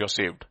sure that you're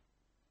saved?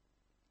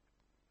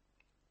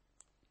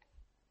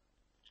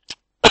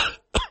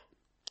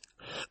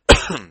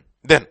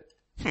 Then,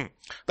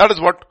 that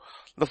is what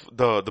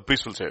the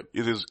priest will say.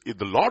 If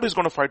the Lord is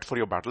going to fight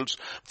your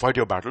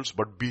battles,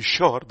 but be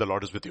sure the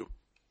Lord is with you.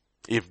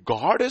 If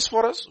God is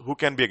for us, who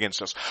can be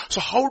against us? So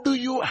how do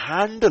you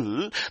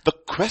handle the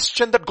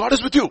question that God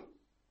is with you?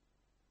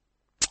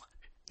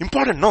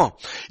 Important, no?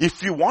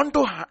 If you want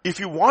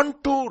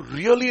to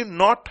really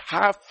not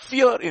have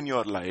fear in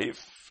your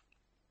life,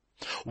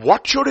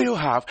 what should you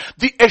have?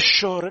 The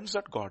assurance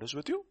that God is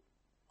with you.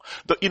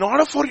 In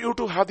order for you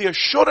to have the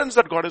assurance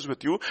that God is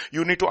with you,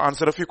 you need to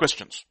answer a few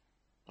questions.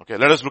 Okay,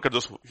 let us look at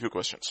those few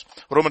questions.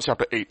 Romans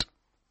chapter 8.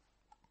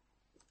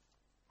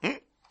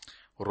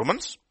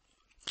 Romans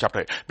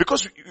chapter 8.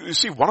 Because you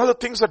see, one of the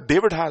things that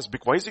David has,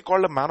 why is he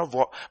called a man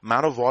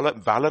of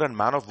valor and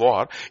man of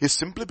war, is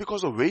simply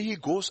because the way he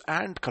goes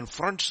and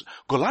confronts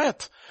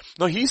Goliath.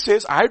 Now he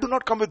says, I do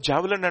not come with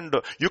javelin and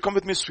you come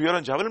with me spear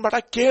and javelin, but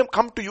I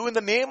come to you in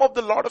the name of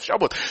the Lord of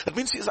Shabbath. That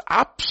means he is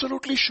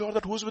absolutely sure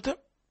that who is with him?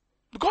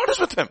 God is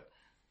with him.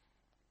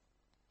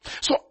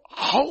 So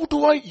how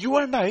do you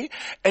and I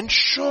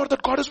ensure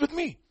that God is with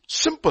me?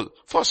 Simple.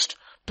 First,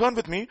 turn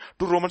with me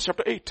to Romans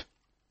chapter 8.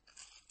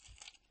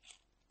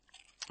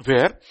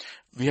 Where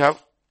we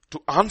have to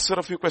answer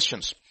a few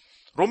questions.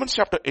 Romans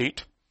chapter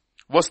 8,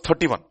 verse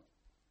 31.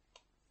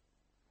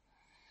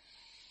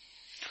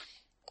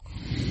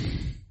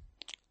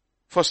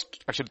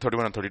 First, actually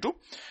 31 and 32.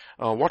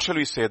 What shall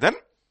we say then?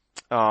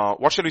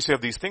 What shall we say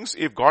of these things?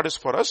 If God is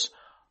for us,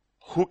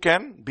 who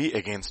can be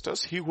against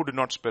us? He who did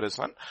not spare his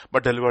son,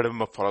 but delivered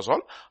him up for us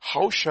all.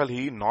 How shall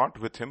he not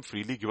with him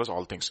freely give us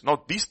all things?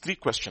 Now these three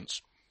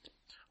questions.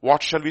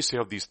 What shall we say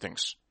of these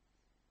things?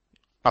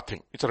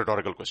 Nothing. It's a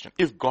rhetorical question.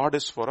 If God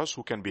is for us,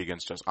 who can be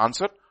against us?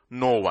 Answer,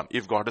 no one.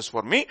 If God is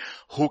for me,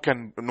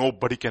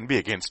 nobody can be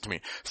against me.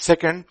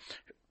 Second,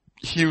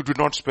 he who did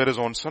not spare his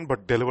own son,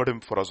 but delivered him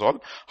for us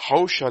all.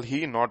 How shall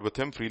he not with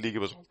him freely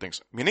give us all things?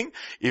 Meaning,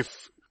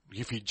 if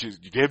he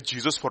gave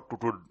Jesus to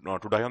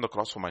die on the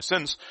cross for my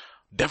sins,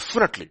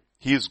 definitely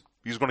he's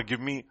going to give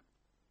me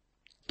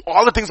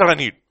all the things that I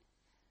need.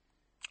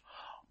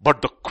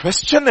 But the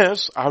question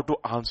is, I have to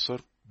answer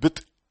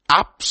with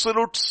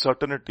absolute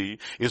certainty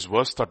is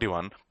verse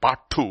 31, part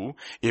 2.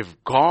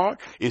 If God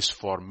is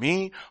for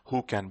me,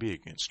 who can be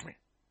against me?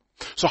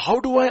 So how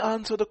do I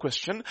answer the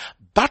question?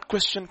 That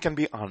question can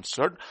be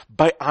answered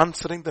by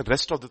answering the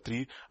rest of the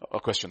three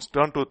questions.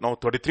 Turn to now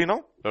 33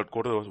 now. Let's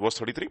go to verse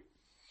 33.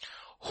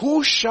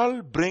 Who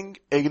shall bring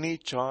any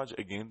charge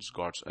against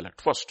God's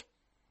elect? First,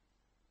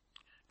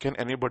 can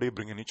anybody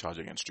bring any charge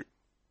against you?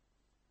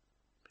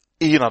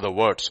 In other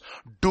words,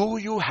 do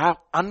you have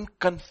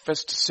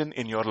unconfessed sin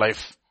in your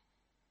life?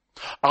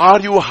 Are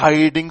you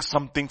hiding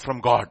something from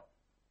God?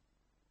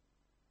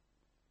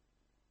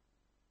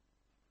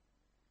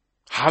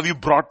 Have you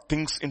brought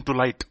things into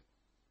light?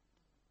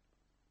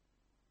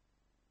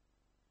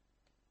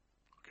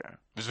 Okay.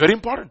 It's very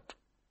important.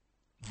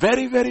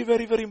 Very, very,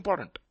 very, very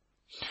important.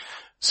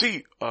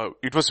 See,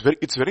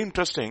 it's very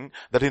interesting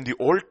that in the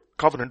old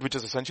covenant, which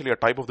is essentially a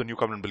type of the new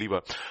covenant believer,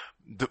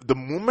 the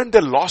moment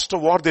they lost a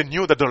war, they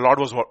knew that the Lord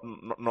was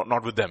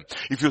not with them.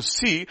 If you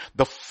see,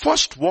 the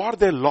first war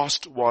they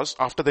lost was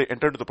after they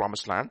entered into the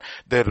promised land.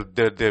 They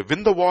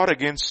win the war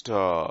against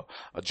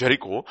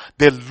Jericho.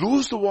 They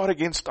lose the war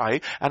against Ai,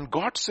 and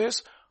God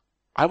says,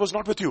 I was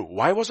not with you.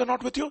 Why was I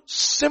not with you?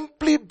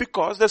 Simply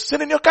because there's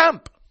sin in your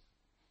camp.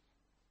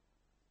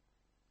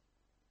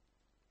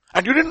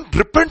 And you didn't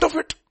repent of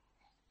it.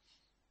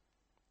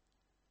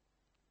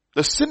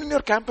 The sin in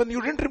your camp and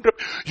you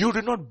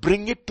did not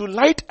bring it to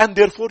light, and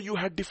therefore you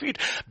had defeat.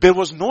 There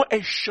was no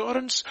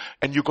assurance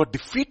and you got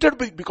defeated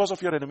because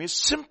of your enemies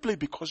simply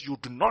because you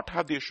do not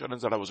have the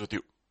assurance that I was with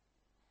you.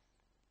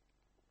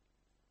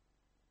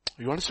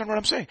 You understand what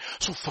I'm saying?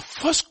 So the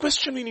first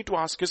question we need to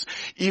ask is,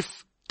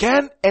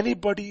 can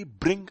anybody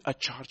bring a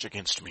charge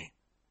against me?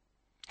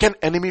 Can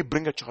enemy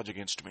bring a charge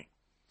against me?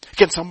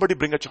 Can somebody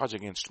bring a charge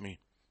against me?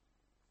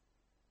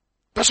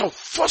 That's our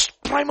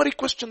first primary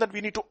question that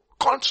we need to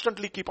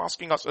constantly keep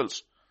asking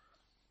ourselves.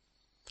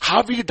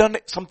 Have we done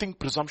something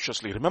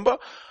presumptuously? Remember,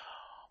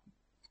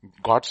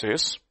 God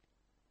says,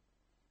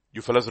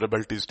 you fellas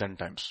rebelled these 10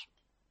 times.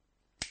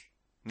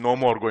 No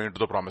more going into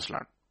the promised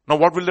land. Now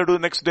what will they do the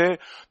next day?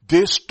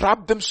 They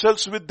strap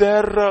themselves with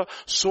their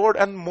sword,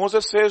 and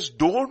Moses says,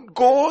 don't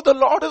go, the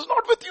Lord is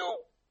not with you.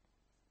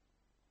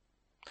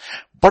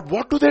 But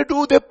what do?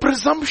 They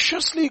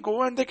presumptuously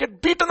go and they get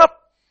beaten up.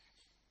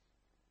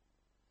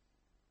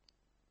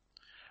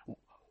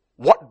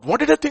 What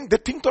did they think? They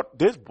think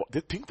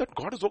that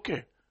God is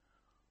okay.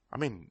 I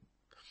mean,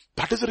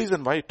 that is the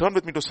reason why. Turn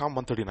with me to Psalm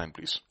 139,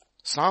 please.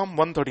 Psalm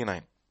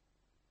 139.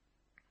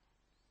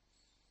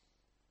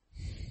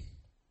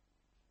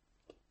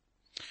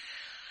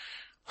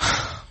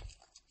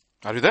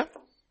 Are you there?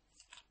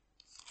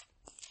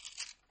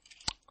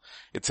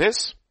 It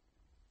says,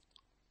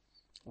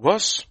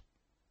 verse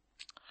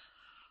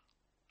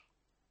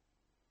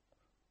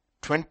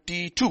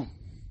 22.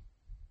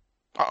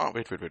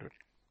 Wait.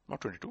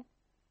 Not 22.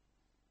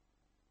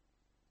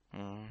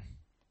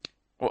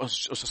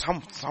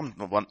 Psalm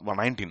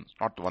 119,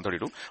 not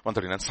 132,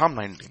 139, Psalm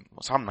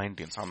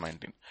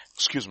 19.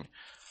 Excuse me.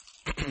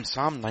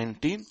 Psalm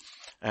 19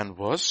 and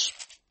verse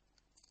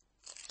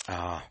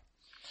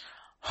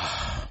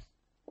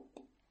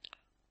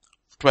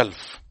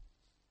 12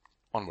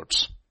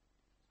 onwards.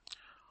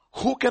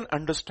 Who can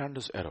understand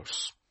his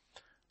errors?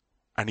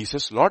 And he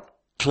says, Lord,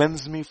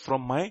 cleanse me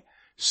from my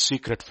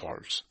secret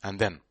faults. And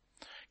then,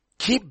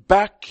 keep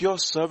back your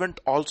servant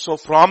also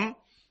from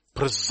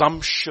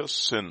presumptuous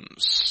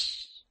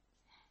sins.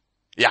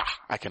 Yeah,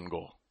 I can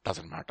go.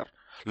 Doesn't matter.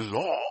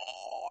 Lot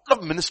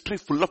of ministry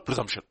full of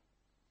presumption.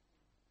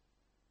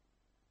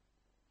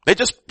 They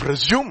just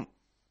presume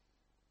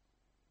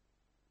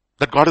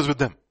that God is with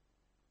them.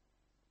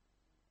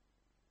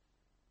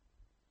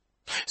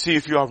 See,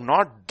 if you have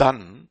not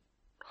done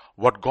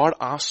what God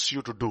asks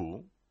you to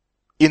do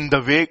in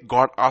the way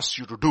God asks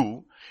you to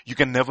do, you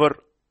can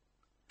never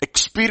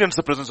experience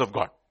the presence of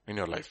God in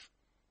your life.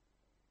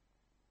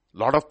 A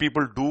lot of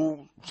people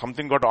do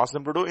something God asked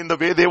them to do in the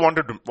way they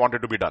wanted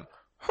to be done.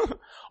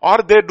 Or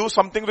they do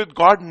something which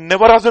God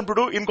never asked them to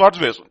do in God's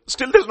ways.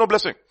 Still there's no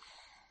blessing.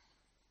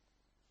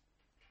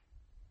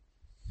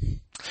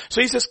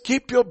 So he says,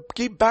 keep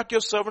back your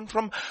servant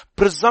from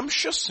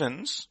presumptuous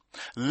sins.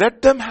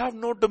 Let them have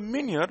no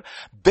dominion.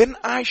 Then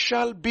I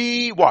shall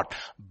be what?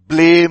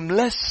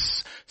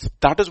 Blameless.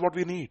 That is what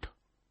we need.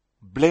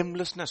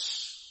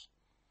 Blamelessness.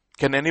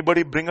 Can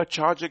anybody bring a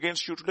charge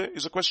against you today?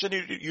 Is a question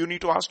you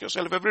need to ask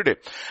yourself every day.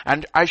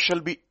 And I shall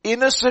be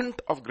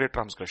innocent of great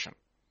transgression.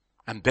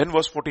 And then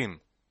verse 14.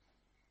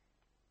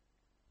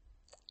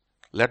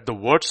 Let the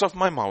words of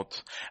my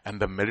mouth and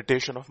the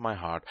meditation of my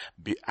heart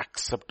be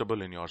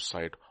acceptable in your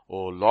sight. O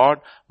Lord,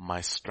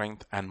 my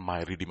strength and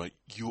my redeemer.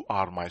 You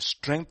are my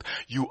strength.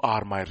 You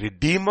are my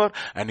redeemer.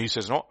 And he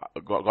says, no,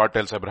 God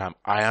tells Abraham,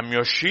 I am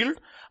your shield.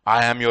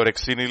 I am your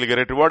exceedingly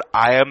great reward.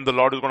 I am the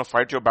Lord who is going to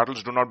fight your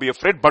battles. Do not be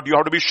afraid, but you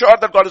have to be sure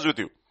that God is with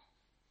you.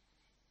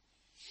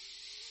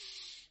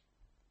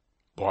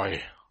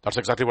 Boy, that's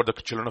exactly what the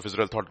children of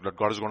Israel thought, that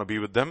God is going to be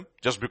with them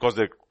just because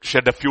they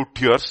shed a few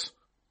tears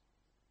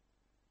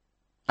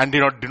and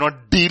did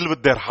not deal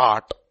with their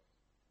heart.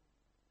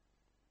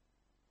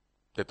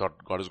 They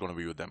thought God is going to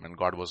be with them, and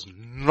God was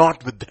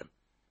not with them.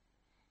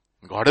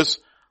 God is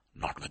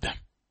not with them.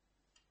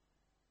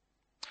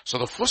 So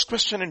the first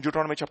question in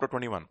Deuteronomy chapter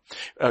 21,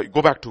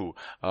 go back to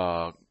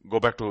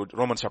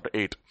Romans chapter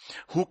 8.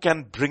 Who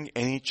can bring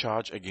any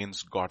charge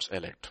against God's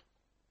elect?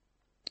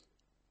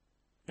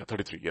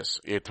 33,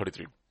 yes,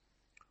 8:33.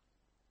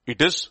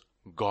 It is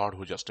God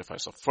who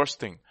justifies. So first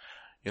thing,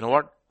 you know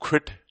what?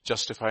 Quit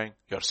justifying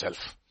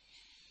yourself.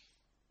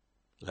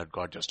 Let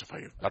God justify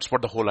you. That's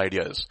what the whole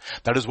idea is.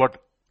 That is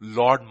what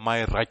Lord,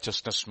 my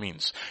righteousness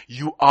means.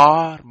 You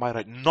are my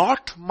right,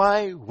 not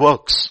my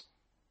works.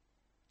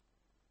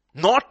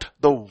 Not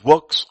the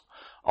works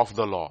of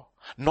the law.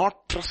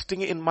 Not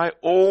trusting in my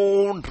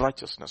own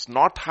righteousness.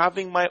 Not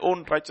having my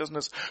own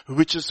righteousness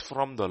which is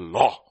from the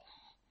law.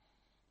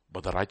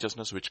 But the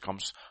righteousness which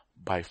comes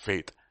by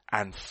faith.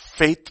 And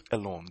faith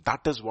alone.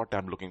 That is what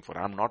I'm looking for.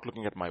 I'm not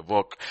looking at my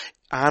work.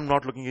 I'm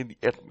not looking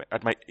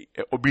at my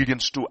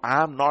obedience too.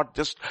 I'm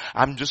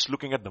just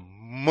looking at the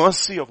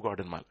mercy of God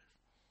in my life.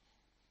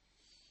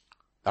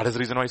 That is the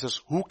reason why he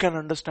says, who can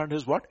understand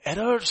his what?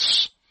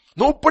 Errors.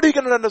 Nobody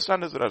can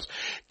understand his errors.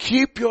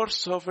 Keep your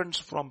servants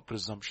from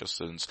presumptuous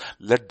sins.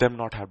 Let them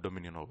not have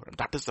dominion over them.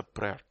 That is the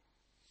prayer.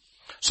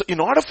 So in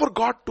order for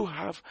God to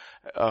have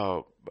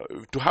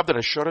that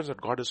assurance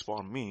that God is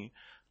for me,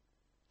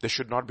 there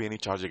should not be any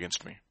charge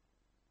against me.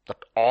 That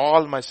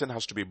all my sin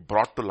has to be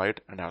brought to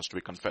light and has to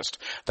be confessed.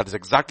 That is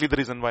exactly the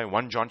reason why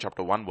 1 John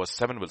chapter 1 verse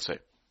 7 will say.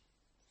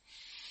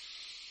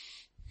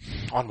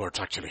 Onwards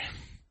actually.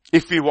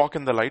 If we walk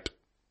in the light,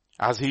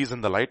 as he is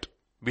in the light,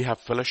 we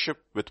have fellowship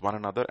with one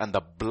another, and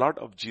the blood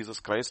of Jesus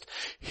Christ,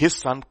 his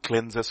son,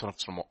 cleanses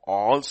us from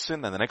all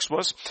sin. And the next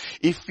verse,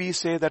 if we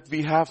say that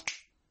we have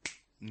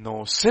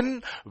no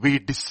sin, we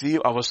deceive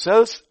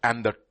ourselves,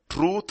 and the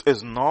truth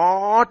is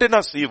not in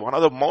us. See, one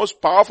of the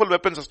most powerful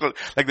weapons is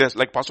like this,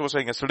 like Pastor was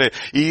saying yesterday,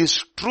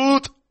 is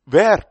truth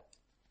where?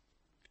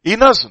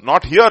 In us,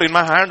 not here in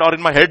my hand or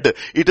in my head.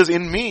 It is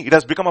in me. It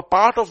has become a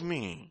part of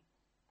me.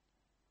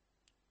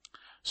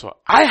 So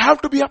I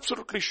have to be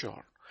absolutely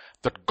sure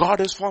that God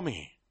is for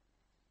me.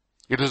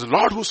 It is the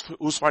Lord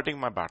who's fighting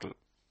my battle.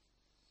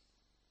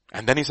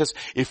 And then he says,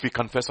 if we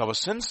confess our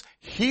sins,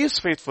 he is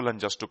faithful and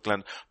just to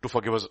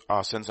forgive us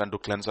our sins and to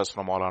cleanse us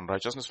from all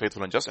unrighteousness,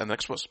 faithful and just. And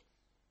next verse.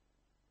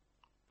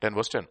 10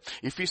 verse 10.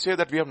 If we say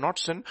that we have not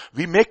sinned,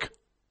 we make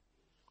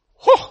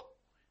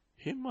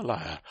him a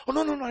liar. Oh,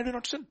 no, I did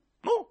not sin.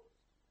 No.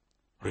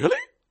 Really?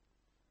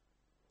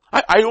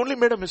 I only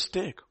made a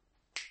mistake.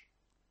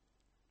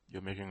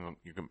 You're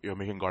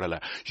making God a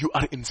liar. You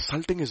are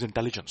insulting his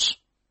intelligence.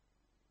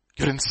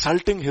 You're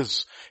insulting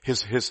his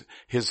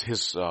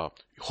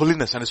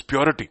holiness and his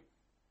purity.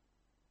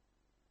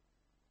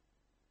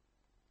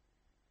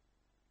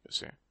 You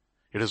see,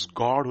 it is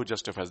God who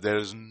justifies. There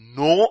is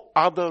no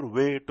other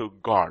way to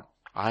God.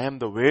 I am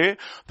the way,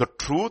 the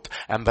truth,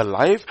 and the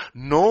life.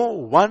 No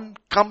one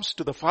comes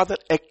to the Father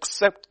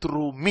except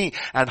through me.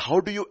 And how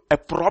do you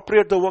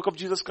appropriate the work of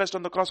Jesus Christ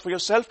on the cross for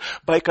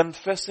yourself? By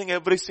confessing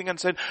everything and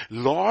saying,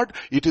 Lord,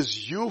 it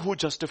is you who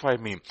justify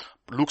me.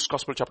 Luke's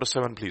Gospel chapter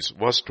 7, please.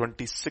 Verse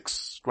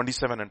 26,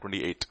 27 and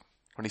 28.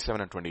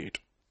 27 and 28.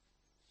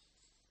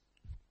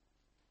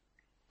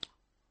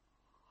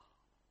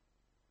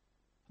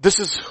 This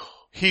is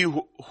he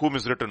whom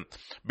is written,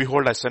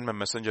 behold, I send my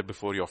messenger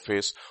before your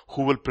face,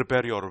 who will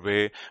prepare your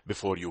way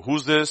before you.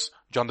 Who's this?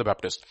 John the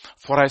Baptist.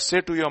 For I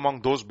say to you,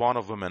 among those born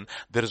of women,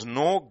 there is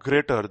no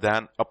greater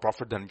than a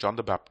prophet than John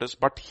the Baptist,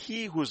 but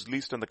he who is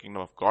least in the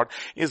kingdom of God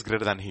is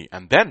greater than he.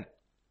 And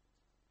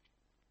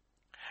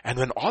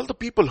when all the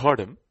people heard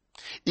him,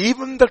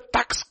 even the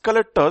tax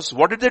collectors,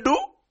 what did they do?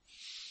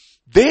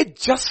 They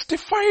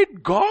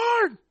justified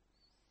God,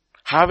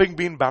 having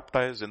been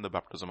baptized in the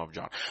baptism of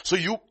John. So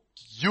you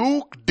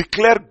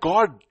declare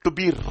God to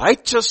be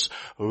righteous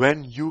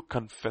when you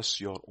confess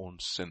your own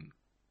sin.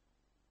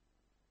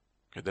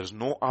 Okay, there is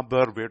no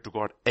other way to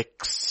God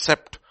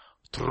except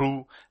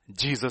through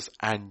Jesus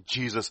and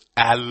Jesus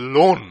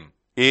alone.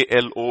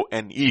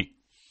 A-L-O-N-E.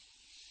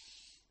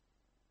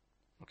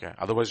 Okay,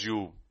 otherwise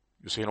you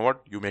say, you know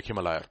what? You make him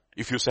a liar.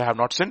 If you say I have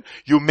not sinned,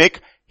 you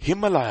make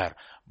him a liar.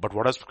 But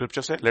what does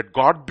scripture say? Let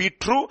God be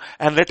true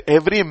and let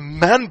every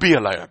man be a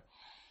liar.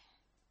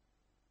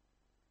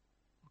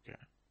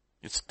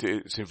 It's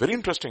very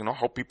interesting,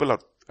 how people are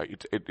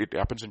It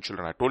happens in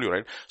children. I told you,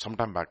 right?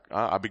 Sometime back,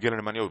 Abigail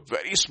and Emmanuel were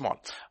very small.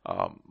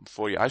 I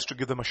used to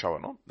give them a shower,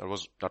 no?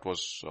 That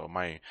was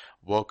my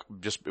work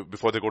just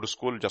before they go to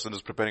school. Justin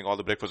is preparing all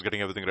the breakfast,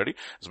 getting everything ready.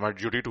 It's my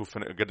duty to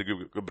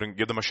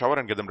give them a shower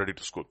and get them ready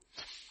to school.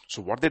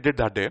 So what they did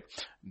that day,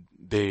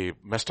 they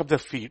messed up their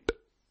feet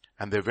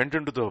and they went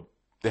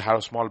they had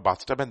a small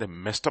bathtub and they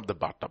messed up the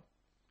bathtub.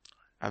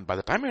 And by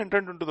the time I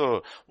entered into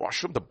the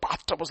washroom, the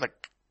bathtub was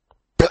like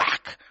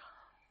black.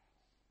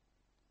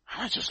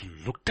 And I just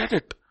looked at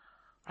it.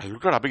 I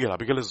looked at Abigail.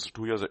 Abigail is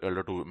 2 years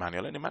elder to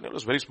Emmanuel, and Emmanuel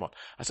was very small.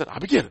 I said,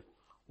 Abigail,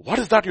 what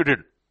is that you did?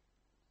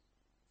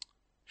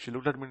 She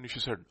looked at me and she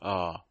said,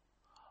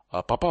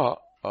 Papa,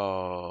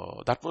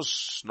 that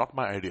was not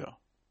my idea.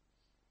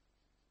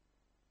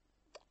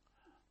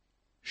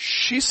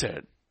 She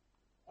said,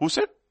 who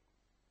said?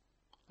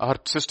 Her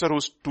sister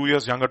who's 2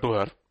 years younger to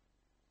her.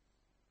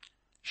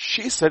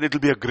 She said it'll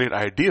be a great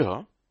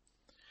idea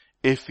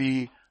if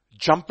we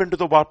jump into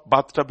the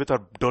bathtub with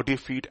our dirty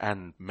feet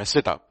and mess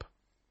it up.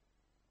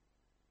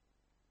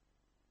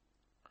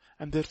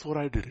 And therefore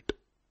I did it.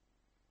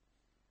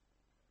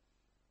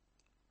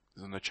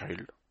 Isn't a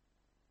child?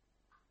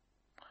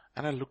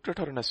 And I looked at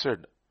her and I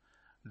said,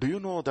 do you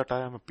know that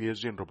I am a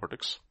PhD in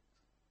robotics?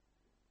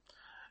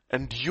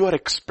 And you are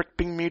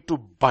expecting me to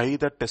buy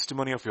that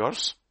testimony of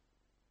yours?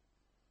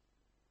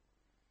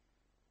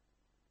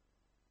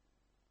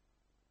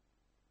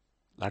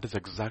 That is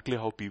exactly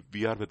how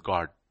we are with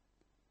God.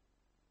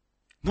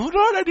 No,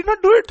 Lord, I did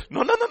not do it.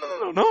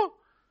 No.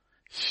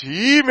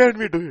 She made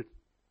me do it.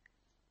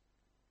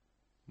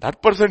 That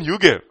person you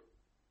gave.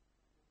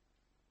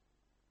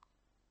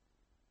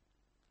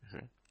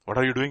 What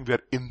are you doing? We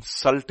are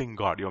insulting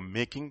God. You are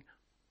making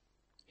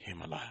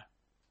Him a liar.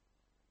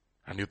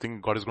 And you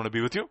think God is going to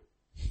be with you?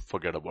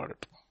 Forget about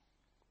it.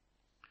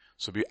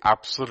 So be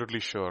absolutely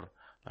sure.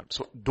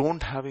 So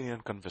don't have any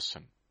unconfessed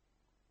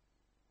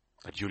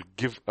that you'll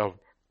give a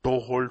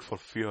toehold for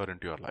fear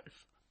into your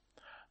life.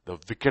 The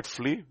wicked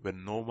flee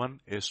when no one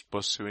is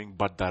pursuing,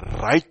 but the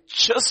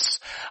righteous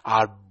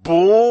are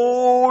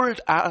bold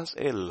as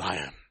a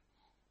lion.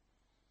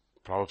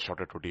 Proverbs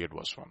chapter 28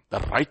 verse 1. The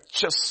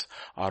righteous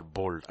are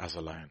bold as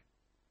a lion.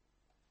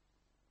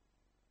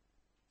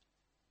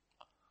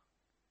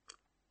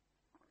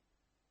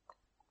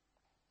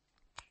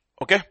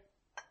 Okay?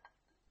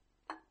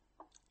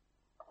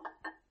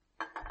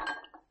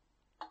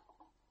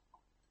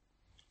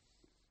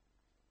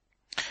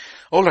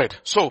 Alright,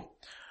 so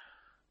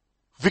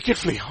wicked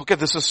flee. Okay,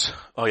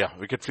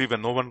 wicked flee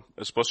when no one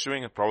is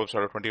pursuing in Proverbs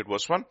chapter 28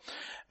 verse 1.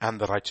 And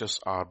the righteous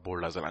are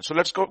bold as a lion. So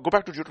let's go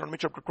back to Deuteronomy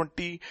chapter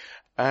 20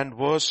 and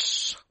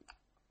verse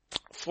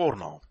 4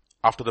 now.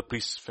 After the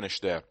priests finish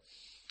their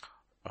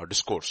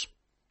discourse.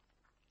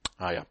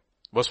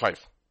 Verse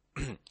 5.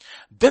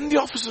 Then the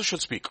officers shall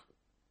speak.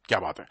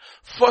 Kya baat hai?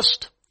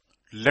 First,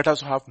 let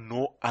us have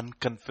no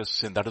unconfessed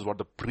sin. That is what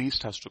the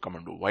priest has to come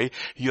and do. Why?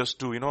 He has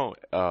to,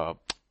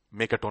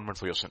 make atonement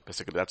for your sin.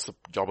 Basically, that's the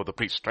job of the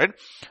priest, right?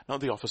 Now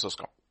the officers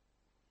come.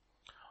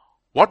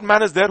 What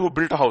man is there who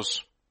built a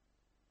house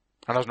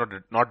and has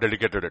not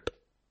dedicated it?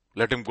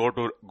 Let him go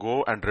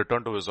and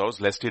return to his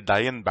house, lest he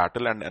die in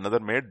battle and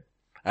another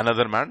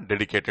man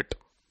dedicate it.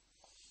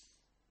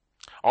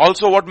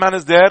 Also, what man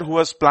is there who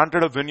has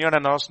planted a vineyard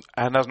and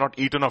has not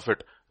eaten of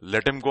it?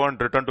 Let him go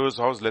and return to his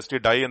house, lest he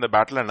die in the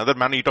battle and another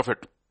man eat of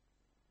it.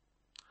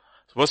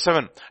 Verse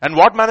 7. And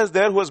what man is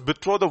there who has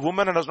betrothed a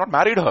woman and has not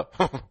married her?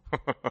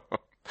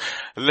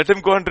 Let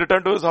him go and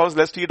return to his house,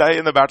 lest he die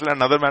in the battle and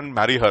another man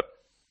marry her.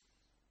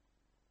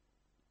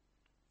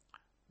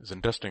 It's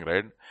interesting,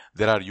 right?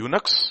 There are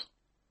eunuchs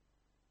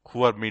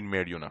who are being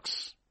made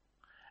eunuchs.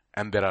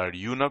 And there are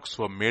eunuchs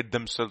who have made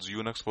themselves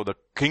eunuchs for the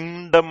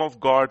kingdom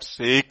of God's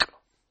sake.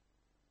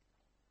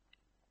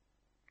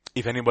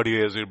 If anybody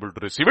is able to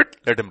receive it,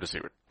 let him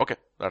receive it. Okay,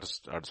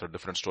 that's a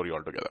different story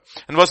altogether.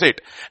 And verse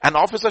 8, an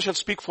officer shall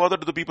speak further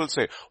to the people,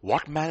 say,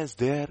 what man is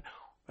there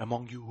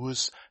among you who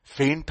is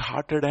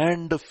faint-hearted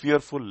and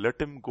fearful? Let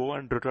him go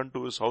and return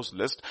to his house,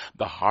 lest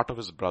the heart of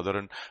his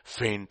brethren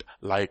faint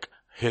like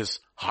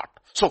his heart.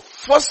 So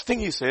first thing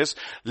he says,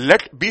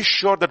 be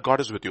sure that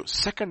God is with you.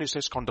 Second, he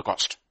says, count the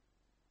cost.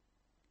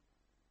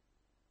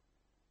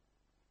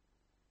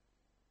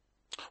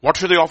 What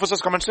should the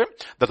officers come and say?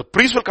 That the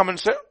priest will come and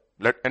say,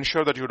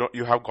 ensure that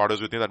you have God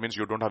is with you. That means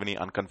you don't have any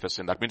unconfessed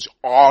sin. That means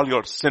all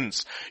your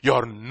sins,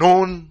 your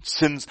known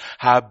sins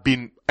have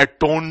been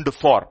atoned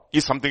for,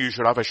 is something you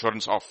should have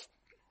assurance of.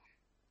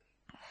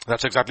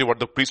 That's exactly what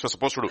the priests were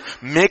supposed to do.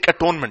 Make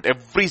atonement.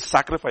 Every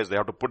sacrifice they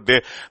have to put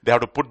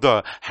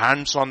the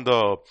hands on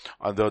the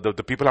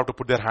people have to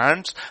put their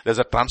hands. There's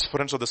a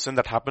transference of the sin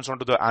that happens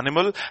onto the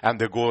animal, and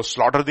they go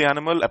slaughter the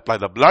animal, apply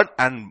the blood,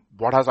 and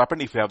what has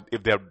happened if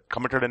they have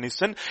committed any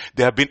sin,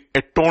 they have been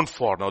atoned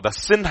for. Now the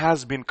sin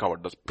has been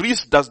covered. The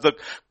priest does the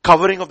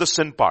covering of the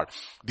sin part.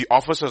 The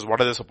officers, what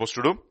are they supposed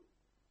to do?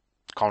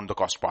 Count the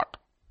cost part.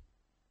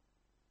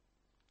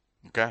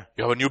 Okay.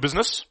 You have a new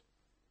business?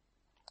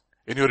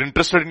 And you're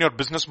interested in your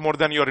business more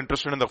than you're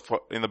interested in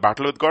the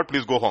battle with God,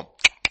 please go home.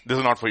 This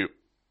is not for you.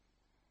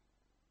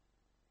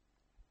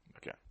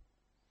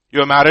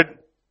 You're married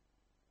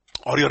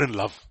or you're in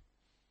love.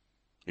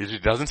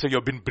 It doesn't say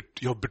you're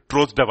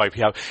betrothed a wife.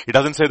 It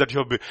doesn't say that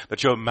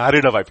you're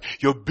married a wife.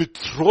 You're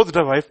betrothed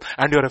a wife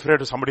and you're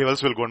afraid somebody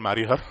else will go and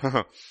marry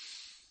her.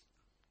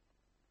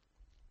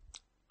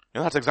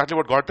 That's exactly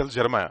what God tells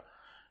Jeremiah.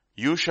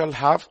 You shall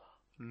have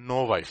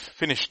no wife.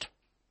 Finished.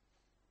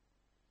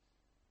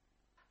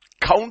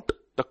 Count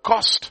the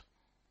cost.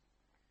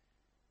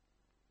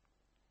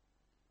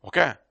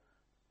 Okay.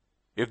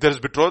 If there is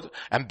betrothed,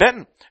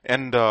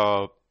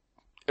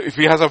 if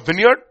he has a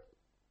vineyard,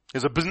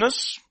 is a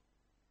business,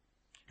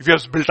 if he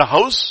has built a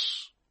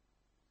house,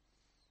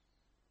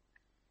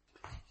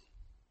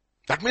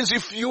 that means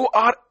if you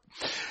are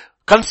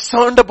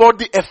concerned about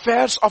the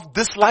affairs of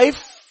this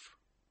life,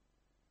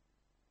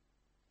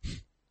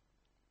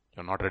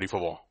 you're not ready for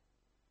war.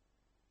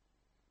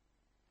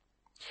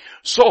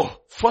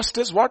 So, first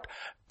is what?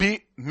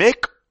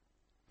 Make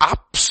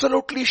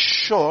absolutely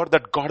sure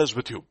that God is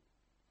with you.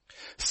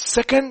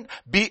 Second,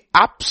 be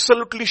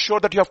absolutely sure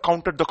that you have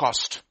counted the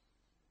cost.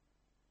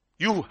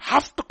 You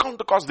have to count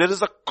the cost. There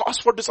is a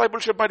cost for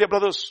discipleship, my dear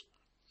brothers.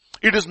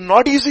 It is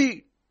not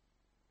easy.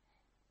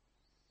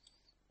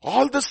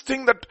 All this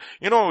thing that,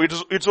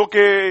 it's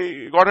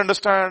okay, God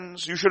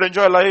understands, you should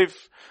enjoy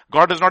life,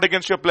 God is not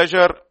against your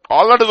pleasure,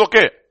 all that is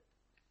okay.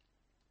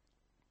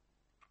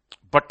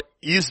 But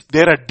is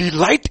there a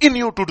delight in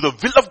you to do the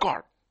will of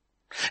God?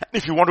 And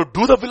if you want to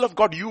do the will of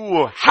God,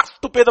 you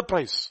have to pay the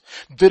price.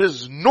 There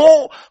is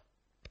no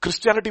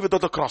Christianity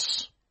without the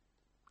cross.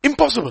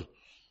 Impossible.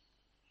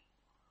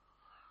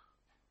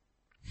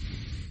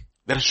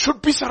 There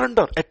should be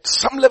surrender. At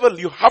some level,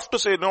 you have to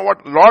say, you know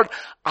what, Lord,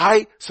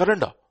 I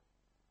surrender.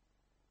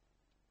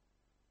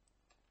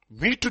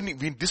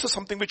 This is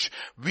something which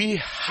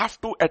we have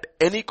to, at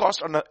any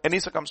cost, under any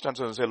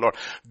circumstances, say, Lord,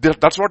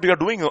 that's what we are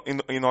doing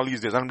in all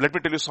these days. And let me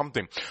tell you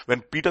something.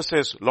 When Peter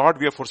says, Lord,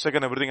 we have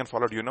forsaken everything and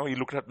followed you, he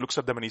looks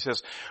at them and he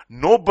says,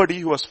 nobody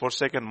who has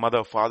forsaken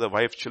mother, father,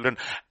 wife, children,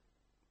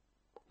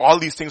 all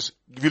these things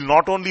will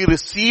not only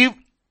receive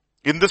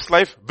in this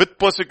life with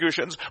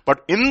persecutions,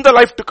 but in the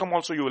life to come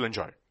also you will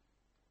enjoy.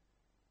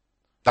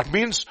 That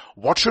means,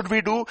 what should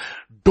we do?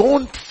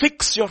 Don't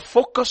fix your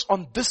focus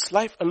on this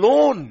life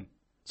alone.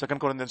 2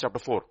 Corinthians chapter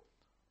 4,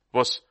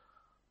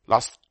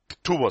 last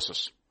 2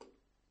 verses.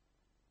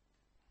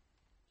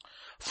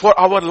 For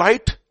our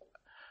light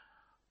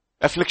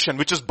affliction,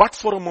 which is but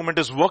for a moment,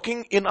 is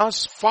working in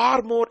us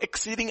far more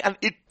exceeding an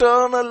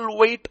eternal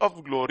weight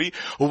of glory,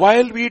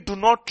 while we do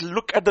not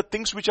look at the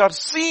things which are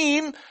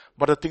seen,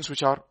 but the things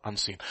which are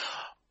unseen.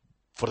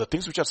 For the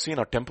things which are seen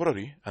are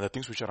temporary, and the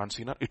things which are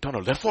unseen are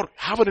eternal. Therefore,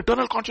 have an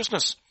eternal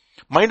consciousness,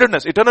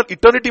 mindedness,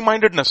 eternity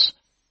mindedness.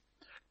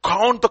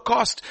 Count the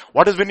cost.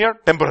 What is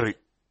vineyard? Temporary.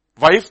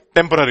 Wife?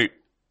 Temporary.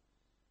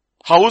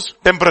 House?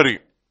 Temporary.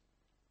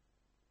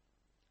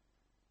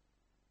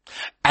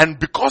 And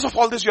because of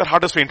all this, your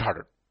heart is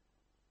faint-hearted.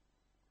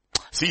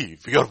 See,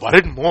 if you're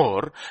worried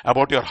more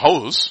about your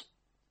house,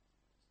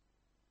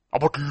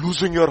 about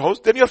losing your house,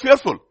 then you're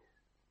fearful.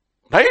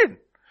 Right?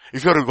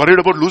 If you're worried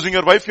about losing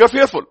your wife, you're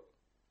fearful.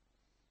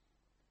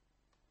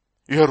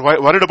 If you're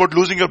worried about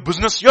losing your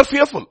business, you're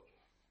fearful.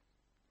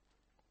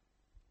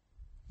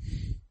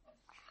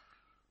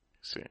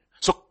 See.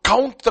 So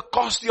count the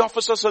cost, the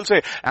officers will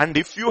say. And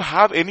if you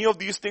have any of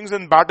these things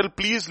in battle,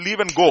 please leave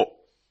and go.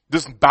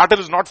 This battle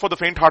is not for the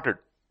faint-hearted.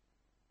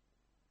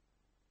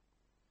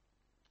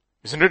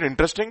 Isn't it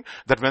interesting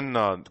that when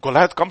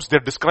Goliath comes, they're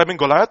describing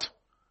Goliath?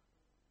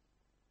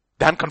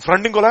 They're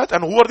confronting Goliath.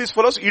 And who are these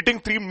fellows? Eating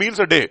 3 meals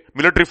a day,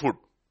 military food.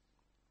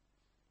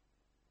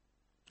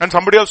 And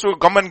somebody else will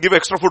come and give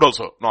extra food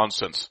also.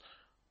 Nonsense.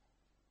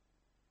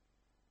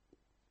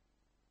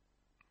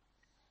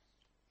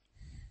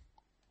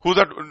 Who's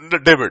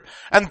that? David.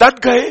 And that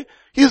guy,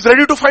 he's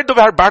ready to fight the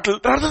battle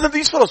rather than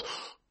these fellows.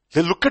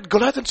 They look at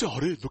Goliath and say,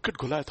 "Hurry, look at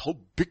Goliath, how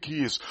big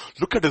he is.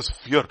 Look at his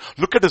fear.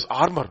 Look at his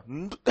armor."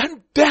 And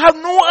they have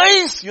no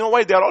eyes. You know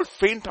why? They are all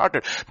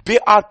faint-hearted. They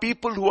are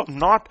people who have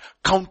not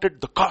counted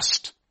the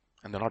cost.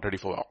 And they're not ready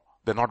for war.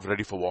 They're not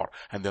ready for war.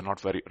 And they're not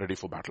very ready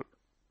for battle.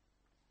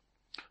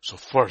 So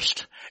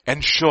first,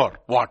 ensure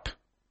what?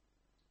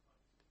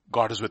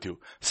 God is with you.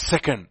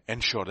 Second,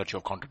 ensure that you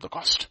have counted the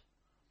cost.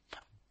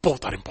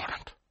 Both are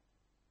important.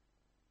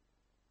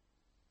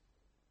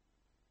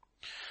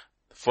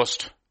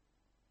 First,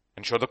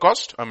 ensure the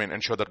cost.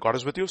 Ensure that God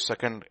is with you.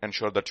 Second,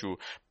 ensure that you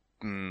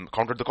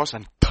counted the cost.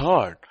 And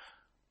third,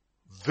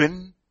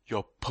 win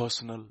your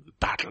personal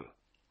battle.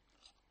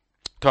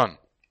 Turn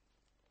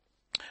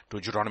to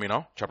Deuteronomy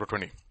now, chapter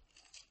 20.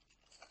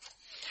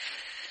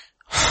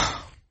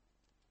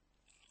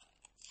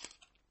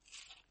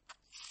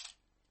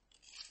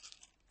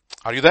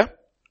 Are you there?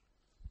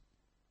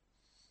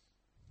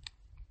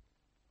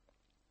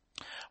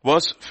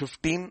 Verse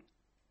 15.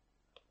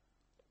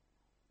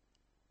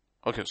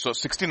 Okay, so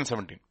 16 and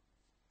 17.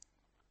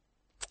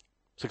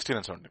 16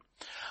 and 17.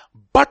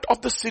 But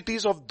of the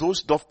cities of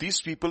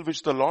these people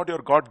which the Lord your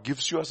God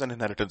gives you as an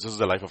inheritance. This is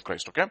the life of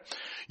Christ, okay?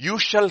 You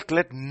shall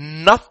let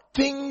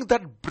nothing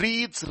that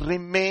breathes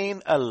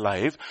remain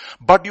alive,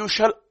 but you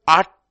shall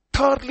utterly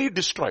utterly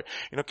destroy.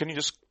 Can you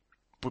just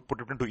put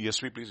it into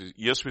ESV, please?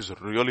 ESV is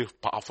really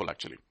powerful,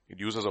 actually. It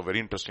uses a very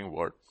interesting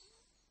word.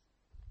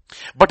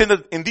 But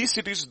in these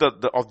cities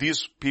of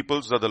these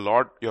peoples that the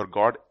Lord your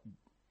God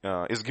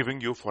is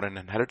giving you for an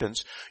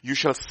inheritance, you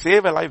shall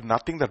save alive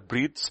nothing that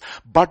breathes,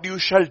 but you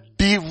shall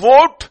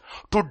devote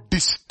to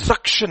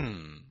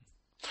destruction.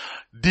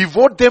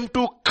 Devote them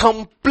to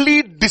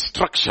complete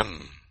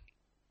destruction.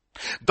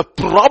 The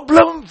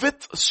problem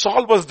with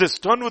Saul was this.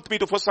 Turn with me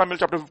to 1 Samuel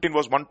chapter 15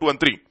 verse 1, 2 and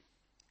 3.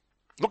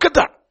 Look at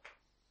that.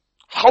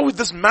 How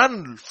this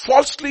man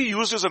falsely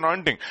used his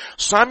anointing.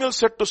 Samuel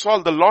said to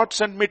Saul, the Lord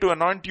sent me to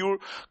anoint you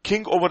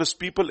king over his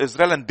people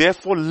Israel, and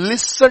therefore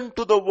listen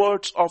to the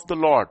words of the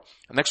Lord.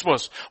 Next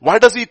verse. Why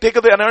does he take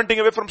the anointing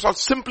away from Saul?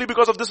 Simply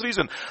because of this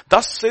reason.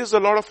 Thus says the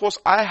Lord of hosts,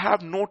 I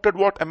have noted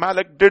what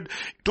Amalek did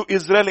to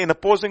Israel in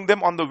opposing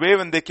them on the way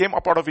when they came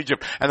up out of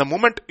Egypt. And the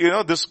moment,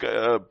 this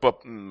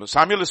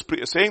Samuel is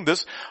saying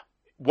this,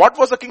 what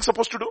was the king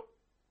supposed to do?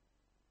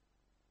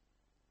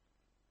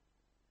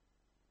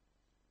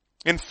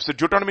 In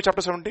Deuteronomy chapter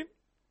 17,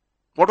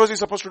 what was he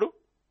supposed to do?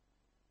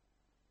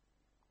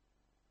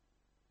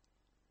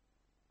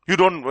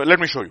 Let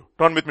me show you.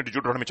 Turn with me to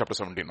Deuteronomy chapter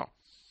 17 now.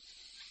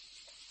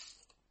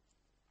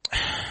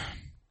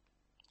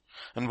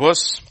 And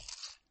verse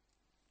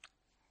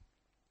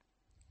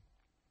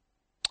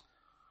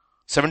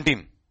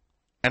 17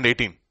 and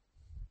 18.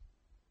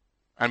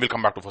 And we'll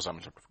come back to 1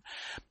 Samuel chapter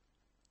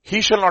 15.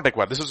 He shall not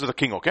acquire, this is the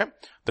king, okay?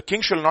 The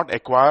king shall not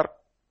acquire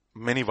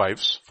many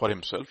wives for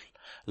himself.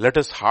 Let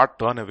his heart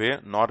turn away,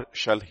 nor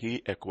shall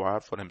he acquire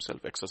for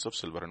himself excess of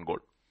silver and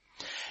gold.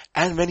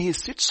 And when he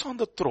sits on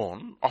the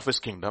throne of his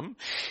kingdom,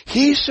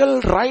 he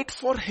shall write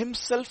for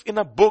himself in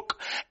a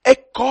book a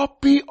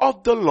copy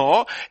of the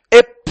law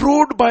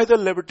approved by the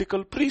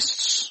Levitical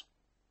priests.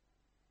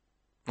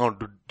 No,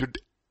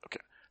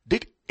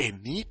 did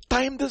any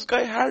time this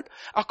guy had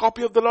a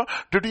copy of the law?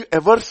 Did you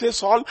ever say,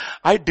 Saul,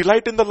 I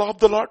delight in the law of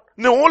the Lord?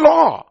 No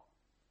law.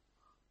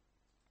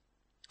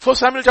 1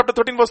 Samuel chapter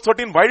 13 verse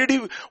 13,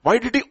 why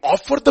did he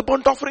offer the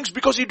burnt offerings?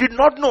 Because he did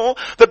not know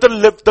that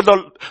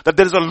that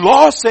there is a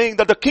law saying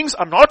that the kings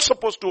are not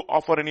supposed to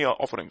offer any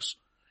offerings.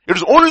 It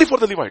is only for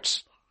the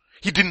Levites.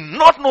 He did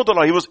not know the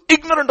law. He was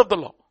ignorant of the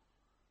law.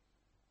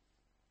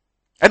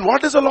 And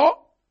what is the law?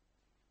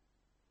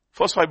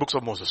 First 5 books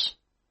of Moses.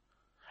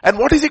 And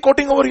what is he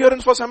quoting over here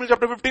in 1 Samuel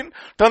chapter 15?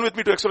 Turn with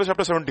me to Exodus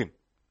chapter 17.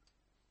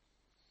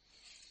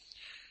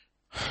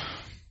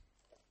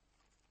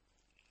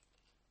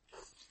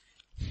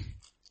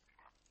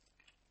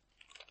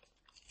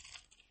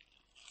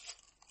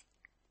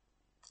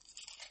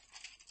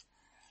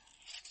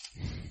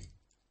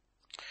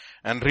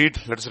 And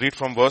let's read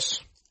from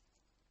verse.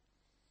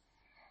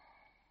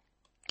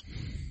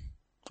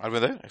 Are we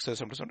there? Exodus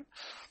 17.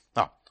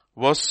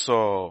 Verse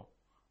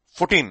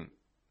 14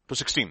 to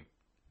 16.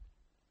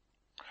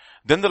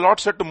 Then the Lord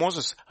said to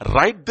Moses,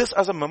 write this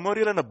as a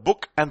memorial in a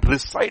book and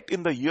recite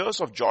in the ears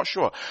of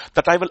Joshua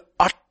that I will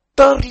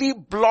utterly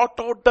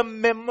blot out the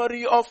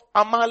memory of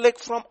Amalek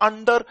from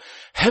under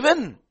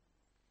heaven.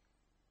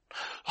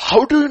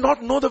 How do you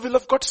not know the will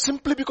of God?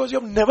 Simply because you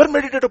have never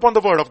meditated upon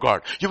the word of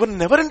God. You were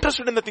never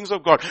interested in the things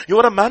of God. You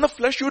are a man of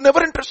flesh. You were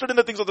never interested in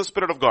the things of the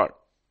Spirit of God.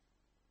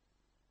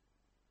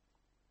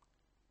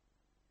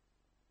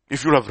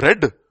 If you have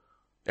read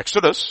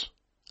Exodus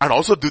and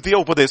also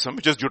Dvitiya Upadesam,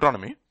 which is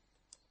Deuteronomy,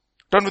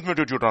 turn with me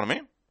to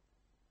Deuteronomy.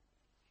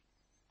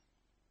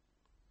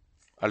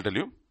 I'll tell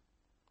you.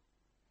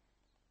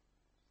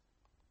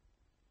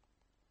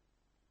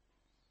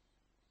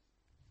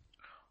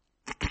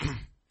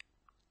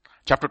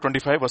 Chapter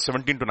 25 verse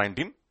 17 to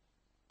 19.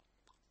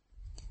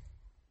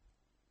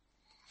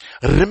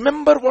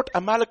 Remember what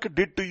Amalek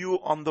did to you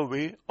on the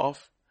way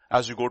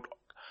as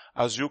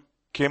you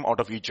came out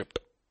of Egypt.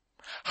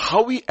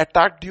 How he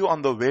attacked you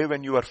on the way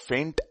when you were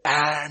faint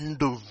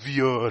and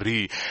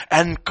weary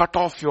and cut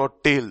off your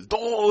tail.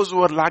 Those who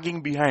were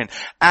lagging behind.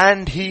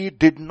 And he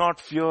did not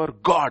fear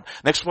God.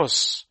 Next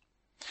verse.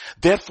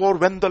 Therefore,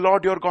 when the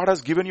Lord your God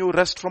has given you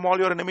rest from all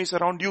your enemies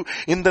around you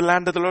in the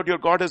land that the Lord your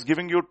God is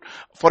giving you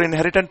for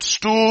inheritance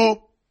to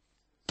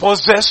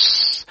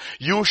possess,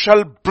 you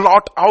shall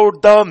blot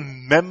out the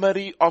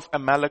memory of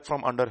Amalek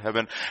from under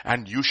heaven,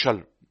 and you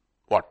shall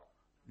what?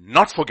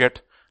 Not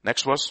forget.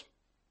 Next verse.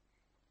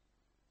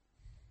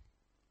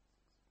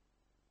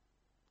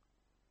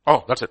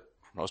 Oh, that's it.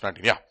 Verse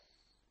 19. Yeah.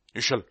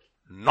 You shall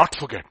not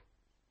forget.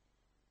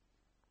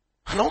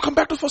 And now come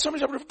back to 1 Samuel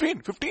chapter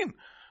 15.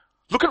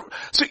 Look at,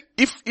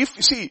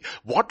 see,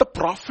 what the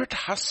prophet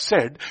has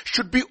said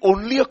should be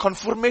only a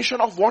confirmation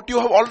of what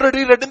you have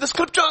already read in the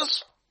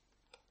scriptures.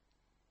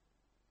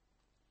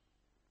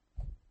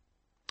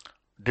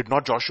 Did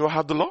not Joshua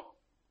have the law?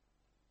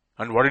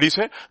 And what did he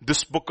say?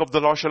 This book of the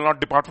law shall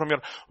not depart from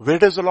your,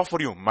 where is the law for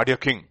you, my dear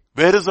king?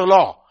 Where is the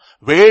law?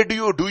 Where do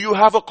you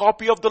have a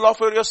copy of the law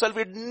for yourself?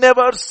 It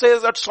never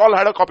says that Saul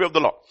had a copy of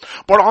the law.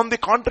 But on the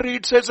contrary,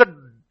 it says that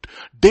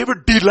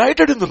David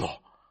delighted in the law.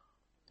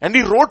 And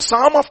he wrote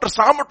psalm after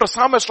psalm after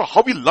psalm as to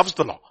how he loves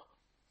the law.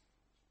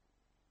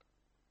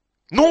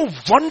 No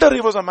wonder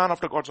he was a man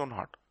after God's own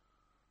heart.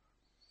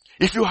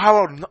 If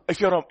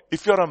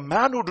you're a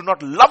man who do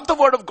not love the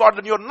word of God,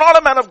 then you're not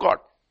a man of God.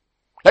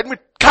 Let me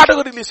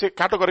categorically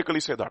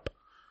say that.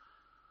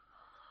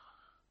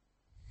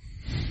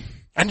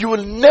 And you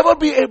will never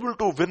be able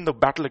to win the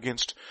battle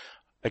against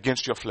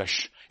your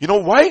flesh. You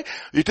know why?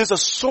 It is a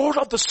sword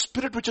of the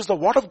Spirit, which is the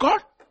word of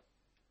God.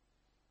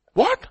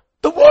 What?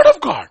 The word of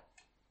God.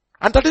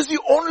 And that is the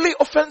only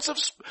offensive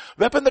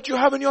weapon that you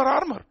have in your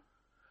armor.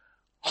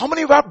 How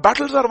many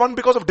battles are won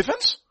because of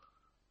defense?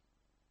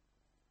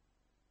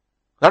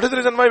 That is the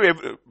reason why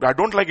I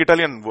don't like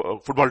Italian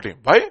football team.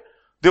 Why?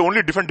 They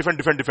only defend.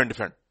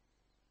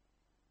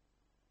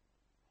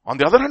 On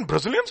the other hand,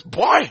 Brazilians,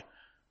 boy,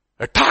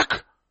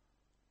 attack.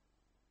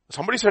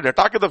 Somebody said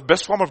attack is the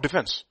best form of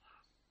defense.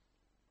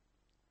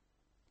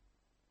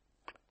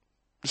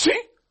 See?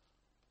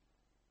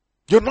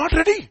 You're not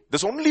ready.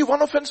 There's only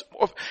one offense.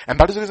 And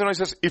that is the reason why he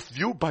says, if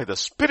you by the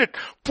Spirit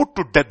put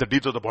to death the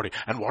deeds of the body.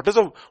 And what is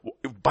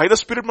by the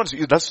Spirit means,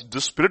 does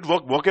the Spirit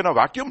work in a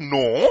vacuum?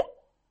 No.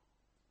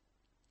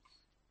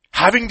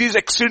 Having these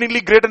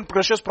exceedingly great and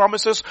precious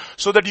promises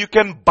so that you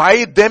can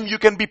by them, you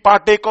can be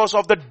partakers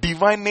of the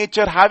divine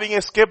nature, having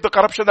escaped the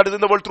corruption that is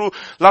in the world through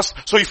lust.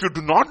 So if you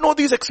do not know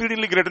these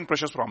exceedingly great and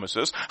precious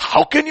promises,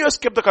 how can you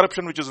escape the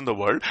corruption which is in the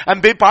world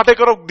and be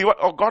partaker of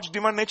God's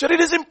divine nature?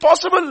 It is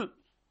impossible.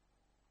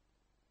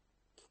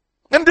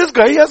 And this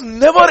guy has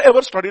never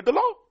ever studied the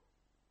law.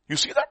 You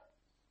see that?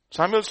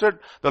 Samuel said,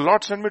 the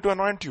Lord sent me to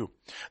anoint you.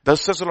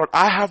 Thus says the Lord,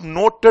 I have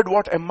noted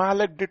what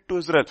Amalek did to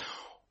Israel.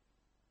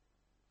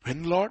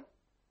 When, Lord?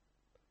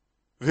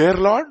 Where,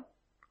 Lord?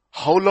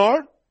 How,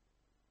 Lord?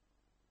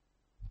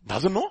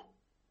 Doesn't know.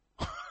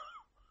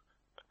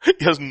 He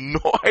has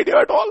no idea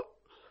at all.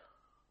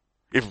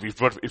 If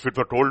it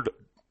were told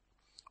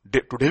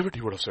to David,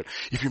 he would have said,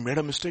 if he made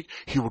a mistake,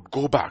 he would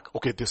go back.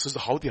 Okay, this is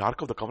how the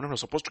Ark of the Covenant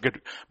was supposed to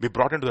be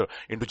brought into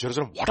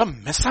Jerusalem. What a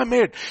mess I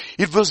made.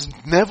 It was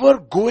never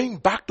going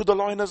back to the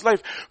law in his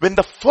life. When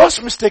the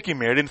first mistake he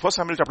made in 1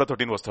 Samuel chapter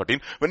 13 verse 13,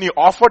 when he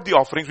offered the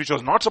offerings which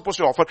was not supposed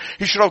to offer,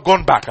 he should have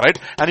gone back, right?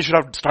 And he should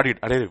have studied.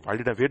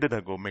 Where did I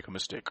go make a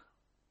mistake?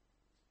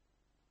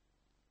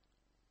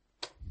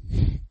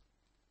 You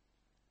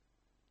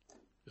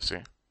see?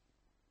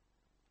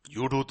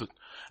 You do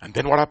and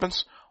then what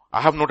happens? I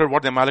have noted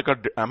what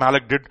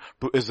Amalek did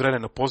to Israel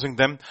in opposing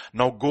them.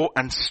 Now go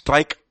and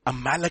strike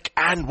Amalek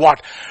and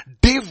what?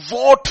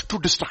 Devote to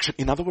destruction.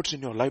 In other words,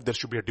 in your life, there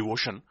should be a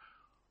devotion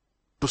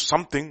to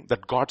something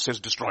that God says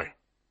destroy.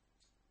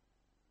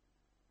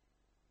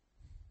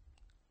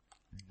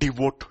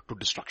 Devote to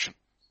destruction.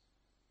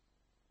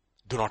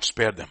 Do not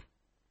spare them.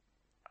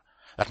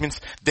 That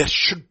means there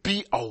should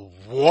be a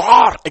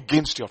war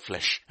against your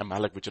flesh.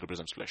 Amalek, which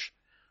represents flesh.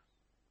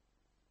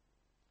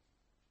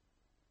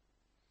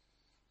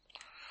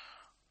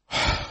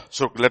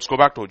 So let's go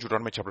back to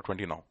Deuteronomy chapter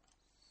 20 now.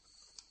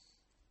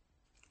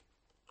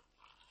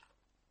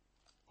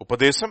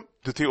 Upadesam,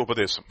 Diti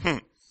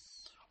Upadesam.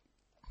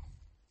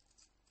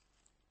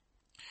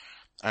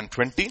 And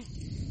 20.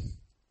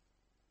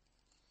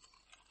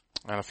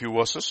 And a few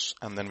verses,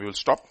 and then we will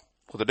stop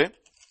for the day.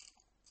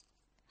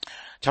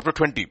 Chapter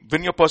 20.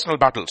 Win your personal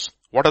battles.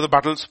 What are the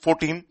battles?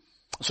 16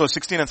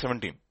 and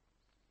 17.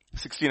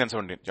 16 and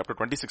 17. Chapter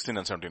 20, 16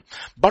 and 17.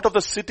 But of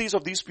the cities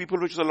of these people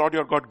which the Lord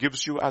your God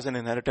gives you as an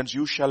inheritance,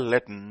 you shall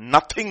let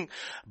nothing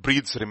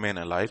breathes remain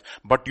alive,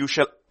 but you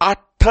shall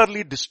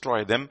utterly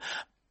destroy them,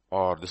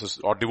 or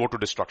devote to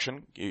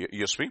destruction,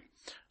 ESV.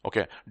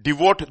 Okay.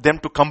 Devote them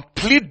to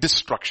complete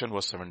destruction,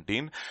 verse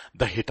 17.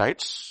 The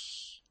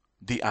Hittites,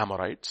 the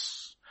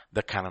Amorites,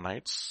 the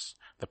Canaanites,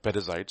 the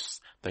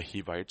Perizzites, the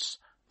Hivites,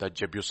 the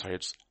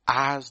Jebusites,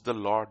 as the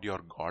Lord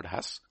your God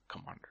has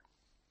commanded.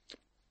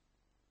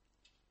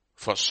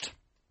 First,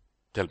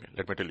 let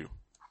me tell you,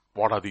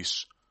 what are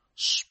these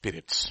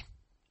spirits?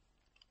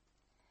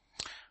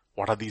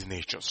 What are these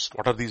natures?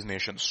 What are these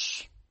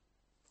nations?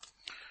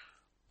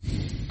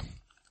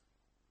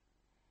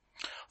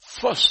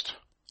 First,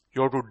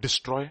 you have to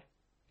destroy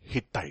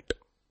Hittite.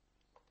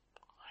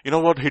 You know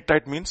what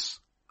Hittite means?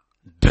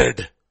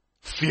 Dread,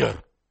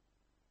 fear.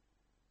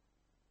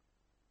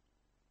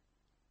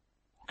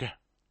 Okay.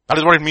 That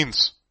is what it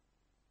means.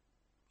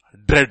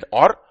 Dread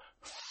or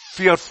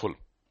fearful.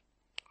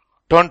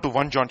 Turn to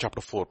 1 John chapter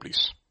 4,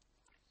 please.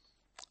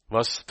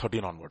 Verse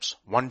 13 onwards.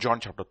 1 John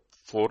chapter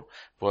 4,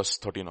 verse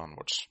 13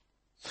 onwards.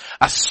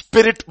 A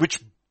spirit which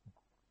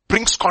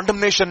brings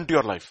condemnation into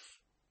your life.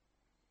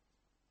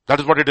 That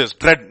is what it is.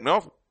 Dread,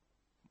 no?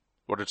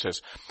 What it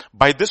says.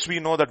 By this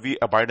we know that we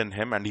abide in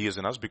him and he is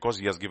in us, because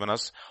he has given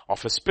us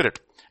of his spirit.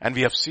 And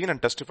we have seen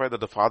and testified that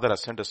the Father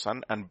has sent his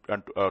Son and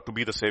to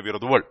be the Savior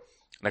of the world.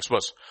 Next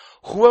verse.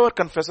 Whoever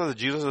confesses that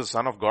Jesus is the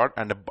Son of God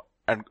and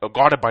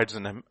God abides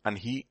in him and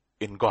he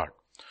in God.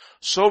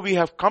 So we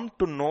have come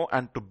to know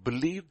and to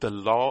believe the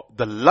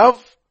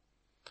love.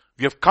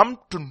 We have come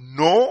to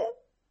know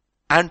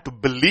and to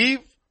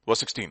believe Verse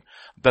 16.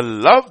 The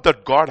love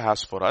that God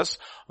has for us,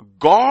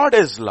 God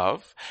is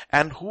love,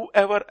 and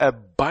whoever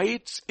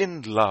abides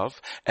in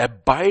love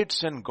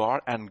abides in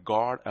God, and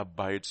God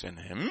abides in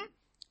him.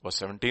 Verse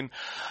 17.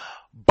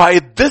 By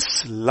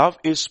this love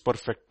is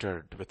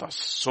perfected with us,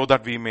 so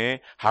that we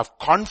may have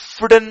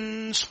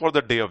confidence for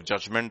the day of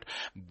judgment,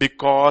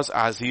 because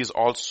as he is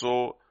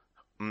also,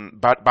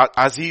 but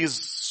as he is,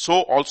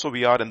 so also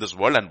we are in this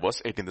world. And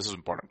verse 18, this is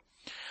important.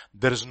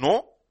 There is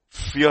no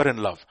fear in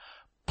love.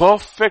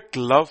 Perfect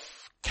love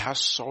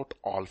casts out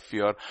all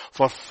fear,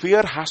 for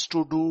fear has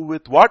to do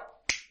with what?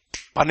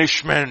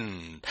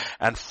 Punishment.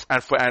 And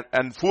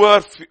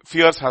whoever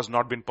fears has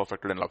not been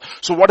perfected in love.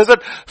 So what is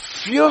it?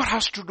 Fear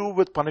has to do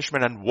with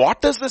punishment. And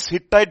what is this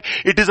Hittite?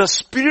 It is a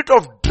spirit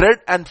of dread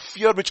and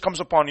fear which comes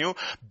upon you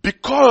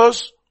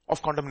because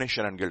of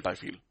condemnation and guilt, I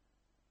feel.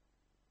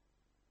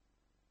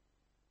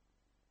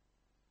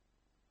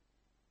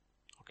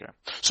 Okay.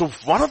 So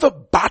one of the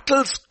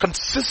battles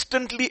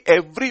consistently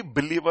every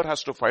believer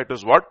has to fight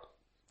is what?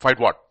 Fight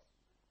what?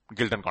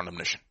 Guilt and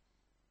condemnation.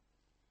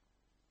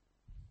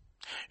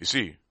 You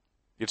see,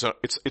 it's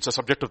a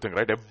subjective thing,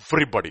 right?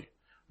 Everybody.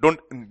 We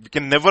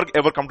can never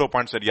ever come to a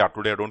point and say, yeah,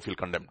 today I don't feel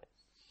condemned.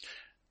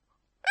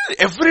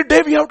 Every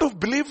day we have to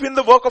believe in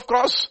the work of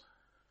cross.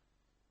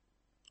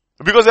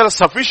 Because there are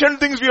sufficient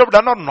things we have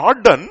done or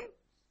not done,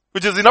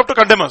 which is enough to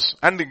condemn us.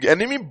 And the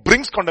enemy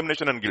brings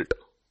condemnation and guilt.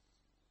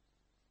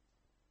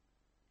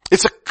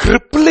 It's a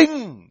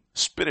crippling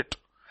spirit.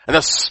 And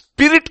the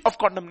spirit of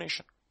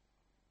condemnation.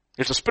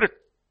 It's a spirit.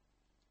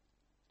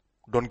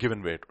 Don't give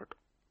in way to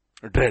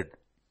it. Dread.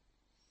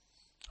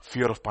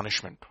 Fear of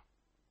punishment.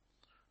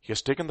 He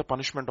has taken the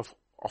punishment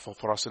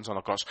for our sins on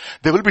the cross.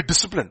 There will be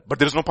discipline, but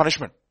there is no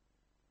punishment.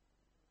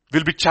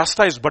 We'll be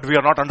chastised, but we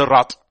are not under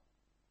wrath.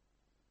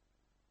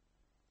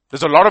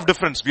 There's a lot of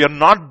difference. We are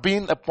not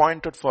being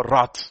appointed for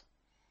wrath,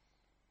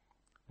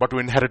 but to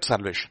inherit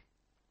salvation.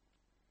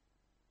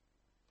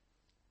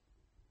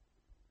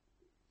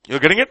 You're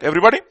getting it,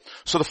 everybody?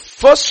 So the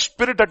first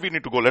spirit that we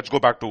need to go, let's go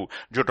back to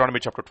Deuteronomy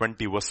chapter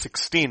 20, verse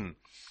 16.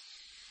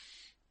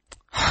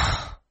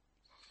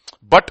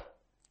 But,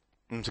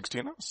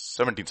 17.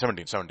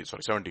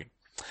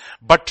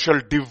 But shall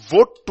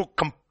devote to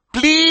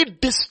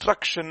complete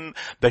destruction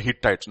the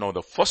Hittites. Now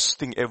the first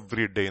thing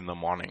every day in the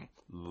morning,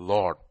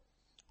 Lord,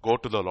 go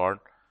to the Lord,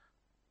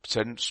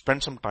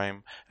 spend some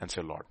time and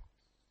say, Lord,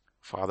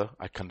 Father,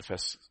 I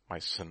confess my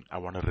sin. I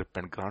want to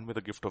repent. Grant me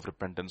the gift of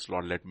repentance,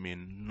 Lord. Let me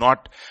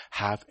not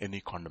have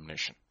any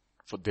condemnation.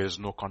 For there is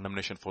no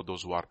condemnation for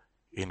those who are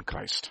in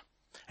Christ.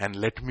 And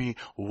let me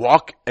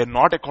walk, and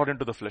not according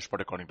to the flesh, but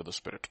according to the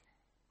Spirit.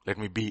 Let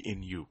me be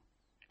in you.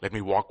 Let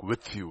me walk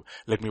with you.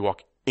 Let me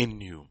walk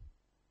in you.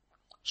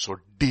 So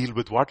deal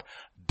with what?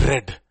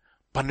 Dread,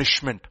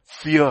 punishment,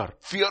 fear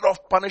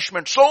of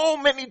punishment. So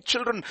many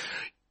children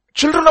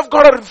of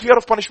God are in fear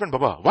of punishment,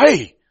 Baba.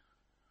 Why?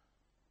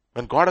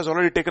 When God has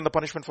already taken the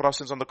punishment for our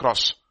sins on the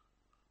cross.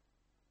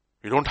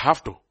 You don't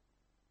have to.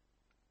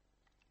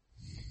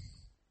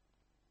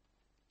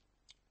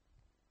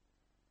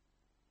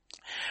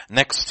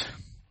 Next.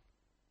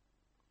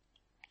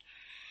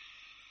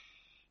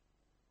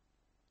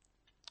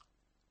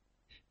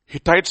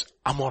 Hittites,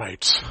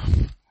 Amorites.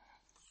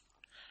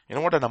 You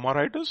know what an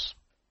Amorite is?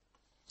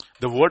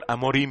 The word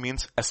Amori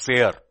means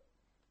assayer.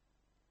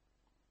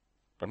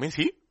 That means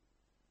he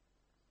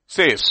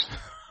says.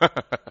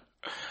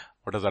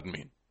 What does that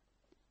mean?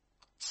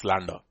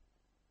 Slander.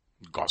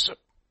 Gossip.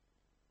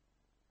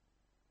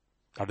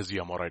 That is the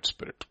Amorite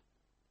spirit.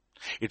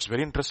 It's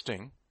very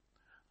interesting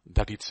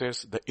that it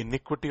says the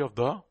iniquity of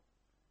the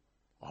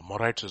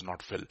Amorites is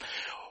not filled.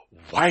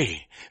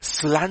 Why?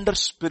 Slander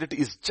spirit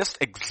is just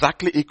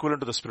exactly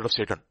equivalent to the spirit of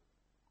Satan.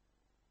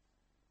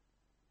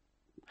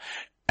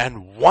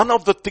 And one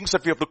of the things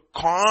that we have to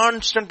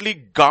constantly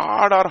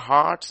guard our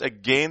hearts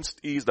against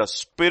is the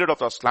spirit of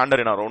the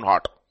slander in our own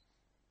heart.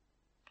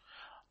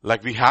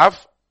 Like we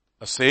have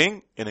a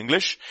saying in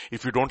English,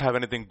 if you don't have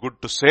anything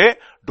good to say,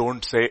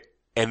 don't say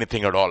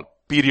anything at all.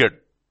 Period.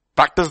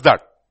 Practice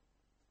that.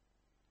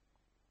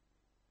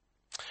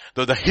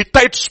 Though the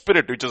Hittite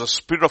spirit, which is a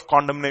spirit of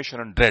condemnation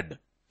and dread.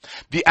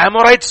 The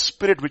Amorite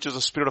spirit, which is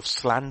a spirit of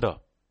slander.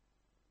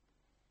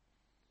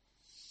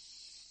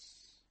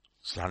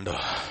 Slander.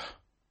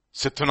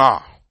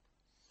 Sitna.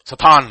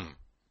 Satan.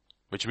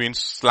 Which means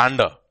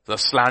slander. The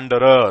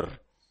slanderer.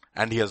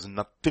 And he has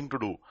nothing to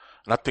do.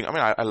 Nothing. I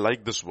mean, I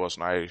like this verse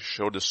and I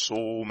showed this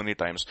so many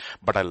times,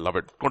 but I love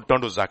it. Go turn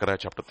to Zechariah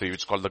chapter 3,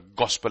 which is called the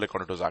Gospel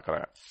according to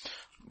Zechariah.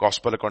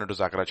 Gospel according to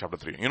Zechariah chapter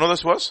 3. You know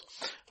this verse?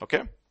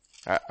 Okay.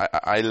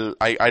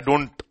 I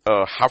don't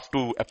have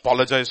to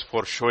apologize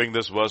for showing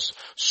this verse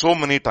so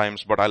many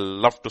times, but I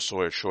love to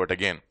show it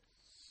again.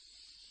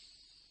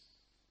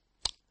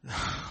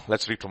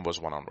 Let's read from verse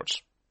 1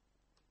 onwards.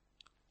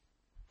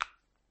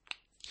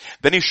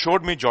 Then he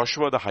showed me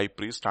Joshua the high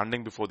priest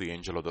standing before the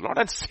angel of the Lord,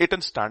 and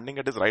Satan standing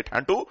at his right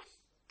hand to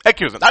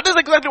accuse him. That is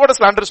exactly what a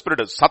slanderous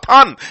spirit is.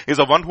 Satan is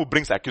the one who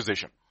brings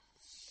accusation.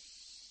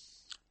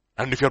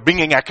 And if you're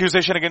bringing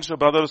accusation against your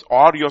brothers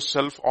or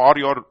yourself or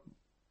your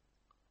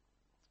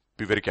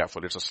Be very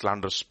careful. It's a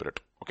slanderous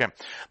spirit. Okay.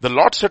 The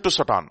Lord said to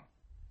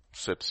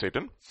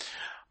Satan,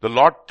 the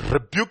Lord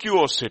rebuke you,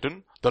 O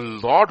Satan. The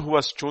Lord who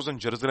has chosen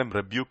Jerusalem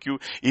rebuke you.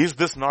 Is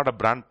this not a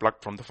brand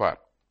plucked from the fire?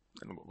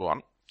 And go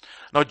on.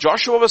 Now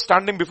Joshua was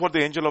standing before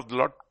the angel of the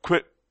Lord,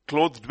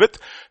 clothed with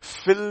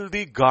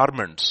filthy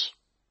garments.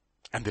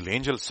 And the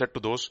angel said to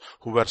those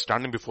who were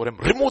standing before him,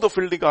 remove the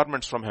filthy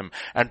garments from him.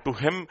 And to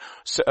him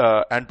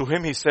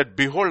he said,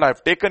 behold, I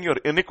have taken your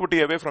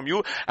iniquity away from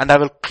you, and I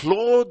will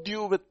clothe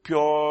you with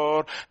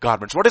pure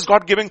garments. What is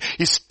God giving?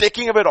 He's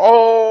taking away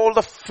all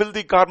the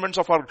filthy garments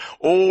of our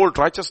old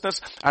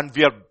righteousness, and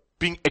we are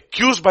being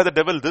accused by the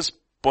devil. This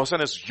person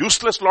is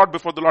useless, Lord,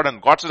 before the Lord.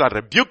 And God says, I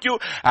rebuke you.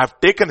 I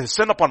have taken his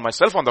sin upon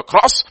myself on the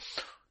cross.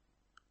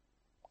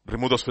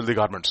 Remove those filthy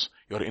garments.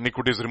 Your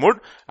iniquity is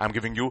removed. I'm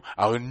giving you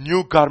a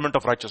new garment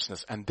of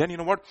righteousness. And then you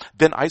know what?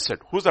 Then I said,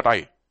 who's that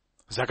I?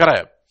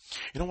 Zechariah.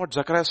 You know what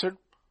Zechariah said?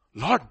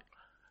 Lord,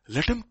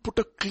 let him put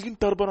a clean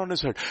turban on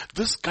his head.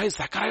 This guy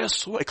Zechariah is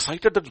so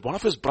excited that one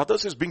of his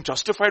brothers is being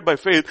justified by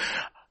faith.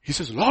 He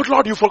says,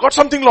 Lord, you forgot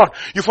something, Lord.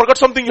 You forgot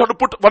something. You have to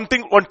put one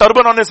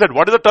turban on his head.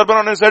 What is the turban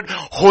on his head?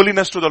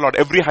 Holiness to the Lord.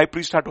 Every high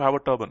priest had to have a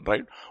turban,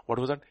 right? What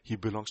was that? He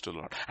belongs to the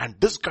Lord. And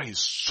this guy is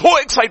so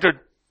excited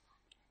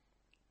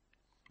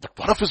that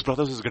one of his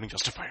brothers is getting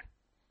justified.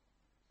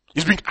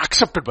 He's being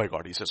accepted by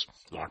God. He says,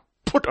 Lord,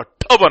 put a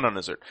turban on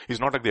his head. He's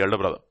not like the elder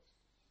brother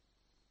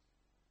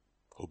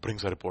who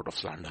brings a report of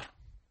slander.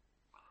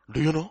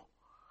 Do you know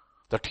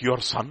that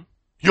your son,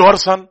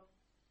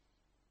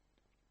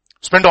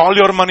 spend all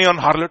your money on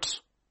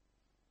harlots?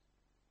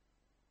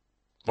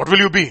 What will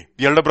you be?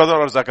 The elder brother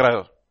or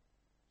Zechariah?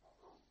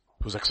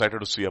 Who's excited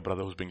to see a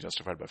brother who's being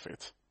justified by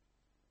faith.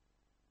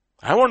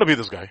 I want to be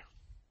this guy.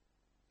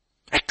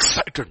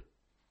 Excited.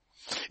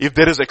 If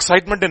there is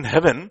excitement in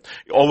heaven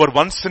over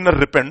one sinner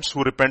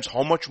who repents,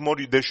 how much more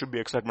there should be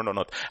excitement on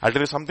earth? I'll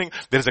tell you something,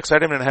 there is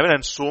excitement in heaven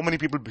and so many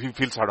people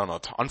feel sad on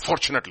earth,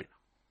 unfortunately.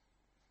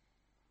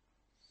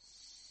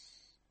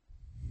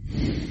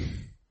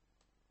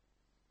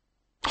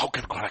 How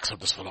can God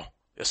accept this fellow?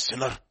 A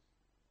sinner.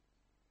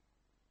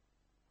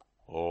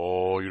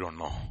 Oh, you don't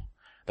know.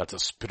 That's the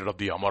spirit of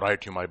the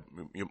Amorite,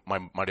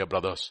 my dear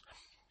brothers.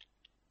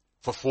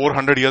 For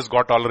 400 years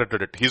God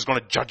tolerated it. He's going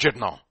to judge it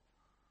now.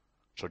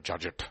 So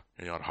judge it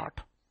in your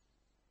heart.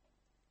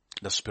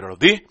 The spirit of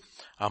the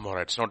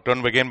Amorites. Now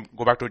turn again,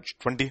 go back to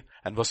 20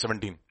 and verse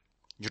 17.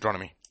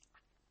 Deuteronomy.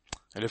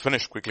 And you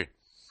finish quickly.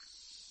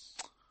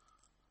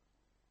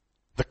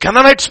 The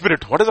Canaanite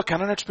spirit. What is a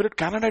Canaanite spirit?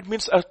 Canaanite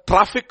means a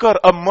trafficker,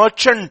 a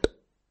merchant.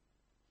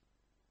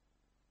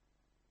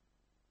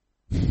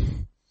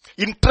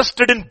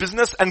 Interested in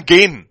business and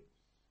gain.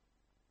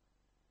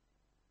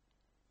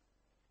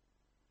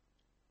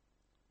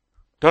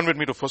 Turn with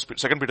me to 2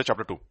 Peter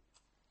chapter 2.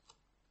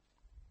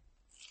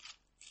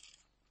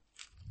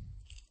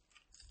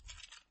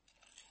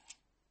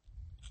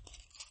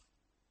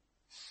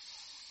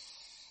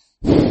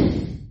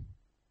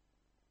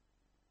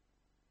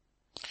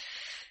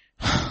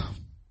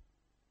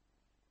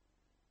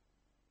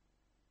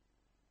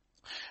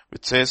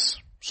 It says,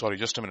 sorry,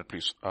 just a minute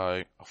please.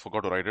 I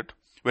forgot to write it.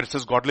 Where it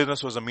says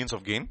godliness was a means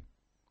of gain.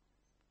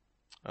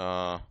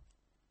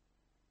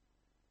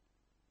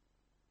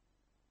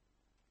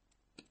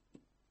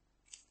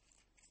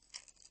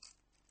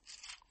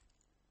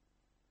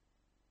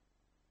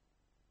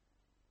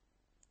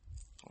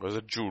 Where's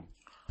it? Jude.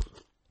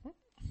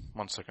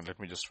 1 second, let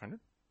me just find it.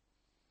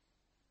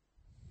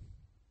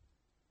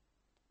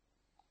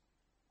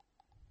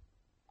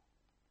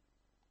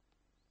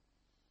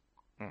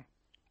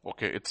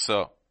 Okay, it's,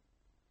 1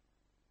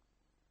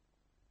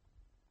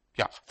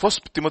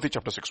 Timothy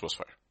chapter 6 verse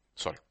 5.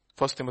 Sorry.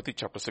 1 Timothy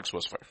chapter 6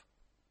 verse 5.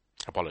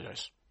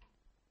 Apologize.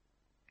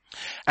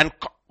 And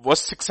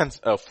verse 6 and,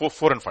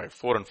 4 and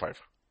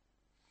 5.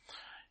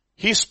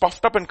 He is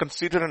puffed up and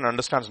conceited and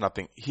understands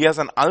nothing. He has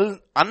an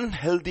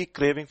unhealthy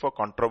craving for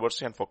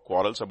controversy and for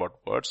quarrels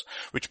about words,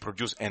 which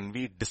produce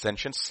envy,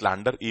 dissension,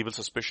 slander, evil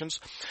suspicions,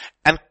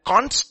 and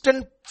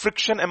constant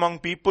friction among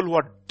people who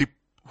are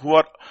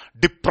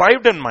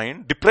depraved in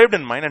mind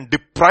and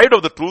deprived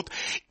of the truth,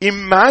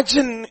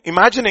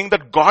 imagining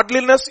that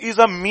godliness is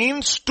a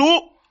means to.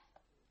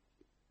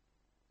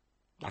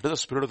 That is the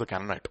spirit of the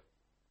Canaanite.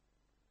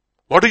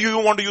 What do you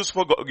want to use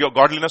for your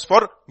godliness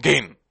for?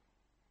 Gain.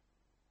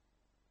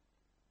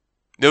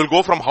 They will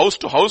go from house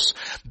to house.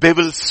 They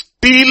will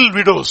steal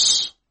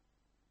widows.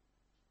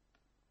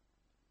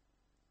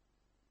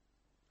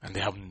 And they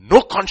have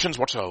no conscience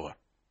whatsoever.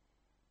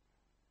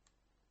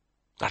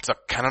 That's a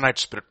Canaanite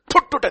spirit.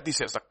 Put to death, he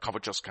says, the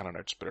covetous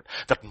Canaanite spirit.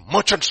 That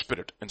merchant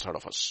spirit inside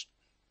of us.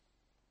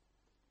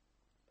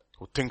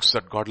 Who thinks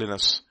that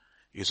godliness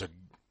is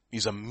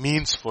a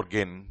means for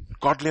gain.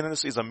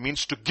 Godliness is a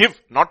means to give,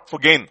 not for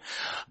gain.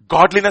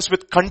 Godliness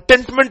with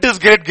contentment is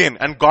great gain.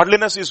 And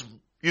godliness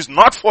is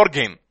not for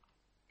gain.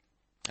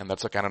 And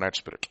that's a Canaanite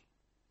spirit.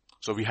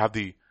 So we have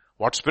the,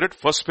 what spirit?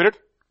 First spirit.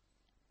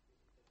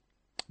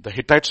 The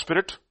Hittite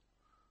spirit.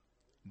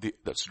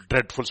 That's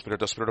dreadful spirit,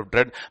 the spirit of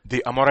dread.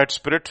 The Amorite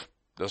spirit,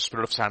 The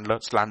spirit of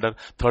slander.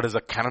 Third is a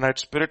Canaanite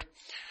spirit.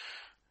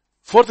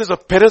 Fourth is a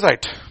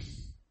Perizzite.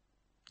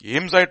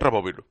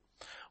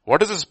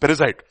 What is this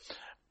Perizzite?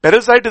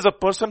 Perizzite is a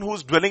person who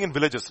is dwelling in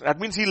villages. That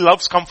means he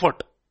loves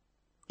comfort.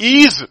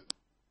 Ease. You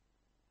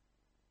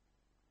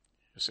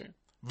see?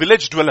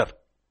 Village dweller.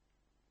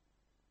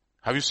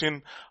 Have you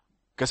seen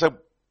कैसे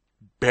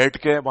बैठ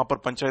के वहां पर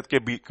पंचायत के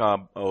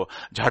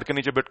झाड़ के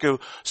नीचे बैठ के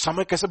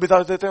समय कैसे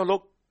बिता देते हैं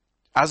लोग?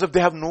 As if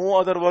they have no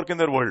other work in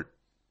their world.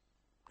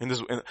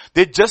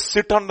 They just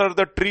sit under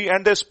the tree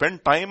and they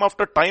spend time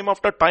after time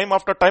after time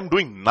after time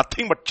doing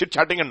nothing but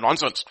chit-chatting and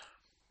nonsense.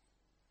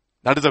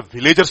 That is a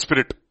villager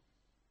spirit.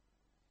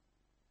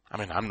 I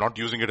mean, I'm not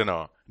using it in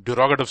a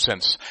derogative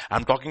sense.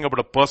 I'm talking about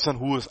a person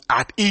who is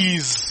at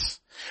ease,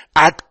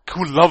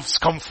 who loves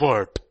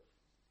comfort.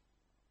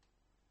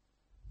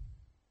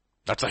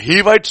 That's a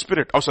Hivite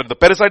spirit. The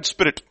Perizzite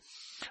spirit,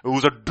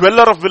 who's a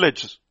dweller of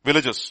villages.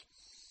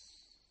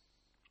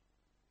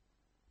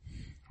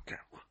 Okay.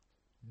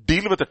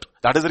 Deal with it.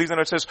 That is the reason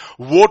it says,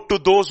 woe to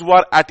those who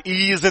are at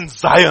ease in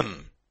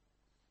Zion.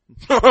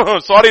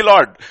 Sorry,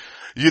 Lord.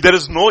 There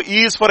is no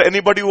ease for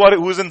anybody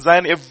who is in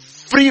Zion.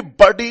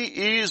 Everybody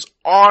is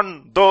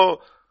on the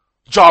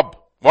job.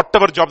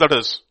 Whatever job that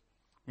is,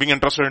 being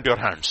entrusted into your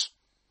hands.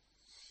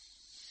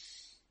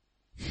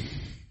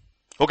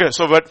 Okay,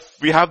 so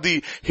we have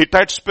the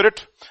Hittite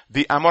spirit,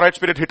 the Amorite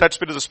spirit. Hittite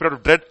spirit is the spirit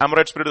of dread.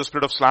 Amorite spirit is the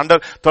spirit of slander.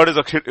 Third is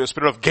a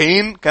spirit of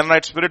gain,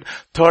 Canaanite spirit.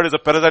 Third is a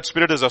Perizzite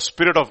spirit, is a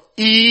spirit of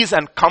ease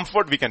and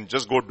comfort. We can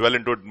just go dwell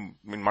into it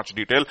in much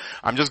detail.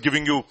 I'm just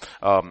giving you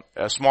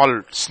a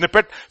small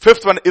snippet.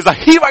 Fifth one is a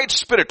Hivite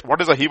spirit.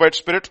 What is a Hivite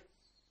spirit?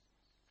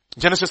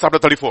 Genesis chapter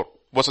 34,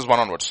 verses 1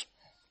 onwards.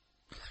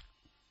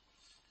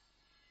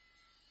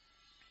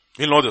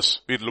 We'll know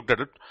this. We looked at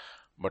it.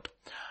 But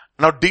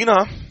now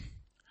Dinah,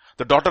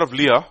 the daughter of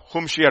Leah,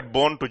 whom she had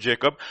borne to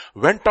Jacob,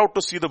 went out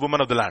to see the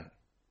woman of the land.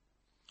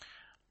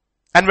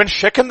 And when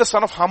Shechem, the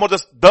son of Hamor,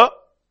 the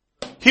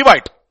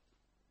Hivite,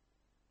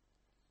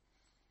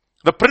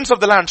 the prince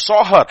of the land,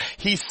 saw her,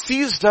 he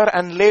seized her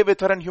and lay with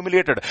her and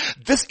humiliated her.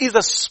 This is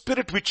a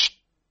spirit which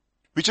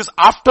is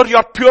after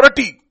your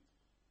purity.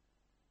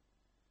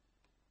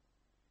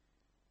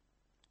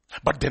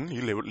 But then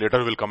he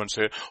later will come and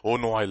say, oh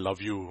no, I love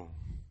you.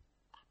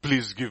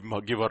 Please give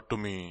her to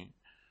me.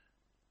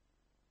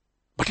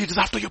 But it is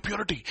after your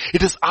purity.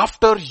 It is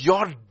after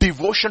your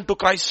devotion to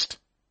Christ.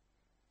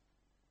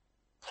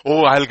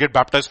 Oh, I'll get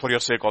baptized for your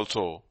sake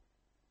also.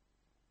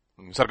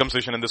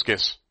 Circumcision in this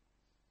case.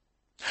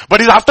 But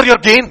he's after your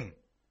gain.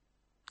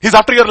 He's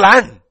after your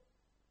land.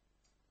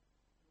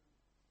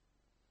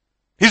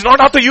 He's not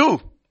after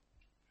you.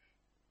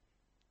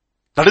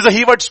 That is a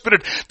Hivite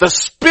spirit. The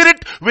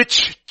spirit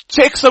which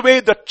takes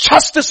away the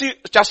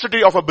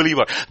chastity of a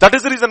believer. That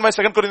is the reason why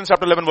 2 Corinthians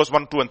chapter 11 verse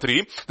 1, 2 and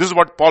 3. This is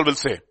what Paul will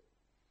say.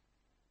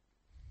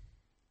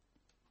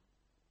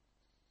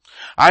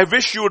 I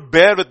wish you would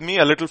bear with me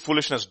a little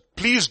foolishness.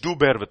 Please do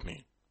bear with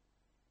me.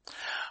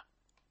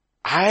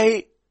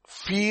 I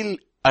feel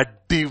a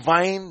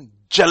divine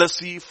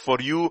jealousy for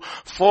you,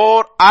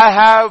 for I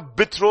have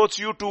betrothed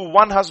you to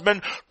one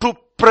husband to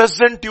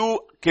present you,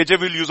 KJ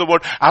will use a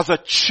word, as a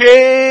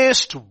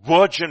chaste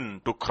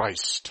virgin to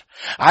Christ.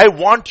 I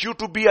want you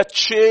to be a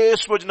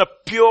chaste virgin, a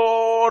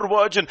pure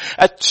virgin,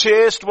 a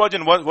chaste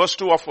virgin. Verse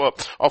 2 of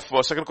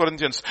 2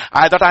 Corinthians.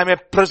 That I may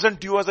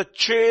present you as a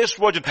chaste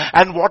virgin.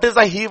 And what is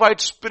a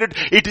Hivite spirit?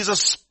 It is a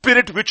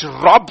spirit which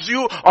robs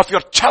you of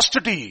your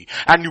chastity.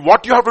 And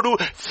what you have to do,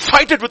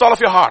 fight it with all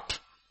of your heart.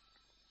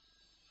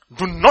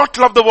 Do not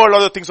love the world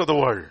or the things of the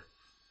world.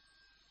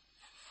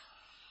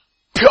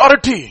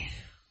 Purity.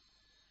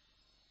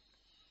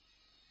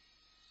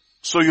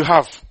 So you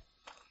have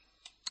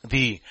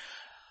the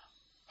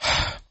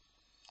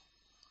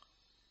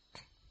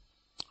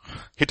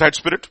Hittite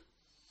spirit,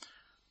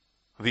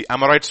 the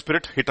Amorite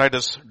spirit. Hittite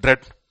is dread,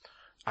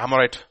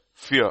 Amorite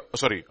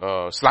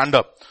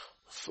slander.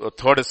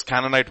 Third is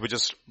Canaanite, which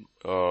is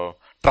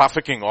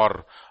trafficking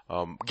or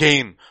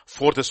gain.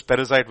 Fourth is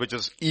Perizzite, which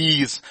is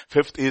ease.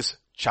 Fifth is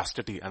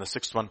chastity. And the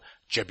sixth one,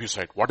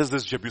 Jebusite. What is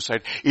this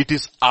Jebusite? It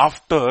is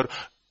after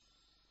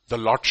the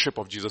lordship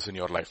of Jesus in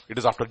your life. It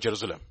is after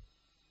Jerusalem.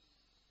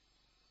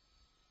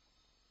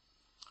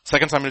 2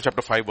 Samuel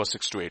chapter 5 verse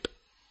 6 to 8.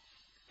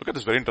 Look at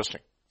this, very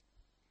interesting.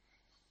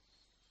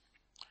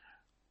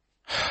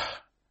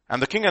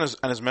 And the king and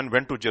his men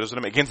went to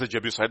Jerusalem against the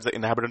Jebusites, the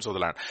inhabitants of the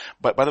land.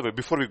 But by the way,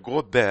 before we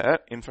go there,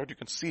 in fact you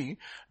can see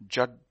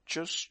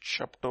Judges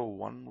chapter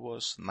 1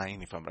 verse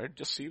 9 if I'm right.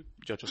 Just see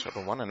Judges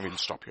chapter 1 and we'll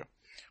stop here.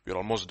 We're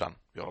almost done.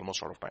 We're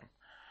almost out of time.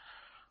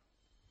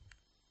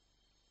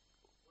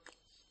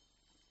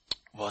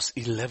 Verse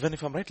 11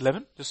 if I'm right.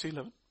 11? Just see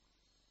 11.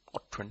 Or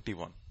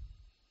 21.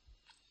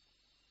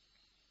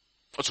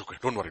 It's okay.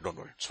 Don't worry.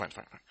 It's fine.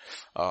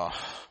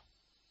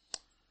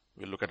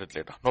 We'll look at it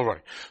later. Don't worry.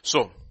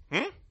 So,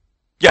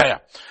 Yeah.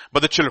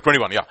 But the children,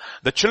 21, yeah.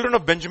 The children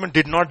of Benjamin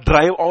did not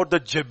drive out the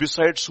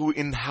Jebusites who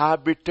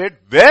inhabited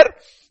where?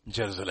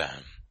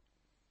 Jerusalem.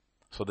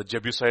 So the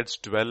Jebusites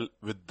dwell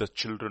with the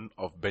children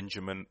of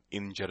Benjamin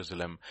in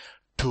Jerusalem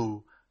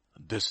to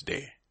this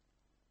day.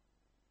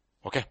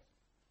 Okay.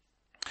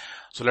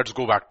 So let's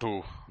go back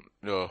to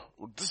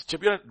this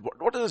Jebusite.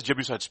 What is this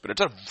Jebusite spirit?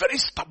 It's a very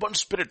stubborn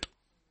spirit.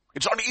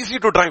 It's not easy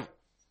to drive.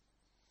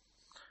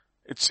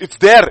 It's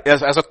there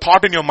as a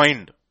thought in your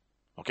mind.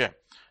 Okay.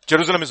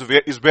 Jerusalem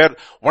is where,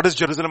 what is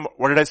Jerusalem?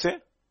 What did I say?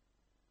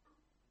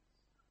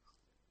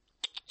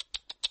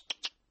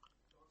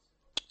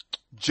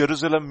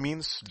 Jerusalem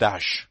means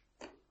dash.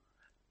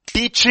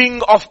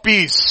 Teaching of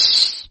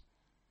peace.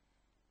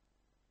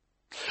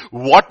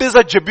 What is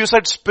a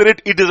Jebusite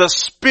spirit? It is a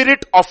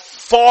spirit of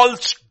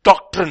false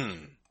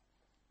doctrine.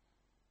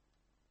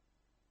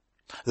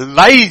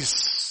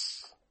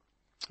 Lies.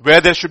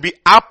 Where there should be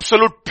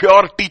absolute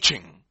pure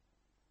teaching.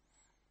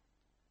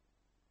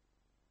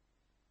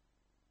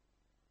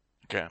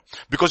 Okay.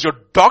 Because your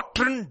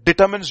doctrine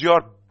determines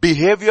your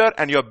behavior,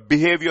 and your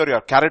behavior,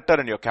 your character,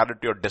 and your character,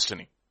 your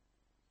destiny.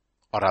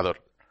 Or rather,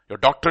 your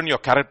doctrine, your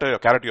character,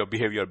 your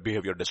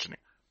behavior, destiny.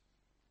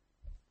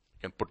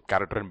 You can put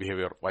character and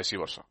behavior, vice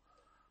versa.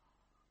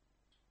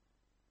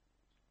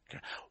 Okay.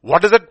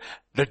 What is it?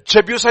 The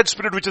Jebusite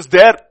spirit which is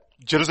there,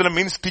 Jerusalem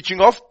means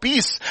teaching of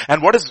peace.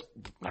 And what is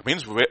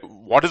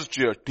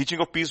teaching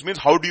of peace means?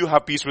 How do you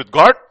have peace with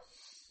God?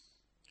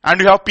 And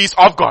you have peace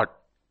of God.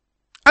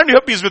 And you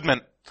have peace with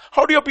men.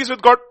 How do you have peace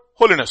with God?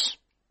 Holiness.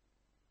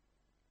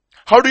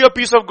 How do you have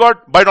peace of God?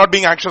 By not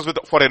being anxious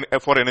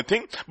for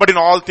anything, but in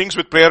all things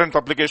with prayer and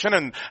supplication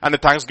and the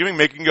thanksgiving,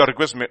 making your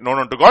requests known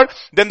unto God.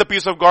 Then the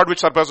peace of God which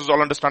surpasses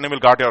all understanding will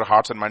guard your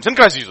hearts and minds in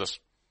Christ Jesus.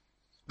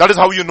 That is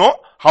how you know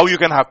how you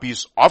can have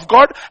peace of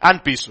God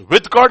and peace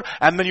with God,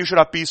 and then you should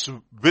have peace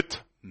with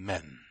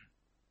men.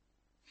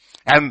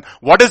 And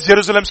what does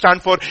Jerusalem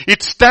stand for?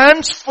 It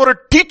stands for a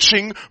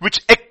teaching which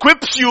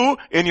equips you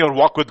in your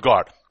walk with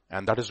God.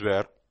 And that is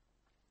where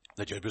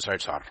the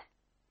Jebusites are,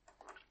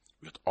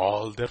 with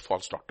all their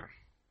false doctrine.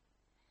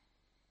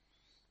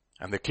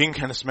 And the king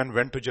and his men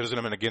went to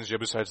Jerusalem and against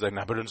Jebusites, the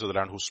inhabitants of the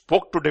land, who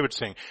spoke to David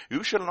saying,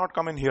 you shall not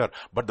come in here,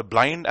 but the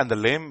blind and the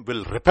lame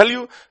will repel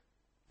you,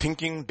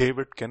 thinking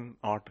David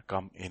cannot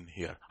come in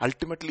here.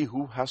 Ultimately,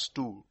 who has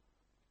to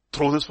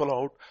throw this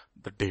fellow out?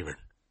 The David,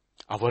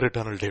 our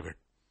eternal David,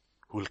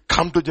 who will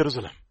come to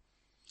Jerusalem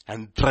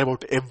and drive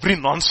out every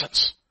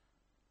nonsense.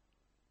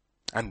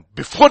 And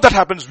before that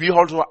happens, we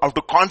also have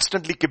to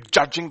constantly keep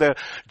judging the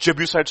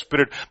Jebusite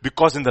spirit,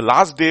 because in the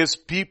last days,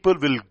 people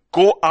will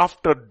go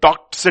after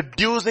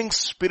seducing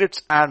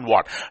spirits and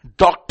what?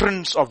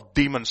 Doctrines of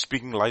demons,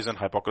 speaking lies and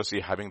hypocrisy,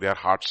 having their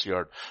hearts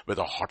seared with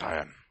a hot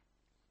iron.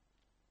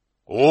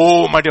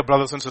 Oh, my dear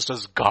brothers and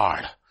sisters,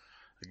 guard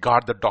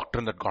the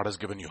doctrine that God has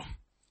given you.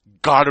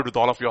 Guard it with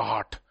all of your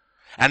heart.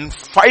 And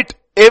fight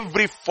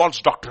every false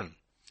doctrine.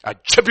 A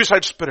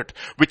Jebusite spirit,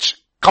 which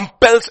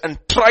compels and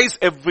tries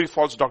every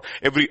false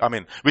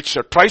doctrine, which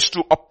tries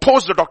to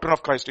oppose the doctrine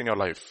of Christ in your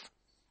life.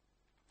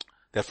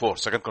 Therefore,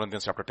 2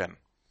 Corinthians chapter 10.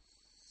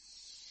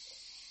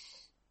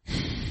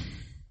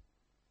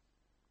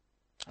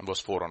 And verse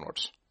 4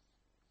 onwards.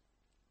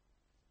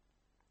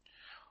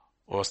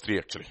 Verse 3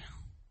 actually.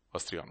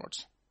 Verse 3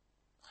 onwards.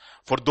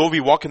 For though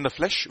we walk in the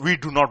flesh, we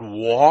do not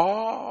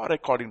war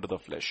according to the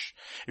flesh.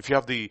 If you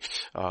have the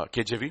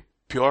KJV,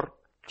 pure,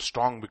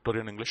 strong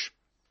Victorian English.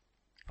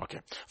 Okay.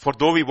 For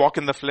though we walk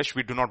in the flesh,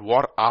 we do not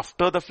war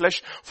after the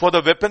flesh. For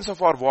the weapons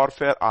of our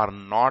warfare are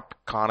not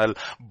carnal,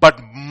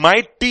 but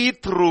mighty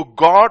through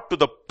God to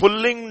the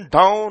pulling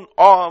down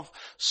of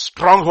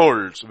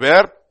strongholds.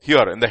 Where?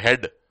 Here, in the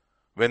head.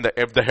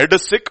 If the head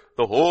is sick,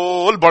 the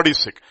whole body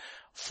is sick.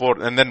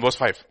 And then verse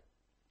 5.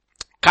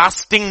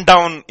 Casting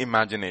down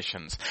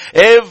imaginations,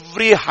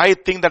 every high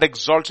thing that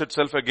exalts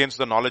itself against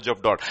the knowledge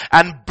of God,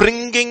 and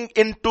bringing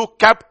into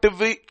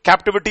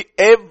captivity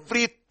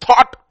every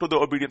thought to the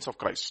obedience of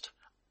Christ.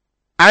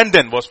 And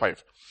then verse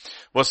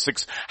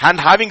 6, and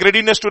having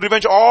readiness to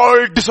revenge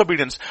all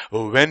disobedience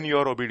when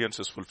your obedience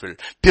is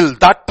fulfilled. Till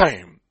that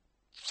time,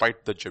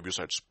 fight the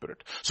Jebusite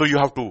spirit. So you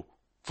have to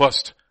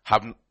first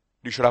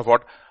you should have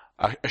what?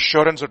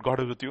 Assurance that God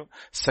is with you.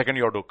 Second,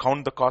 you have to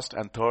count the cost.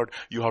 And third,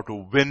 you have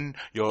to win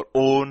your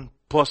own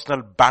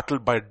personal battle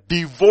by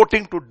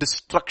devoting to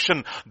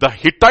destruction the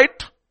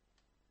Hittite,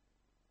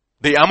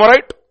 the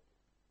Amorite,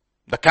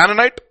 the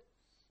Canaanite,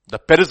 the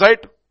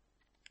Perizzite,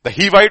 the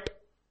Hivite,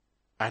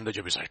 and the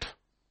Jebusite.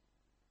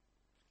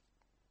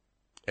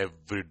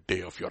 Every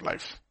day of your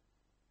life.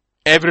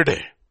 Every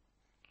day.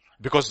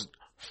 Because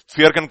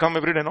fear can come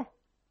every day, no?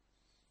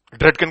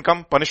 Dread can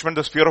come, punishment,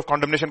 the fear of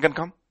condemnation can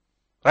come.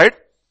 Right?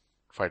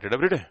 Fight it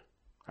every day.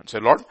 And say,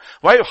 Lord,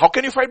 why? How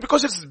can you fight?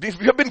 Because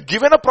we have been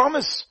given a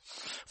promise.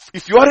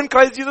 If you are in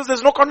Christ Jesus,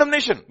 there's no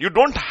condemnation. You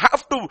don't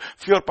have to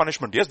fear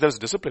punishment. Yes, there's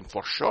discipline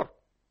for sure.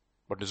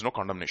 But there's no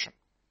condemnation.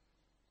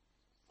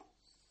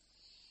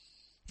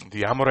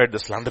 The Amorite, the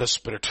slanderous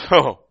spirit.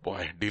 Oh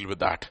boy, deal with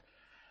that.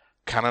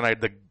 Canaanite,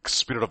 the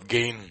spirit of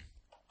gain.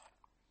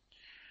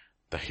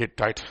 The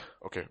Hittite,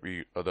 okay,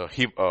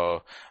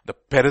 the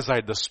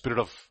Perizzite, the spirit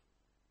of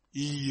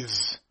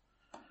ease.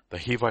 The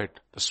Hivite,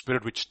 the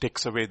spirit which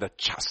takes away the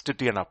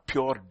chastity and a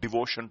pure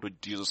devotion to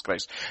Jesus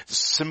Christ. The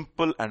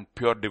simple and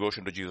pure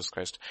devotion to Jesus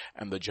Christ.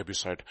 And the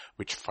Jebusite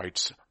which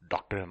fights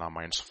doctrine in our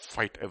minds.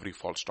 Fight every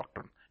false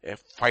doctrine.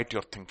 Fight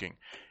your thinking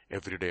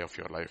every day of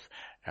your life.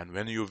 And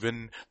when you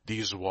win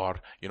these war,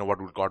 you know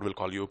what God will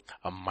call you?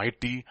 A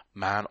mighty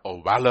man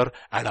of valor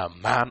and a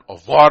man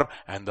of war.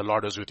 And the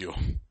Lord is with you.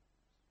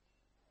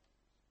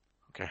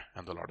 Okay,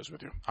 and the Lord is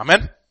with you.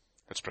 Amen?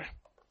 Let's pray.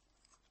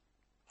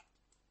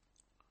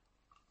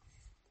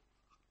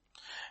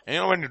 And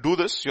you know, when you do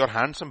this, you're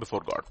handsome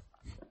before God.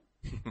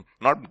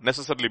 Not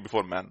necessarily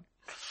before man.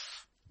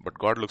 But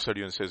God looks at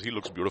you and says, he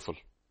looks beautiful.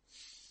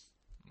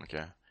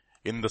 Okay.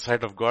 In the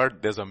sight of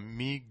God, there's a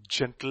meek,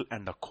 gentle,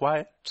 and a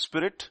quiet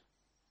spirit.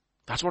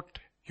 That's what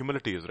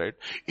humility is, right?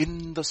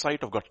 In the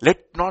sight of God.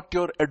 Let not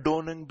your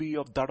adorning be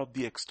of that of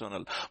the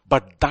external,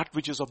 but that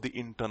which is of the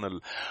internal.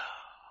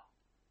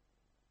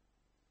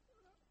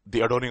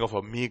 The adorning of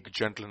a meek,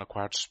 gentle, and a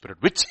quiet spirit,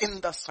 which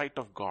in the sight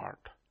of God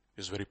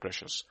is very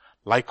precious.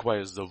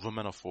 Likewise, the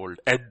women of old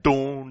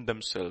adorned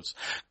themselves,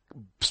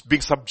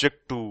 being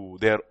subject to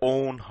their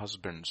own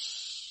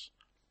husbands.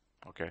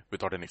 Okay,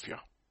 without any fear.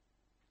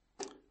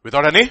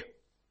 Without any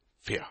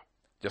fear.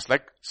 Just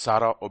like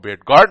Sarah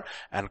obeyed God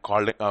and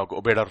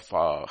obeyed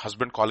her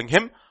husband, calling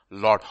him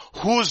Lord,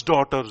 whose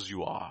daughters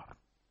you are.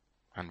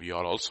 And we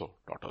are also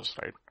daughters,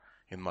 right?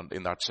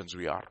 In that sense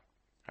we are.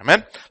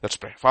 Amen? Let's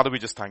pray. Father, we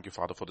just thank you,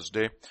 Father, for this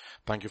day.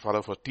 Thank you,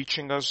 Father, for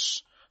teaching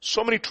us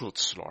so many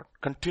truths, Lord.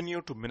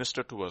 Continue to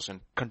minister to us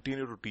and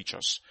continue to teach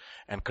us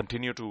and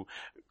continue to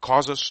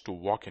cause us to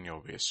walk in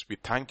your ways. We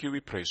thank you, we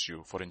praise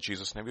you. For in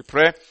Jesus' name we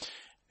pray.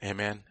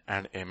 Amen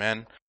and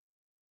amen.